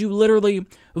children because you literally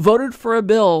voted for a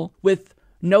bill with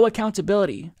no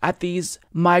accountability at these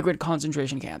migrant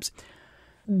concentration camps.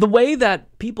 The way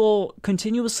that people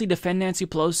continuously defend Nancy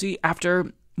Pelosi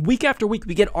after week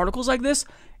we get articles like this,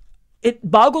 it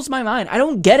boggles my mind. I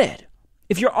don't get it.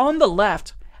 If you're on the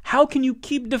left, how can you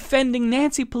keep defending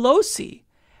Nancy Pelosi?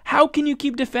 How can you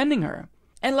keep defending her?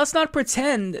 And let's not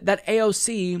pretend that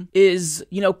AOC is,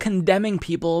 condemning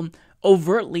people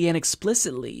overtly and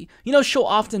explicitly. She'll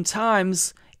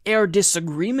oftentimes air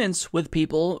disagreements with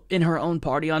people in her own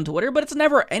party on Twitter, but it's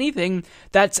never anything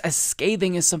that's as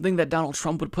scathing as something that Donald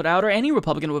Trump would put out or any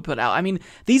Republican would put out. I mean,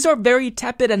 these are very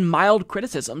tepid and mild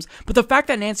criticisms, but the fact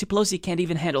that Nancy Pelosi can't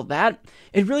even handle that,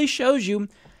 it really shows you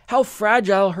how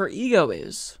fragile her ego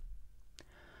is.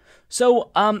 So,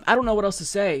 I don't know what else to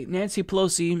say. Nancy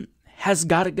Pelosi has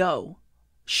got to go.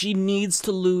 She needs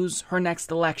to lose her next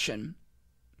election.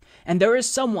 And there is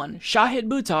someone, Shahid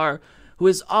Buttar, who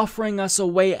is offering us a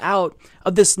way out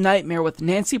of this nightmare with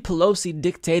Nancy Pelosi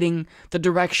dictating the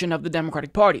direction of the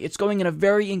Democratic Party. It's going in a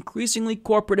very increasingly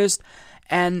corporatist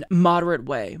and moderate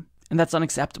way. And that's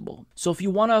unacceptable. So if you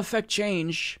want to affect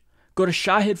change, go to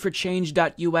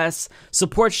shahidforchange.us,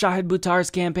 support Shahid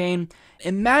Buttar's campaign.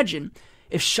 Imagine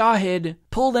if Shahid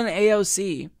pulled an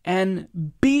AOC and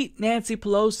beat Nancy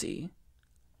Pelosi.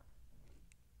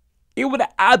 It would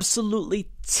absolutely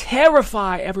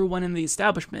terrify everyone in the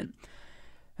establishment.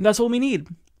 And that's what we need.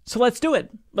 So let's do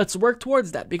it. Let's work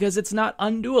towards that, because it's not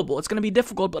undoable. It's going to be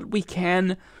difficult, but we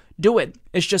can do it.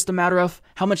 It's just a matter of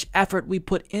how much effort we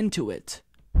put into it.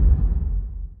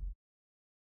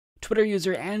 Twitter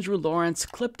user Andrew Lawrence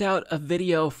clipped out a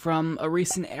video from a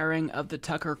recent airing of the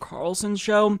Tucker Carlson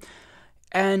show,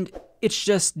 and it's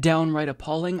just downright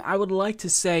appalling. I would like to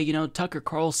say, Tucker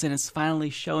Carlson is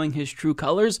finally showing his true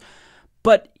colors,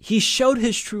 but he showed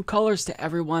his true colors to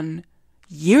everyone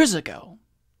years ago.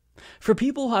 For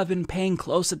people who have been paying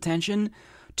close attention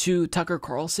to Tucker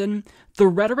Carlson, the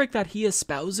rhetoric that he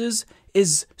espouses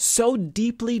is so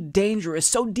deeply dangerous,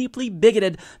 so deeply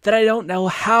bigoted, that I don't know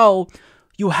how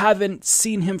you haven't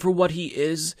seen him for what he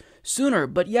is sooner.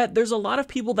 But yet there's a lot of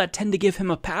people that tend to give him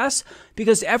a pass,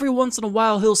 because every once in a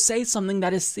while he'll say something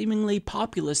that is seemingly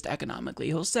populist economically.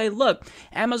 He'll say, look,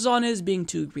 Amazon is being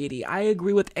too greedy. I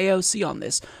agree with AOC on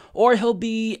this. Or he'll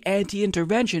be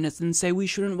anti-interventionist and say we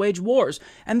shouldn't wage wars.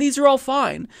 And these are all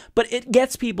fine. But it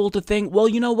gets people to think, well,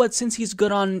 you know what, since he's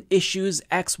good on issues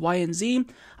X, Y, and Z,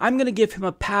 I'm going to give him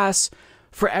a pass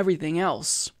for everything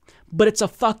else. But it's a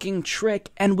fucking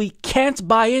trick, and we can't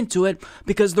buy into it,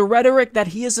 because the rhetoric that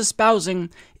he is espousing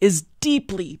is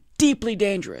deeply, deeply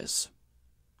dangerous.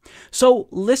 So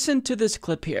listen to this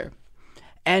clip here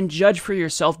and judge for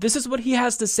yourself. This is what he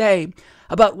has to say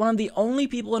about one of the only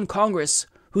people in Congress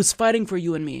who's fighting for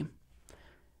you and me,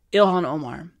 Ilhan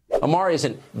Omar. Omar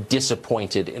isn't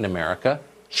disappointed in America.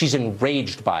 She's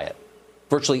enraged by it.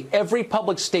 Virtually every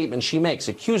public statement she makes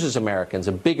accuses Americans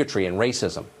of bigotry and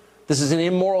racism. This is an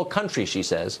immoral country, she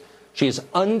says. She has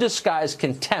undisguised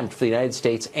contempt for the United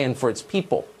States and for its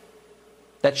people.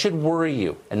 That should worry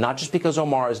you, and not just because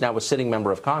Omar is now a sitting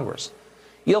member of Congress.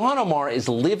 Ilhan Omar is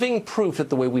living proof that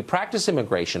the way we practice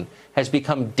immigration has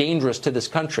become dangerous to this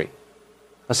country.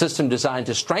 A system designed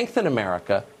to strengthen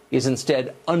America is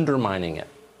instead undermining it.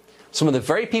 Some of the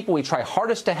very people we try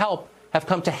hardest to help have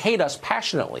come to hate us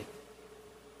passionately.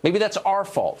 Maybe that's our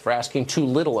fault for asking too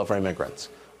little of our immigrants.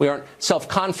 We aren't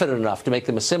self-confident enough to make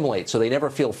them assimilate, so they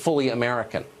never feel fully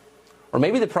American. Or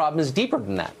maybe the problem is deeper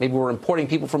than that. Maybe we're importing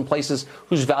people from places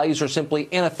whose values are simply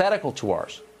antithetical to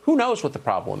ours. Who knows what the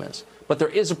problem is? But there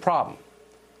is a problem.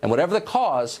 And whatever the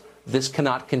cause, this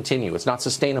cannot continue. It's not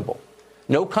sustainable.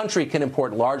 No country can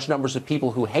import large numbers of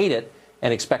people who hate it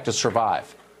and expect to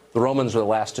survive. The Romans were the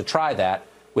last to try that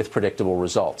with predictable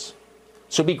results.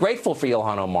 So be grateful for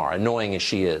Ilhan Omar, annoying as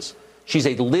she is. She's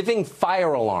a living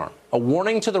fire alarm, a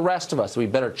warning to the rest of us that we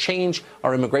better change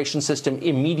our immigration system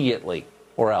immediately,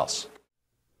 or else.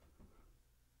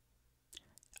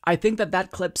 I think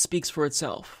that clip speaks for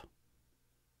itself.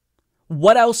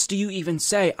 What else do you even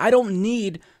say? I don't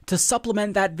need to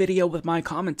supplement that video with my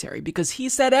commentary, because he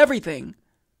said everything.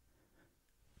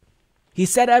 He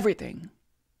said everything.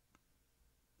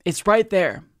 It's right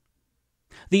there.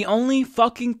 The only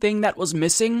fucking thing that was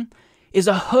missing is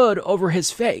a hood over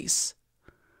his face.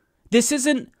 This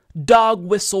isn't dog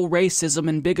whistle racism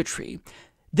and bigotry.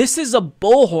 This is a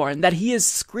bullhorn that he is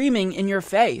screaming in your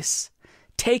face.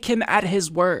 Take him at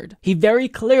his word. He very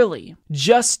clearly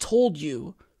just told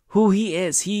you who he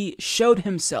is. He showed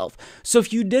himself. So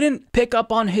if you didn't pick up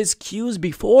on his cues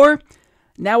before,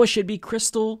 now it should be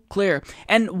crystal clear.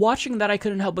 And watching that, I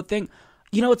couldn't help but think,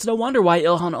 it's no wonder why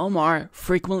Ilhan Omar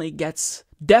frequently gets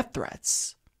death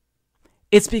threats.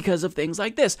 It's because of things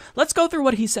like this. Let's go through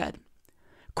what he said.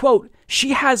 Quote, she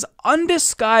has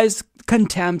undisguised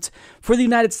contempt for the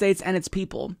United States and its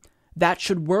people. That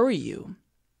should worry you.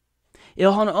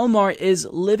 Ilhan Omar is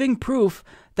living proof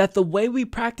that the way we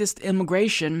practiced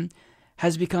immigration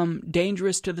has become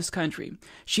dangerous to this country.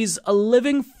 She's a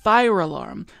living fire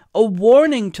alarm, a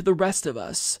warning to the rest of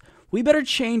us. We better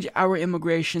change our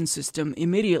immigration system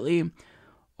immediately,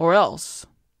 or else.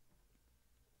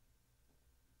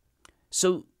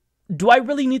 So, do I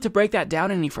really need to break that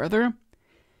down any further?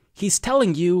 He's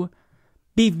telling you,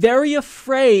 be very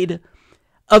afraid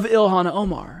of Ilhan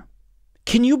Omar.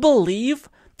 Can you believe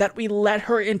that we let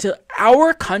her into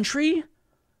our country?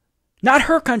 Not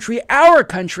her country, our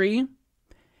country.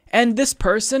 And this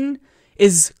person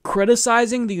is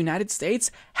criticizing the United States?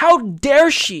 How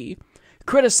dare she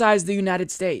criticize the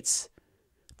United States?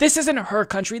 This isn't her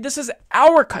country. This is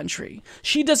our country.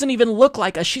 She doesn't even look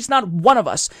like us. She's not one of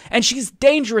us. And she's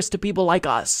dangerous to people like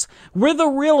us. We're the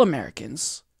real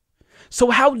Americans. So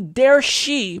how dare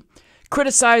she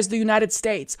criticize the United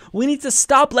States. We need to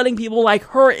stop letting people like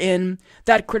her in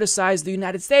that criticize the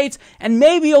United States, and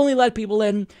maybe only let people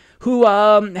in who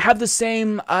have the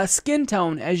same skin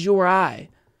tone as you or I,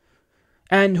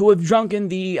 and who have drunken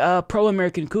the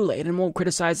pro-American Kool-Aid and won't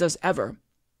criticize us ever.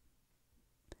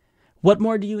 What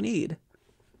more do you need?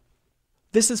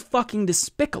 This is fucking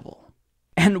despicable.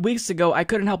 And weeks ago, I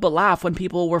couldn't help but laugh when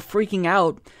people were freaking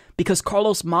out because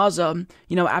Carlos Maza,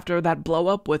 after that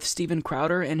blow-up with Steven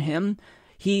Crowder and him,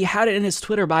 he had it in his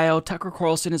Twitter bio, Tucker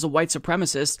Carlson is a white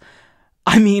supremacist.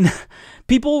 I mean,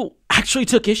 people actually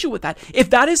took issue with that. If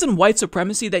that isn't white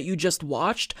supremacy that you just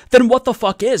watched, then what the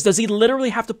fuck is? Does he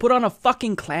literally have to put on a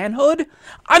fucking Klan hood?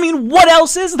 I mean, what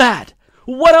else is that?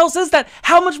 What else is that?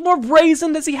 How much more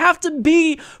brazen does he have to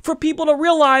be for people to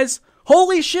realize,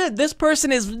 holy shit, this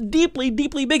person is deeply,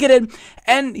 deeply bigoted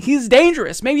and he's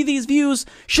dangerous. Maybe these views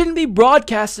shouldn't be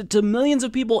broadcasted to millions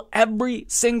of people every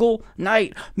single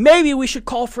night. Maybe we should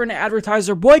call for an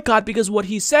advertiser boycott because what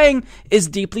he's saying is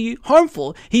deeply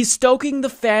harmful. He's stoking the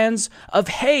fans of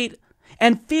hate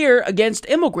and fear against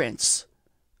immigrants.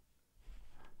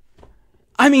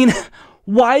 I mean,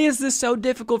 why is this so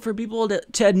difficult for people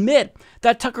to admit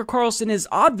that Tucker Carlson is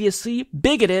obviously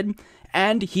bigoted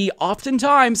and he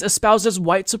oftentimes espouses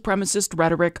white supremacist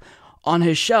rhetoric on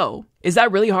his show? Is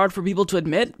that really hard for people to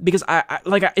admit? Because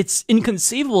it's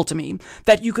inconceivable to me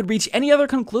that you could reach any other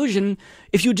conclusion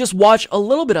if you just watch a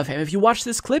little bit of him. If you watch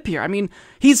this clip here, I mean,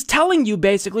 he's telling you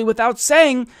basically without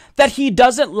saying that he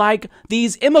doesn't like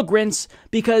these immigrants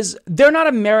because they're not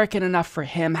American enough for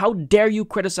him. How dare you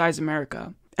criticize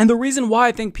America? And the reason why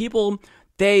I think people,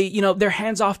 they're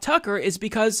hands off Tucker is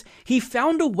because he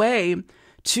found a way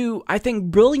to, I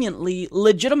think, brilliantly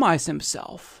legitimize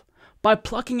himself by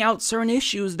plucking out certain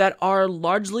issues that are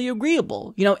largely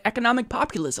agreeable. Economic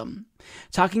populism,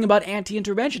 talking about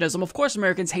anti-interventionism. Of course,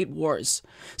 Americans hate wars.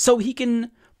 So he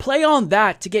can play on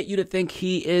that to get you to think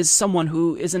he is someone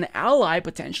who is an ally,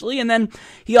 potentially, and then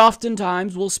he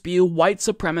oftentimes will spew white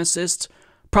supremacist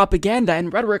propaganda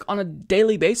and rhetoric on a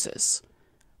daily basis.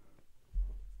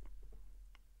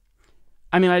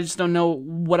 I mean, I just don't know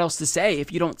what else to say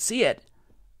if you don't see it.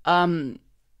 Then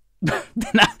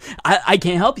I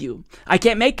can't help you. I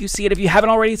can't make you see it if you haven't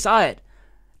already saw it.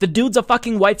 The dude's a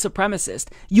fucking white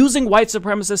supremacist, using white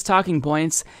supremacist talking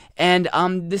points, and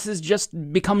this has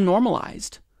just become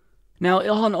normalized. Now,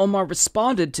 Ilhan Omar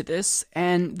responded to this,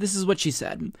 and this is what she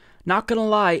said. Not gonna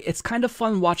lie, it's kind of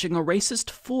fun watching a racist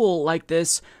fool like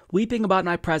this weeping about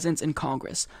my presence in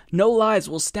Congress. No lies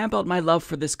will stamp out my love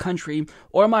for this country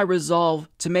or my resolve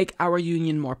to make our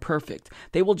union more perfect.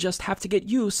 They will just have to get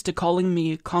used to calling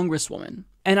me Congresswoman.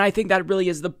 And I think that really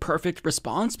is the perfect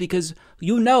response because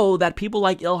you know that people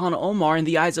like Ilhan Omar, in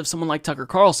the eyes of someone like Tucker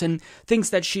Carlson,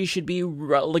 thinks that she should be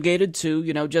relegated to,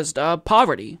 just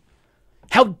poverty.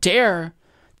 How dare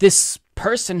this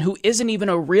person who isn't even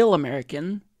a real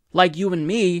American, like you and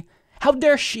me, how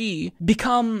dare she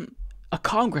become a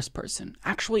congressperson,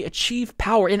 actually achieve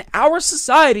power in our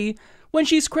society when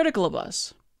she's critical of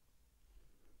us?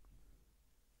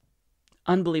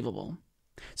 Unbelievable.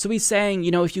 So he's saying,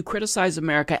 if you criticize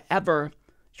America ever,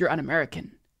 you're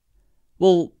un-American.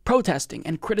 Well, protesting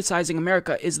and criticizing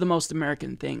America is the most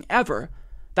American thing ever.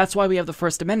 That's why we have the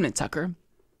First Amendment, Tucker.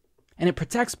 And it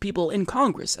protects people in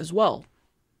Congress as well.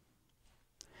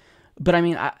 But I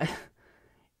mean,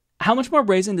 how much more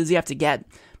brazen does he have to get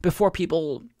before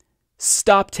people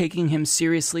stop taking him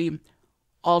seriously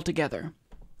altogether?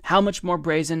 How much more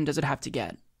brazen does it have to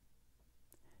get?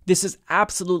 This is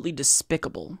absolutely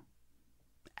despicable.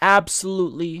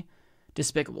 Absolutely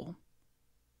despicable.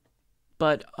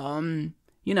 But,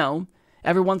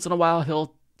 every once in a while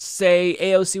he'll say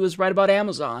AOC was right about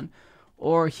Amazon.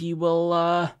 Or he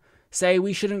will, say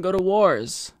we shouldn't go to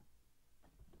wars.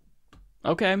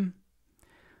 Okay.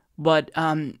 But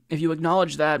if you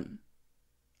acknowledge that,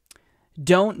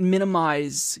 don't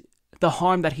minimize the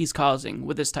harm that he's causing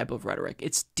with this type of rhetoric.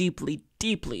 It's deeply,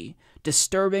 deeply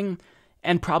disturbing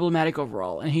and problematic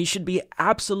overall, and he should be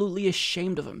absolutely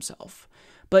ashamed of himself.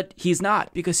 But he's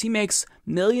not, because he makes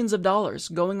millions of dollars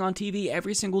going on TV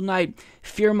every single night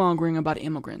fear-mongering about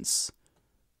immigrants.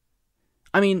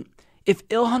 I mean, if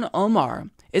Ilhan Omar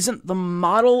isn't the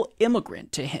model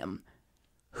immigrant to him,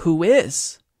 who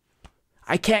is?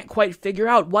 I can't quite figure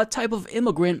out what type of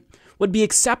immigrant would be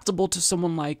acceptable to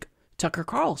someone like Tucker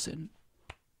Carlson.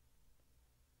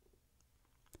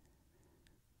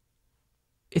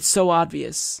 It's so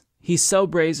obvious. He's so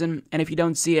brazen, and if you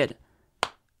don't see it,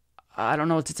 I don't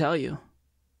know what to tell you.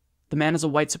 The man is a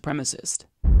white supremacist.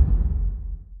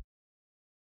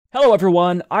 Hello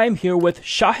everyone, I'm here with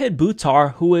Shahid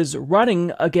Buttar, who is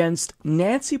running against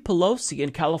Nancy Pelosi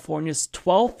in California's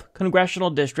 12th congressional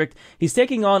district. He's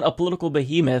taking on a political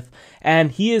behemoth, and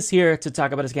he is here to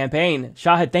talk about his campaign.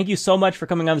 Shahid, thank you so much for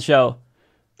coming on the show.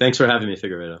 Thanks for having me,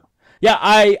 Figueredo. Yeah,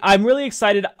 I'm really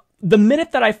excited. The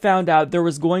minute that I found out there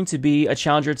was going to be a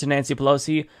challenger to Nancy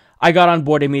Pelosi, I got on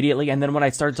board immediately, and then when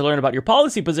I started to learn about your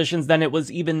policy positions, then it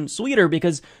was even sweeter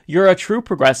because you're a true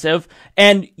progressive,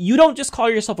 and you don't just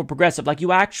call yourself a progressive, like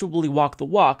you actually walk the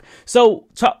walk. So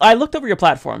I looked over your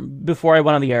platform before I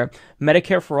went on the air.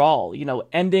 Medicare for all,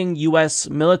 ending U.S.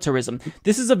 militarism.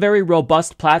 This is a very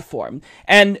robust platform,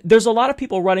 and there's a lot of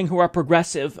people running who are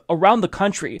progressive around the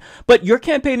country, but your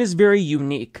campaign is very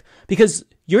unique because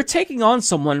you're taking on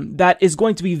someone that is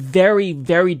going to be very,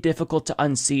 very difficult to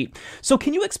unseat. So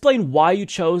can you explain why you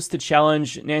chose to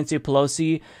challenge Nancy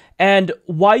Pelosi and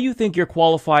why you think you're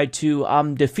qualified to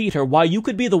defeat her, why you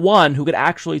could be the one who could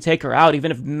actually take her out, even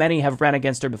if many have ran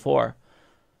against her before?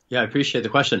 Yeah, I appreciate the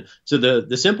question. So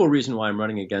the simple reason why I'm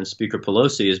running against Speaker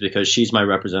Pelosi is because she's my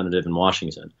representative in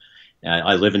Washington.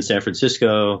 I live in San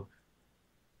Francisco.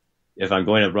 If I'm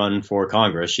going to run for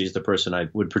Congress, she's the person I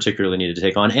would particularly need to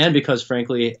take on. And because,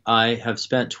 frankly, I have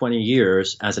spent 20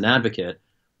 years as an advocate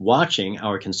watching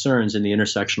our concerns in the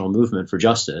intersectional movement for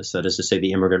justice, that is to say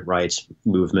the immigrant rights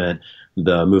movement,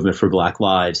 the movement for Black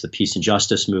lives, the peace and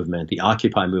justice movement, the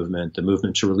Occupy movement, the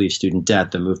movement to relieve student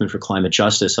debt, the movement for climate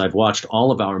justice. I've watched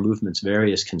all of our movement's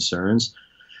various concerns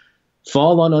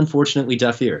fall on, unfortunately,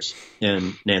 deaf ears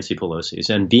in Nancy Pelosi's.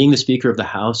 And being the Speaker of the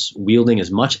House, wielding as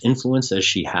much influence as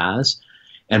she has,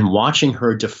 and watching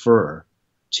her defer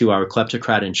to our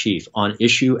kleptocrat in chief on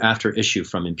issue after issue,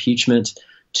 from impeachment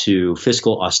to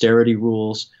fiscal austerity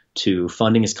rules, to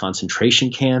funding his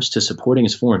concentration camps, to supporting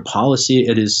his foreign policy,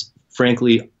 it is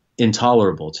frankly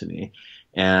intolerable to me.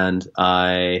 And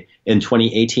in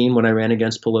 2018, when I ran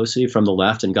against Pelosi from the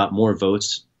left and got more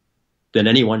votes than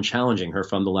anyone challenging her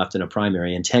from the left in a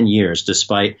primary in 10 years,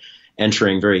 despite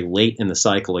entering very late in the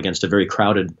cycle against a very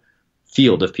crowded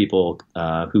field of people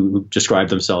who describe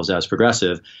themselves as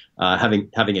progressive,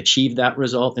 having achieved that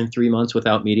result in 3 months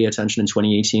without media attention in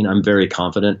 2018, I'm very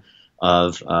confident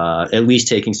of at least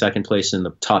taking second place in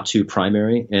the top 2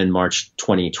 primary in March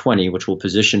 2020, which will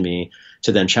position me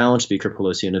to then challenge Speaker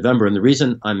Pelosi in November. And the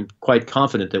reason I'm quite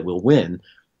confident that we'll win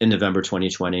in November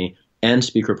 2020, end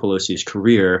Speaker Pelosi's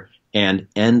career, and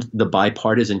end the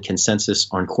bipartisan consensus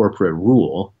on corporate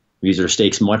rule. These are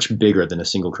stakes much bigger than a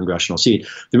single congressional seat.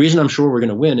 The reason I'm sure we're going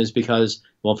to win is because,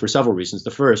 well, for several reasons.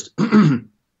 The first,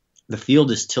 the field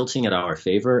is tilting at our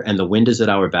favor and the wind is at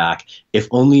our back, if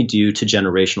only due to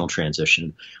generational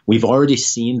transition. We've already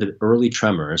seen the early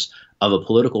tremors of a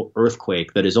political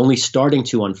earthquake that is only starting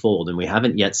to unfold, and we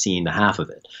haven't yet seen the half of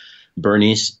it.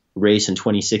 Bernie's race in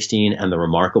 2016 and the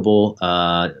remarkable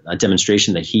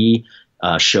demonstration that he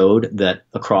showed that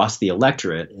across the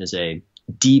electorate is a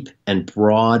deep and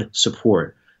broad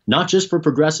support, not just for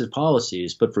progressive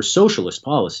policies, but for socialist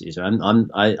policies.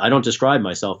 I don't describe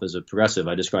myself as a progressive.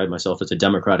 I describe myself as a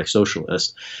democratic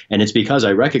socialist. And it's because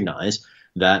I recognize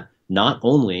that not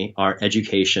only are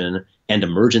education and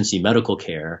emergency medical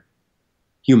care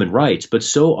human rights, but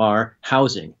so are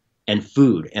housing and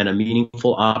food and a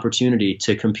meaningful opportunity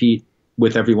to compete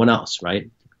with everyone else,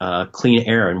 right? Clean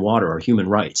air and water are human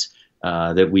rights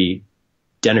that we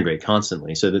denigrate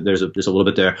constantly. So that there's a little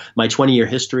bit there. My 20-year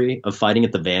history of fighting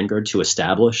at the vanguard to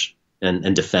establish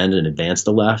and defend and advance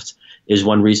the left is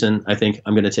one reason I think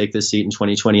I'm going to take this seat in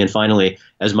 2020. And finally,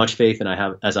 as much faith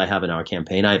as I have in our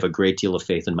campaign, I have a great deal of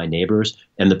faith in my neighbors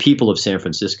and the people of San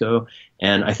Francisco.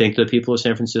 And I think the people of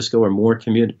San Francisco are more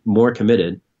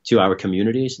committed to our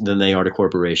communities than they are to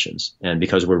corporations. And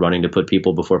because we're running to put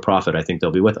people before profit, I think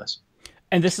they'll be with us.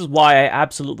 And this is why I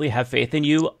absolutely have faith in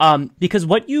you, because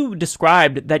what you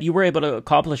described that you were able to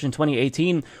accomplish in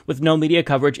 2018 with no media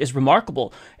coverage is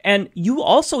remarkable. And you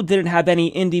also didn't have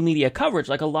any indie media coverage.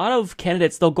 Like a lot of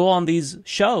candidates, they'll go on these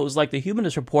shows like the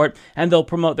Humanist Report and they'll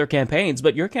promote their campaigns.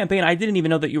 But your campaign, I didn't even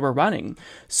know that you were running.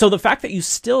 So the fact that you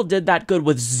still did that good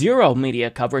with zero media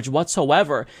coverage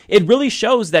whatsoever, it really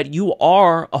shows that you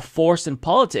are a force in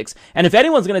politics. And if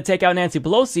anyone's going to take out Nancy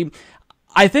Pelosi,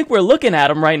 I think we're looking at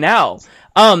him right now.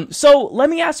 So let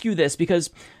me ask you this, because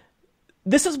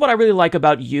this is what I really like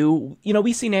about you. You know,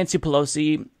 we see Nancy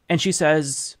Pelosi and she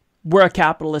says, we're a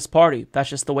capitalist party. That's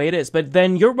just the way it is. But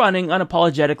then you're running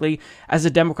unapologetically as a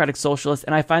democratic socialist.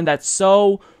 And I find that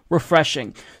so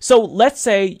refreshing. So let's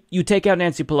say you take out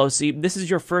Nancy Pelosi. This is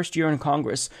your first year in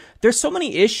Congress. There's so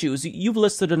many issues. You've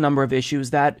listed a number of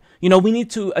issues that, we need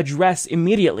to address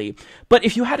immediately. But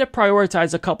if you had to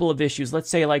prioritize a couple of issues, let's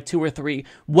say like 2 or 3,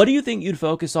 what do you think you'd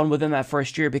focus on within that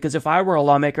first year? Because if I were a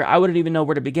lawmaker, I wouldn't even know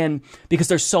where to begin because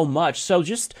there's so much. So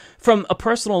just from a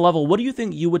personal level, what do you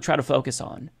think you would try to focus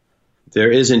on?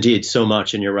 There is indeed so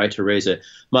much, and you're right to raise it.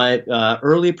 My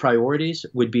early priorities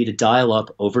would be to dial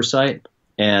up oversight.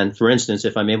 And for instance,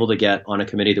 if I'm able to get on a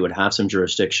committee that would have some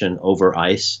jurisdiction over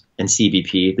ICE and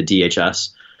CBP, the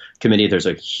DHS committee, there's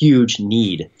a huge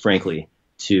need, frankly,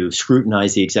 to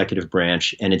scrutinize the executive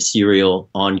branch and its serial,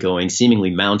 ongoing, seemingly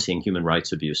mounting human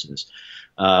rights abuses.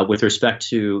 With respect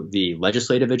to the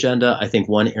legislative agenda, I think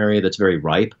one area that's very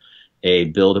ripe, a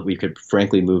bill that we could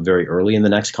frankly move very early in the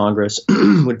next Congress,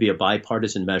 would be a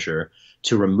bipartisan measure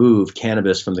to remove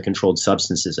cannabis from the Controlled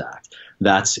Substances Act.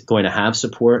 That's going to have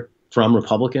support from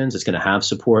Republicans. It's going to have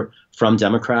support from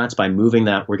Democrats. By moving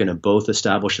that, we're going to both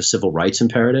establish a civil rights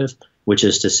imperative, which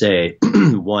is to say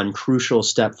one crucial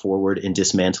step forward in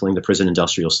dismantling the prison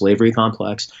industrial slavery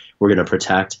complex. We're going to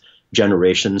protect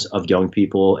generations of young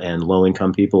people and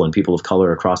low-income people and people of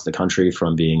color across the country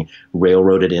from being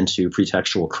railroaded into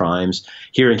pretextual crimes.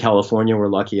 Here in California, we're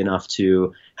lucky enough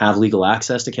to have legal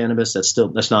access to cannabis.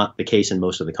 That's not the case in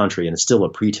most of the country, and it's still a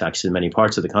pretext in many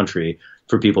parts of the country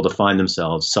for people to find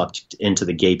themselves sucked into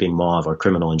the gaping maw of our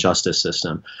criminal injustice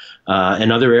system.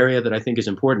 Another area that I think is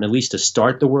important, at least to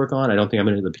start the work on, I don't think I'm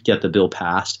going to get the bill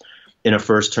passed in a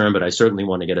first term, but I certainly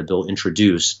want to get a bill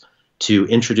introduced to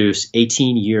introduce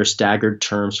 18-year staggered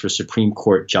terms for Supreme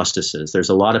Court justices.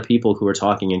 There's a lot of people who are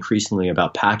talking increasingly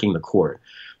about packing the court.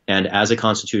 And as a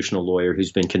constitutional lawyer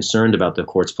who's been concerned about the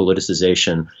court's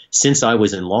politicization since I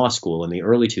was in law school in the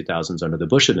early 2000s under the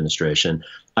Bush administration,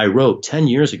 I wrote 10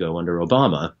 years ago under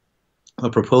Obama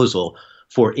a proposal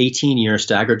for 18-year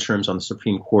staggered terms on the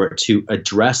Supreme Court to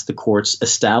address the court's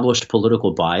established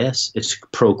political bias, its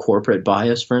pro-corporate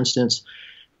bias, for instance.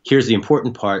 Here's the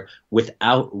important part,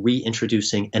 without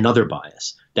reintroducing another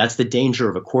bias. That's the danger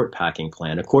of a court packing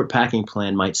plan. A court packing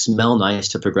plan might smell nice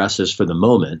to progressives for the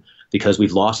moment because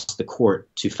we've lost the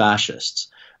court to fascists.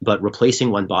 But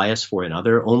replacing one bias for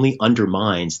another only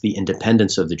undermines the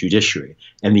independence of the judiciary.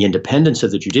 And the independence of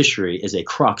the judiciary is a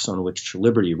crux on which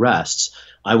liberty rests.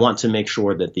 I want to make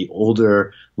sure that the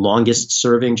older,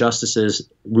 longest-serving justices,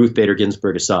 Ruth Bader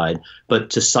Ginsburg aside,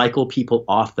 but to cycle people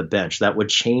off the bench, that would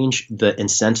change the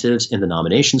incentives in the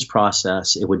nominations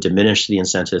process. It would diminish the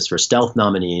incentives for stealth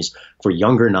nominees, for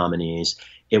younger nominees.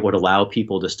 It would allow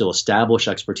people to still establish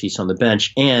expertise on the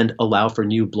bench and allow for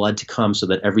new blood to come so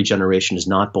that every generation is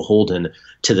not beholden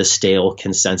to the stale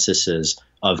consensuses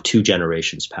of 2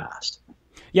 generations past.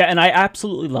 Yeah, and I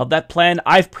absolutely love that plan.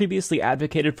 I've previously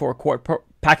advocated for a court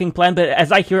packing plan, but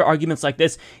as I hear arguments like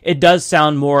this, it does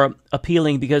sound more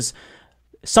appealing because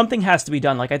something has to be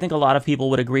done. Like, I think a lot of people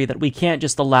would agree that we can't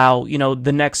just allow,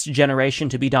 the next generation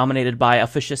to be dominated by a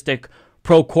fascistic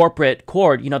pro-corporate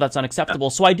court. That's unacceptable.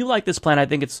 So I do like this plan. I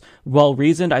think it's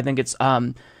well-reasoned. I think it's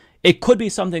it could be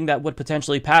something that would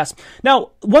potentially pass. Now,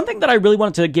 one thing that I really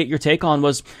wanted to get your take on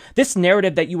was this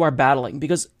narrative that you are battling,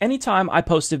 because anytime I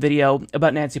post a video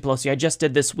about Nancy Pelosi, I just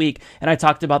did this week, and I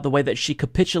talked about the way that she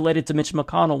capitulated to Mitch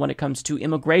McConnell when it comes to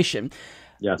immigration.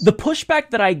 Yes. The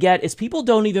pushback that I get is people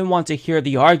don't even want to hear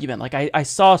the argument. Like I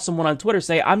saw someone on Twitter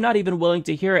say, I'm not even willing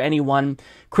to hear anyone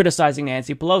criticizing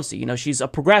Nancy Pelosi. She's a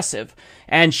progressive.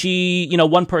 And she,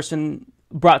 one person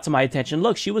brought to my attention,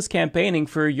 look, she was campaigning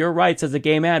for your rights as a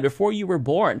gay man before you were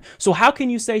born. So how can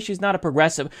you say she's not a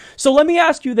progressive? So let me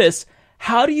ask you this.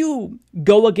 How do you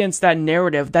go against that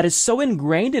narrative that is so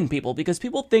ingrained in people? Because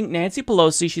people think Nancy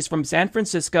Pelosi, she's from San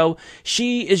Francisco,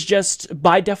 she is just,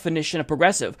 by definition, a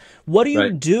progressive. What do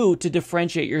you do to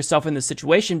differentiate yourself in this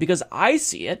situation? Because I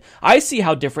see it. I see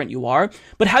how different you are.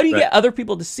 But how do you get other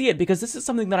people to see it? Because this is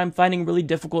something that I'm finding really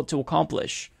difficult to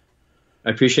accomplish. I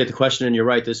appreciate the question, and you're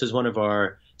right. This is one of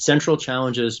our central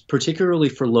challenges, particularly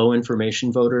for low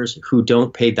information voters who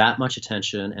don't pay that much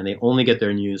attention and they only get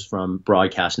their news from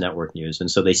broadcast network news. And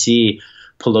so they see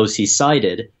Pelosi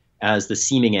cited as the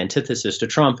seeming antithesis to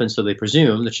Trump, and so they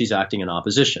presume that she's acting in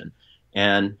opposition.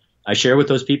 And I share with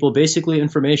those people basically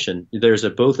information. There's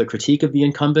both a critique of the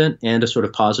incumbent and a sort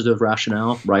of positive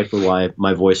rationale, right, for why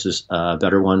my voice is a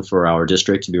better one for our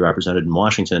district to be represented in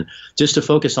Washington. Just to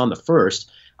focus on the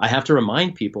first, I have to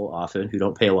remind people often who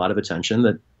don't pay a lot of attention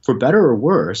that for better or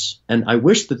worse, and I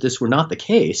wish that this were not the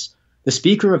case, the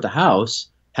Speaker of the House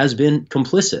has been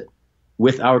complicit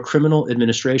with our criminal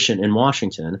administration in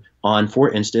Washington on,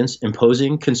 for instance,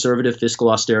 imposing conservative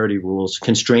fiscal austerity rules,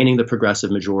 constraining the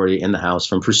progressive majority in the House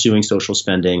from pursuing social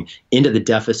spending into the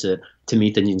deficit to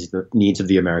meet the needs of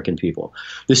the American people.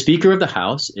 The Speaker of the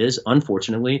House is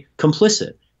unfortunately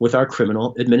complicit with our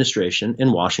criminal administration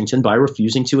in Washington by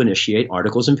refusing to initiate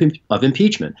articles of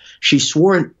impeachment. She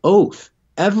swore an oath.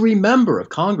 Every member of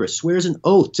Congress swears an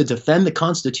oath to defend the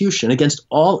Constitution against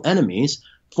all enemies,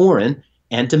 foreign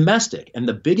and domestic. And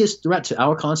the biggest threat to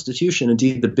our Constitution,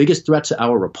 indeed the biggest threat to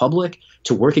our republic,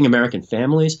 to working American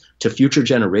families, to future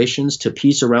generations, to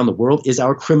peace around the world, is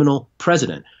our criminal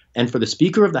president. And for the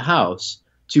Speaker of the House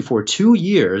to, for 2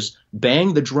 years,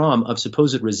 bang the drum of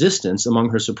supposed resistance among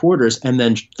her supporters and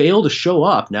then fail to show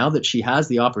up now that she has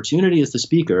the opportunity as the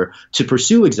Speaker to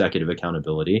pursue executive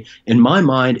accountability, in my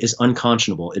mind, is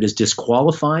unconscionable. It is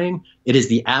disqualifying. It is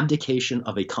the abdication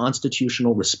of a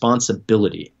constitutional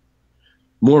responsibility.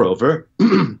 Moreover,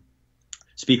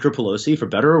 Speaker Pelosi, for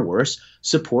better or worse,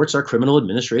 supports our criminal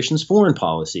administration's foreign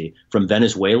policy, from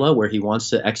Venezuela, where he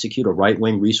wants to execute a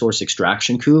right-wing resource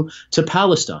extraction coup, to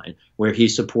Palestine, where he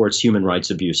supports human rights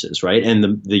abuses, right?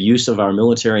 And the use of our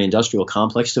military-industrial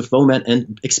complex to foment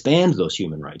and expand those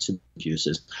human rights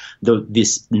abuses.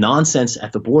 This nonsense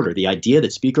at the border, the idea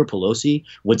that Speaker Pelosi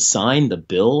would sign the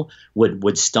bill,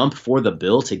 would stump for the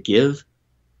bill to give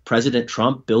President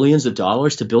Trump billions of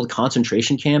dollars to build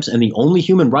concentration camps, and the only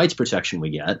human rights protection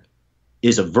we get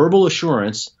is a verbal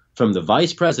assurance from the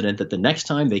vice president that the next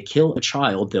time they kill a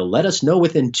child, they'll let us know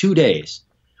within 2 days.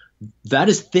 That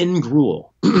is thin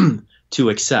gruel to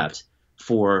accept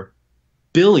for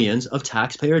billions of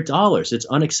taxpayer dollars. It's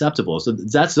unacceptable. So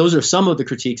those are some of the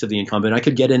critiques of the incumbent. I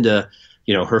could get into,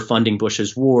 her funding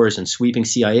Bush's wars and sweeping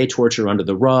CIA torture under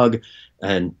the rug,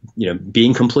 and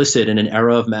being complicit in an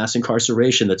era of mass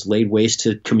incarceration that's laid waste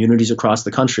to communities across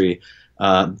the country.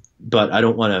 But I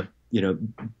don't want to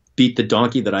beat the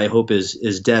donkey that I hope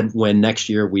is dead when next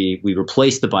year we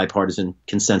replace the bipartisan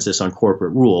consensus on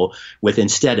corporate rule with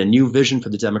instead a new vision for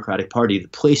the Democratic Party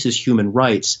that places human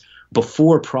rights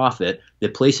before profit,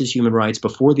 that places human rights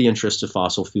before the interests of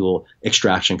fossil fuel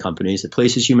extraction companies, that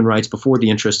places human rights before the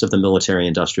interests of the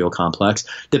military-industrial complex,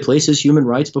 that places human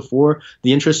rights before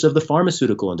the interests of the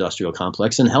pharmaceutical-industrial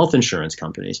complex and health insurance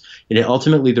companies. And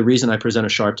ultimately, the reason I present a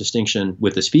sharp distinction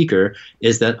with the Speaker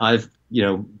is that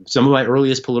some of my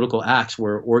earliest political acts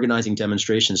were organizing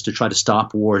demonstrations to try to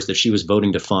stop wars that she was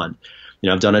voting to fund.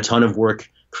 I've done a ton of work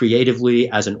creatively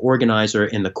as an organizer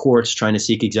in the courts trying to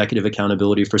seek executive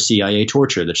accountability for CIA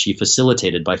torture that she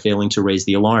facilitated by failing to raise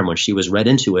the alarm when she was read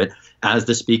into it as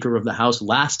the Speaker of the House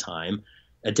last time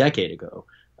a decade ago.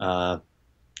 A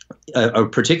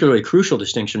particularly crucial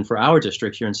distinction for our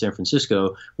district here in San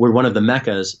Francisco, we're one of the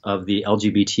meccas of the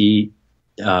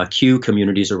LGBTQ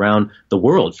communities around the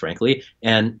world, frankly.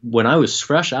 And when I was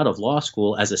fresh out of law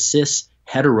school as a cis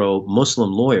hetero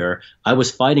Muslim lawyer, I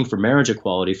was fighting for marriage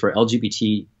equality for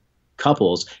LGBT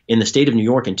couples in the state of New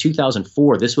York in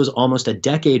 2004. This was almost a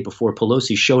decade before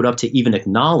Pelosi showed up to even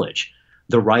acknowledge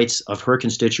the rights of her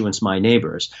constituents, my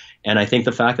neighbors. And I think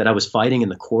the fact that I was fighting in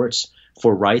the courts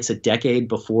for rights a decade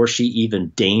before she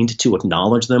even deigned to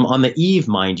acknowledge them, on the eve,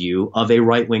 mind you, of a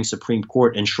right-wing Supreme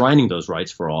Court enshrining those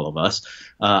rights for all of us,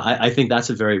 I think that's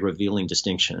a very revealing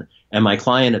distinction. And my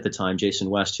client at the time, Jason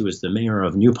West, who was the mayor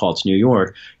of New Paltz, New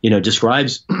York,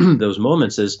 describes those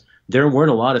moments as there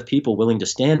weren't a lot of people willing to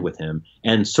stand with him.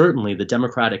 And certainly the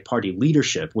Democratic Party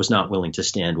leadership was not willing to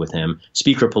stand with him.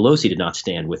 Speaker Pelosi did not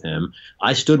stand with him.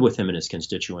 I stood with him and his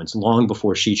constituents long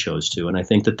before she chose to. And I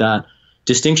think that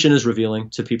distinction is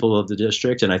revealing to people of the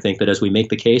district. And I think that as we make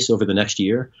the case over the next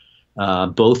year,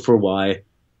 both for why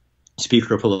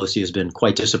Speaker Pelosi has been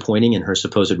quite disappointing in her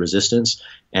supposed resistance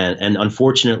and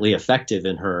unfortunately effective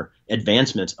in her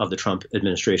advancement of the Trump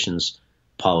administration's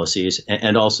policies,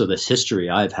 and also this history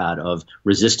I've had of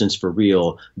resistance for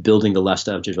real, building the left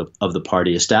edge of the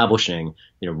party, establishing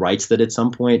rights that at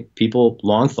some point people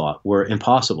long thought were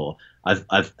impossible.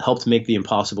 I've helped make the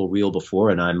impossible real before,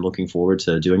 and I'm looking forward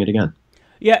to doing it again.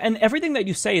 Yeah, and everything that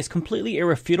you say is completely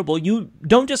irrefutable. You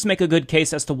don't just make a good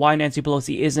case as to why Nancy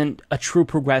Pelosi isn't a true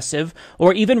progressive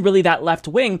or even really that left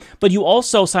wing, but you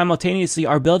also simultaneously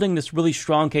are building this really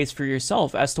strong case for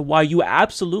yourself as to why you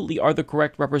absolutely are the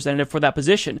correct representative for that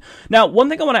position. Now, one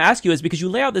thing I want to ask you is, because you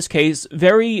lay out this case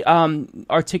very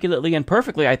articulately and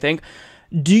perfectly, I think,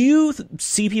 do you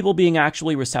see people being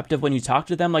actually receptive when you talk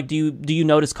to them? Like, do you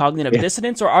notice cognitive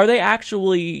dissonance, or are they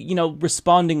actually,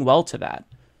 responding well to that?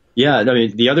 Yeah, I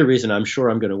mean, the other reason I'm sure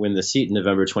I'm going to win the seat in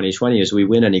November 2020 is we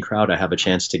win any crowd I have a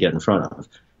chance to get in front of.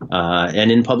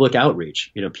 And in public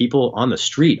outreach, people on the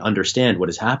street understand what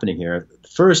is happening here.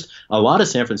 First, a lot of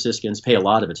San Franciscans pay a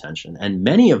lot of attention, and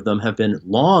many of them have been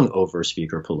long over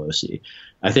Speaker Pelosi.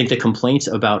 I think the complaints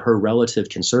about her relative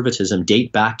conservatism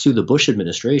date back to the Bush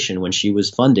administration when she was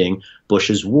funding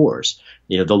Bush's wars.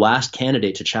 The last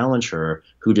candidate to challenge her,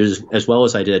 who did as well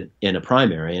as I did in a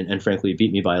primary, and frankly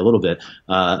beat me by a little bit,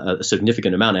 a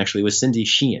significant amount actually, was Cindy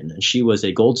Sheehan. And she was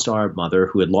a Gold Star mother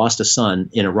who had lost a son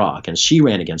in Iraq, and she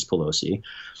ran against Pelosi,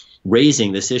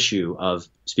 raising this issue of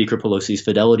Speaker Pelosi's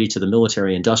fidelity to the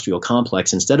military-industrial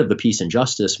complex instead of the peace and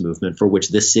justice movement for which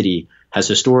this city has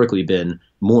historically been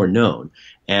more known.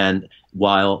 And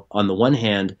while on the one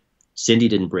hand, Cindy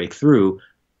didn't break through,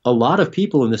 a lot of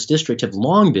people in this district have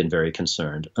long been very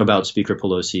concerned about Speaker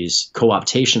Pelosi's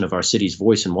co-optation of our city's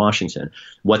voice in Washington.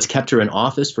 What's kept her in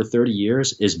office for 30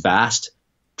 years is vast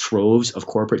troves of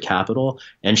corporate capital,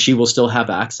 and she will still have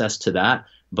access to that.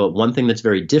 But one thing that's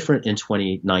very different in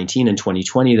 2019 and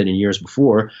 2020 than in years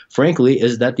before, frankly,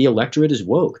 is that the electorate is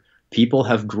woke. People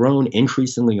have grown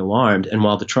increasingly alarmed. And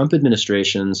while the Trump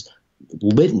administration's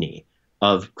litany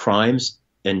of crimes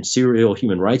and serial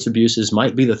human rights abuses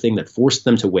might be the thing that forced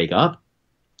them to wake up,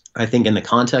 I think in the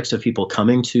context of people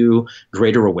coming to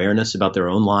greater awareness about their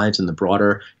own lives and the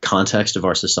broader context of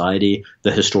our society,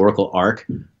 the historical arc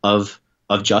of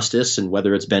justice and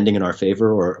whether it's bending in our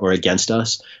favor or against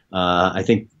us, I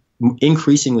think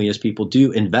increasingly as people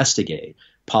do investigate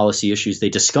policy issues, they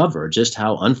discover just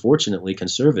how unfortunately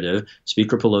conservative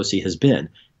Speaker Pelosi has been.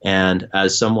 And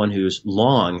as someone who's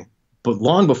long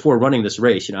before running this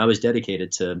race, I was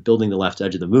dedicated to building the left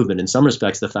edge of the movement. In some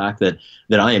respects, the fact that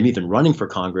I am even running for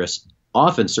Congress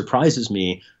often surprises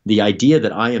me. The idea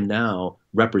that I am now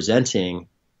representing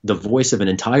the voice of an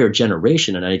entire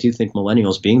generation, and I do think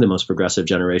millennials, being the most progressive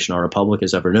generation our republic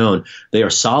has ever known, they are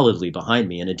solidly behind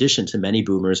me, in addition to many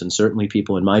boomers and certainly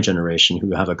people in my generation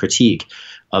who have a critique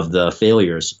of the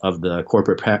failures of the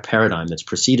corporate paradigm that's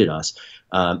preceded us.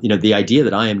 The idea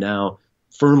that I am now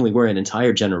firmly where an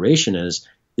entire generation is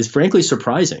frankly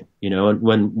surprising.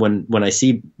 When I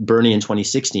see Bernie in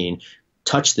 2016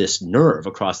 touch this nerve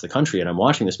across the country, and I'm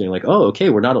watching this being like, oh,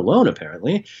 okay, we're not alone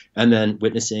apparently. And then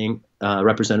witnessing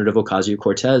Representative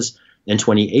Ocasio-Cortez in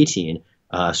 2018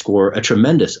 score a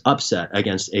tremendous upset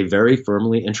against a very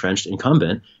firmly entrenched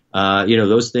incumbent.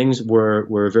 Those things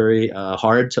were very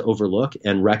hard to overlook,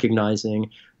 and recognizing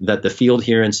that the field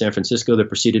here in San Francisco that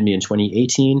preceded me in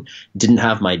 2018 didn't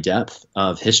have my depth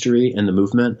of history in the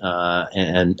movement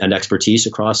and expertise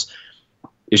across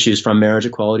issues from marriage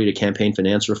equality to campaign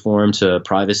finance reform to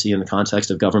privacy in the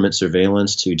context of government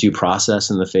surveillance to due process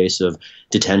in the face of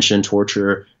detention,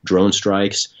 torture, drone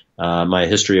strikes, my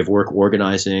history of work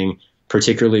organizing,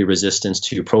 particularly resistance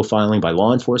to profiling by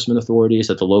law enforcement authorities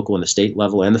at the local and the state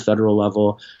level and the federal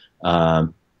level.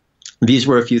 These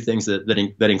were a few things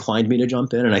that inclined me to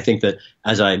jump in. And I think that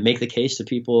as I make the case to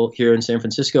people here in San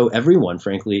Francisco, everyone,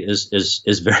 frankly,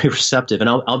 is very receptive. And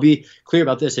I'll be clear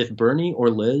about this. If Bernie or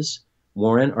Liz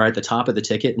Warren are at the top of the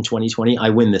ticket in 2020,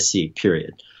 I win this seat,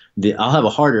 period. I'll have a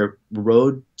harder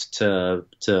road to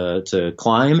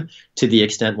climb to the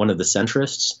extent one of the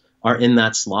centrists are in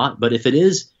that slot. But if it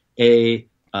is a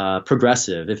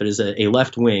progressive, if it is a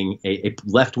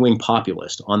left-wing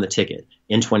populist on the ticket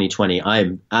in 2020, I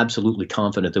am absolutely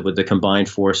confident that with the combined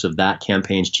force of that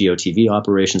campaign's GOTV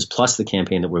operations plus the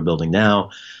campaign that we're building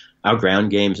now, our ground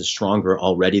game is stronger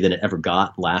already than it ever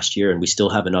got last year, and we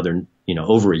still have another,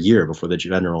 over a year before the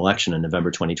general election in November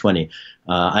 2020.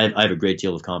 I have a great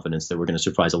deal of confidence that we're going to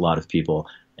surprise a lot of people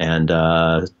and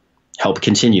help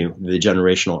continue the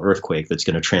generational earthquake that's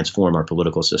going to transform our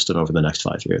political system over the next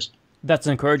 5 years. That's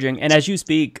encouraging. And as you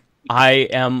speak, I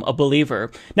am a believer.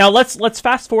 Now let's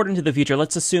fast forward into the future.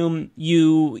 Let's assume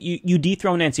you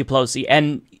dethrone Nancy Pelosi,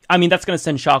 and I mean that's going to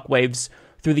send shockwaves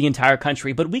through the entire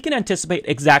country, but we can anticipate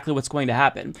exactly what's going to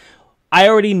happen. I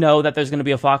already know that there's going to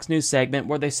be a Fox News segment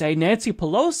where they say Nancy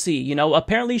Pelosi,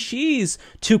 apparently she's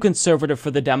too conservative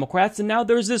for the Democrats, and now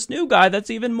there's this new guy that's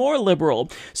even more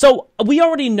liberal. So we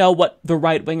already know what the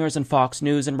right-wingers and Fox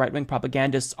News and right-wing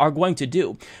propagandists are going to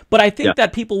do. But I think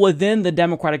that people within the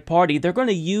Democratic Party, they're going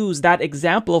to use that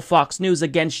example of Fox News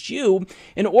against you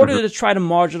in order to try to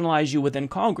marginalize you within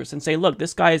Congress and say, look,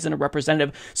 this guy isn't a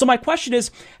representative. So my question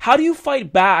is, how do you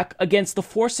fight back against the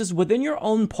forces within your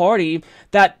own party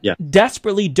that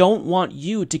desperately don't want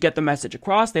you to get the message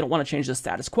across? They don't want to change the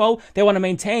status quo. They want to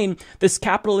maintain this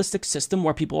capitalistic system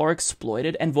where people are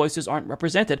exploited and voices aren't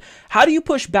represented. How do you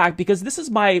push back? Because this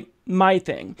is my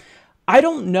thing. I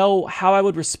don't know how I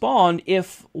would respond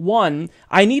if, one,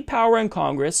 I need power in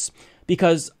Congress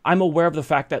because I'm aware of the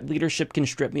fact that leadership can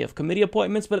strip me of committee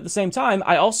appointments, but at the same time,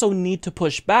 I also need to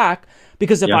push back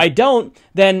because if I don't,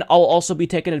 then I'll also be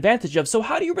taken advantage of. So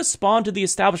how do you respond to the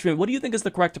establishment? What do you think is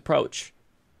the correct approach?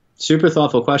 Super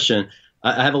thoughtful question.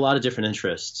 I have a lot of different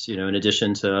interests, in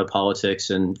addition to politics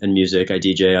and music. I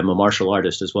DJ. I'm a martial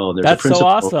artist as well. And there's That's so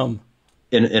awesome.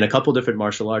 In a couple different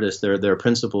martial artists, there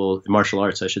are martial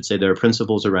arts, I should say, there are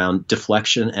principles around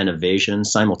deflection and evasion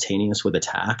simultaneous with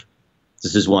attack.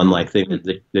 This is one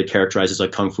thing that characterizes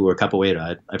like Kung Fu or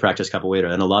Capoeira. I practice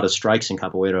Capoeira, and a lot of strikes in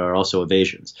Capoeira are also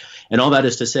evasions. And all that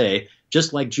is to say,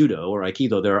 just like Judo or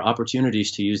Aikido, there are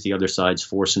opportunities to use the other side's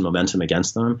force and momentum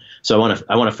against them. So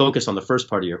I want to focus on the first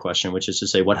part of your question, which is to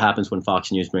say what happens when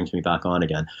Fox News brings me back on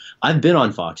again. I've been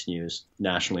on Fox News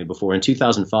nationally before. In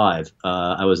 2005,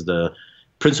 I was the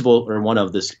principal or one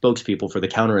of the spokespeople for the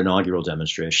counter-inaugural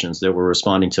demonstrations that were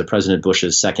responding to President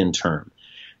Bush's second term.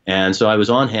 And so I was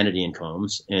on Hannity and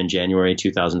Combs in January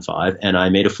 2005, and I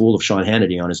made a fool of Sean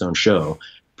Hannity on his own show,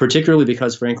 particularly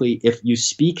because, frankly, if you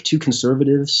speak to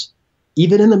conservatives,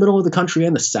 even in the middle of the country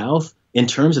and the South, in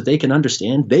terms that they can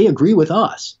understand, they agree with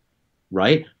us,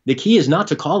 right? The key is not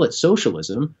to call it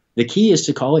socialism. The key is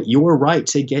to call it your right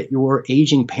to get your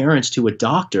aging parents to a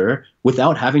doctor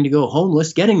without having to go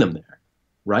homeless getting them there.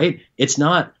 Right? It's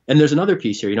not. And there's another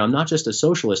piece here. I'm not just a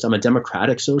socialist. I'm a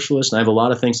democratic socialist. And I have a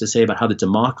lot of things to say about how the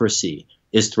democracy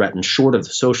is threatened short of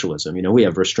the socialism. We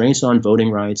have restraints on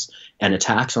voting rights and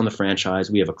attacks on the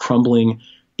franchise. We have a crumbling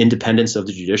independence of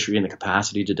the judiciary and the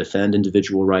capacity to defend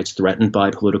individual rights threatened by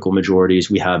political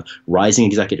majorities. We have rising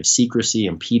executive secrecy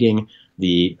impeding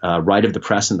the right of the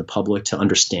press and the public to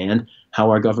understand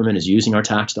how our government is using our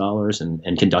tax dollars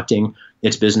and conducting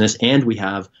its business. And we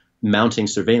have mounting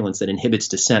surveillance that inhibits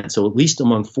dissent. So at least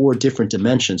among four different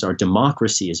dimensions, our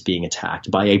democracy is being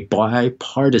attacked by a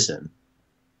bipartisan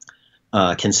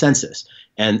consensus.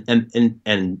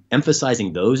 And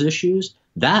emphasizing those issues,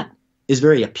 that is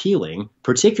very appealing,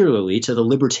 particularly to the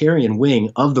libertarian wing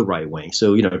of the right wing.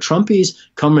 So, Trumpies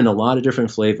come in a lot of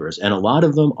different flavors, and a lot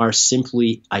of them are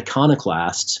simply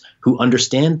iconoclasts who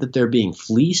understand that they're being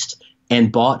fleeced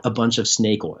and bought a bunch of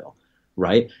snake oil.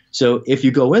 Right. So if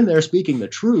you go in there speaking the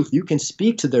truth, you can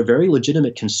speak to their very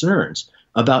legitimate concerns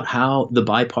about how the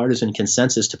bipartisan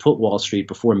consensus to put Wall Street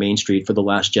before Main Street for the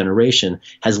last generation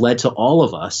has led to all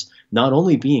of us not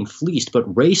only being fleeced,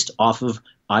 but raced off of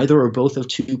either or both of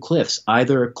two cliffs,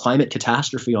 either climate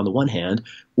catastrophe on the one hand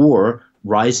or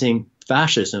rising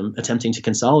fascism attempting to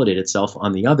consolidate itself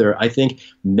on the other. I think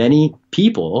many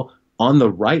people on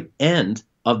the right end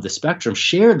of the spectrum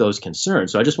share those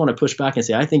concerns. So I just want to push back and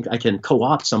say, I think I can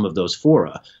co-opt some of those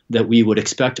fora that we would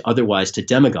expect otherwise to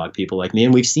demagogue people like me.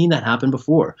 And we've seen that happen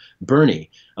before.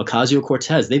 Bernie,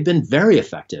 Ocasio-Cortez, they've been very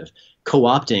effective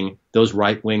co-opting those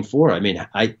right-wing fora. I mean,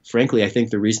 frankly, I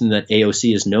think the reason that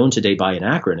AOC is known today by an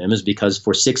acronym is because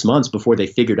for 6 months before they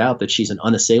figured out that she's an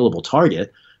unassailable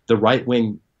target, the right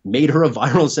wing made her a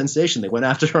viral sensation. They went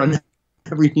after her on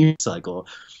every news cycle.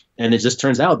 And it just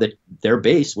turns out that their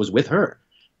base was with her.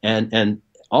 And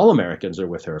all Americans are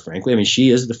with her, frankly. I mean,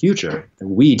 she is the future. And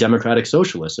we democratic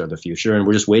socialists are the future. And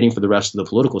we're just waiting for the rest of the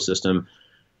political system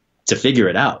to figure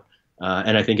it out.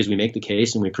 And I think as we make the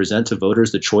case and we present to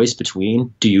voters the choice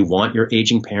between, do you want your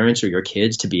aging parents or your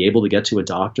kids to be able to get to a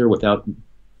doctor without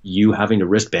you having to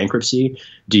risk bankruptcy?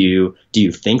 Do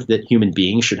you think that human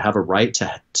beings should have a right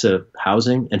to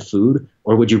housing and food?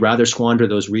 Or would you rather squander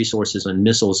those resources on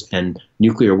missiles and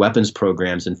nuclear weapons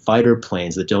programs and fighter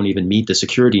planes that don't even meet the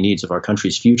security needs of our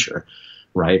country's future,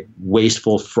 right?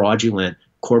 Wasteful, fraudulent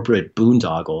corporate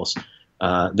boondoggles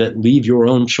that leave your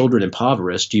own children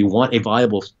impoverished. Do you want a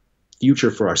viable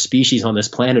future for our species on this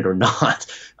planet or not?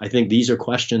 I think these are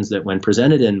questions that, when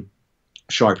presented in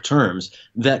sharp terms,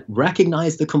 that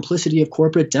recognize the complicity of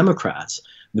corporate Democrats,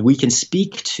 that we can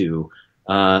speak to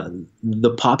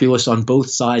the populace on both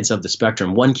sides of the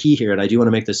spectrum. One key here, and I do want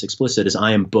to make this explicit, is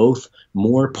I am both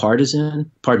more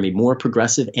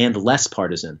progressive and less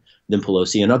partisan than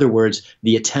Pelosi. In other words,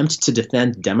 the attempt to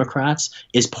defend Democrats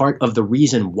is part of the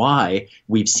reason why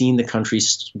we've seen the country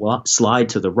slide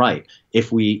to the right.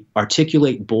 If we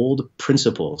articulate bold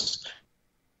principles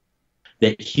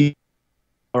that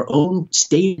our own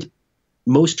stated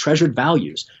most treasured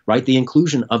values, right? The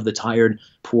inclusion of the tired,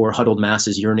 poor, huddled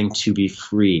masses yearning to be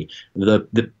free,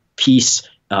 the peace,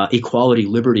 equality,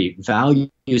 liberty,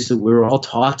 values that we're all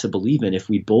taught to believe in. If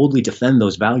we boldly defend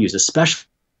those values,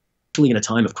 especially in a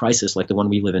time of crisis like the one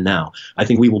we live in now, I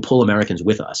think we will pull Americans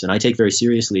with us. And I take very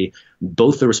seriously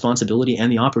both the responsibility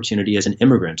and the opportunity as an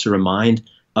immigrant to remind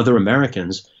other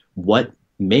Americans what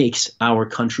makes our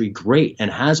country great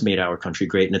and has made our country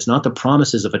great. And it's not the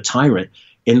promises of a tyrant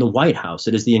in the White House.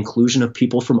 It is the inclusion of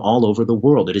people from all over the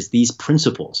world. It is these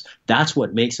principles. That's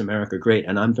what makes America great.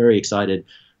 And I'm very excited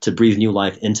to breathe new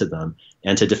life into them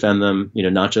and to defend them,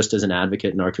 not just as an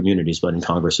advocate in our communities, but in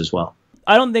Congress as well.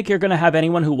 I don't think you're going to have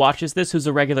anyone who watches this who's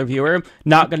a regular viewer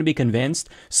not going to be convinced.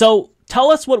 So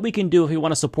tell us what we can do if we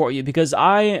want to support you, because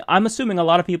I'm assuming a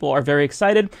lot of people are very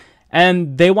excited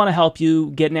and they want to help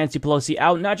you get Nancy Pelosi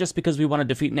out, not just because we want to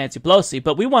defeat Nancy Pelosi,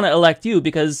 but we want to elect you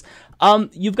because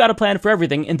you've got a plan for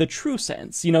everything in the true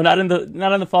sense, not in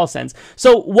the false sense.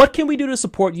 So what can we do to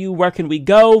support you? Where can we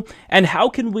go? And how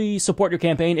can we support your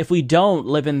campaign if we don't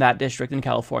live in that district in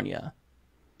California?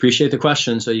 Appreciate the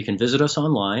question. So you can visit us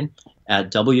online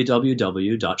at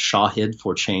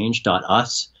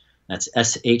www.shahidforchange.us. That's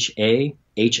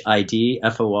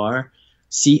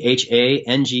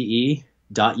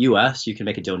SHAHIDFORCHANGE.us. You can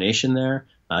make a donation there.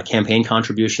 Campaign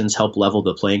contributions help level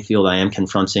the playing field. I am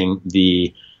confronting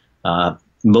the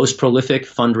most prolific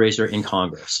fundraiser in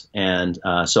Congress. And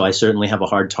so I certainly have a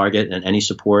hard target, and any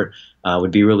support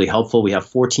would be really helpful. We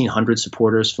have 1,400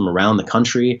 supporters from around the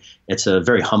country. It's a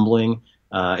very humbling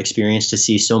experience to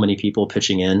see so many people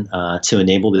pitching in to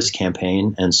enable this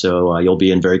campaign. And so you'll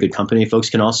be in very good company. Folks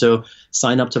can also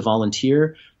sign up to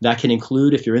volunteer. That can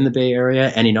include, if you're in the Bay Area,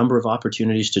 any number of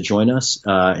opportunities to join us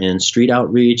in street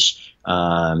outreach,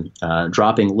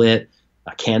 dropping lit,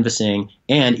 canvassing.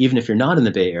 And even if you're not in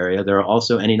the Bay Area, there are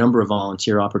also any number of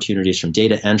volunteer opportunities from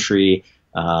data entry.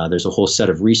 There's a whole set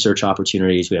of research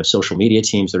opportunities. We have social media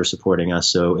teams that are supporting us.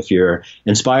 So if you're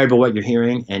inspired by what you're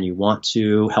hearing and you want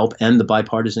to help end the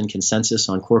bipartisan consensus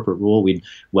on corporate rule, we'd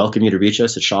welcome you to reach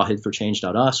us at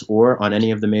shahidforchange.us or on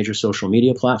any of the major social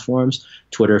media platforms,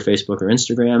 Twitter, Facebook, or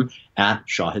Instagram, at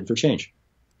Shahid for Change.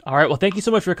 All right. Well, thank you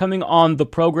so much for coming on the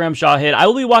program, Shahid. I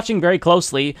will be watching very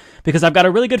closely because I've got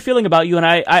a really good feeling about you, and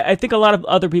I think a lot of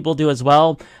other people do as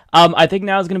well. I think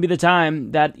now is going to be the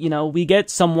time that, we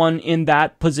get someone in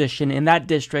that position, in that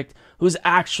district, who's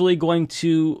actually going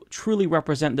to truly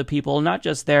represent the people, not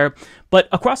just there, but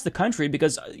across the country.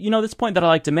 Because, this point that I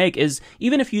like to make is,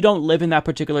 even if you don't live in that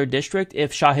particular district,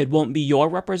 if Shahid won't be your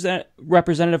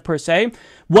representative per se,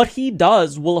 what he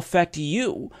does will affect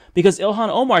you. Because Ilhan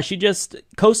Omar, she just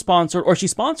co-sponsored, or she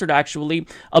sponsored actually,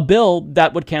 a bill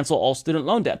that would cancel all student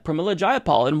loan debt. Pramila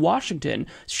Jayapal in Washington,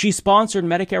 she sponsored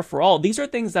Medicare for All. These are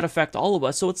things that affect all of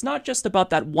us. So it's not just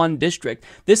about that one district.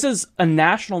 This is a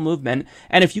national movement.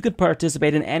 And if you could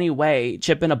participate in any way,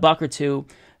 chip in a buck or two,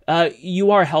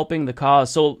 you are helping the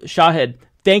cause. So Shahid,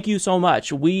 thank you so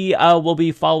much. We will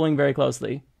be following very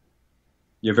closely.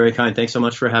 You're very kind. Thanks so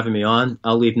much for having me on.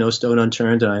 I'll leave no stone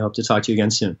unturned, and I hope to talk to you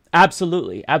again soon.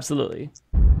 Absolutely. Absolutely.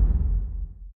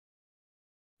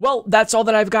 Well, that's all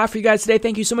that I've got for you guys today.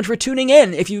 Thank you so much for tuning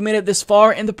in. If you've made it this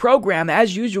far in the program,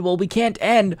 as usual, we can't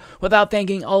end without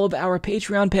thanking all of our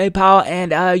Patreon, PayPal,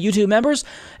 and YouTube members.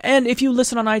 And if you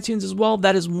listen on iTunes as well,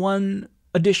 that is one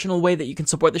additional way that you can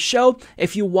support the show.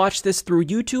 If you watch this through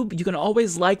YouTube, you can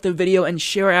always like the video and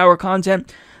share our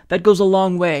content. That goes a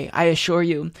long way, I assure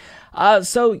you.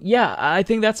 So yeah, I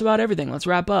think that's about everything. Let's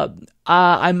wrap up.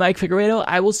 I'm Mike Figueredo.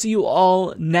 I will see you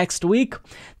all next week.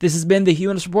 This has been the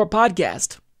Humanist Report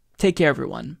podcast. Take care,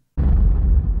 everyone.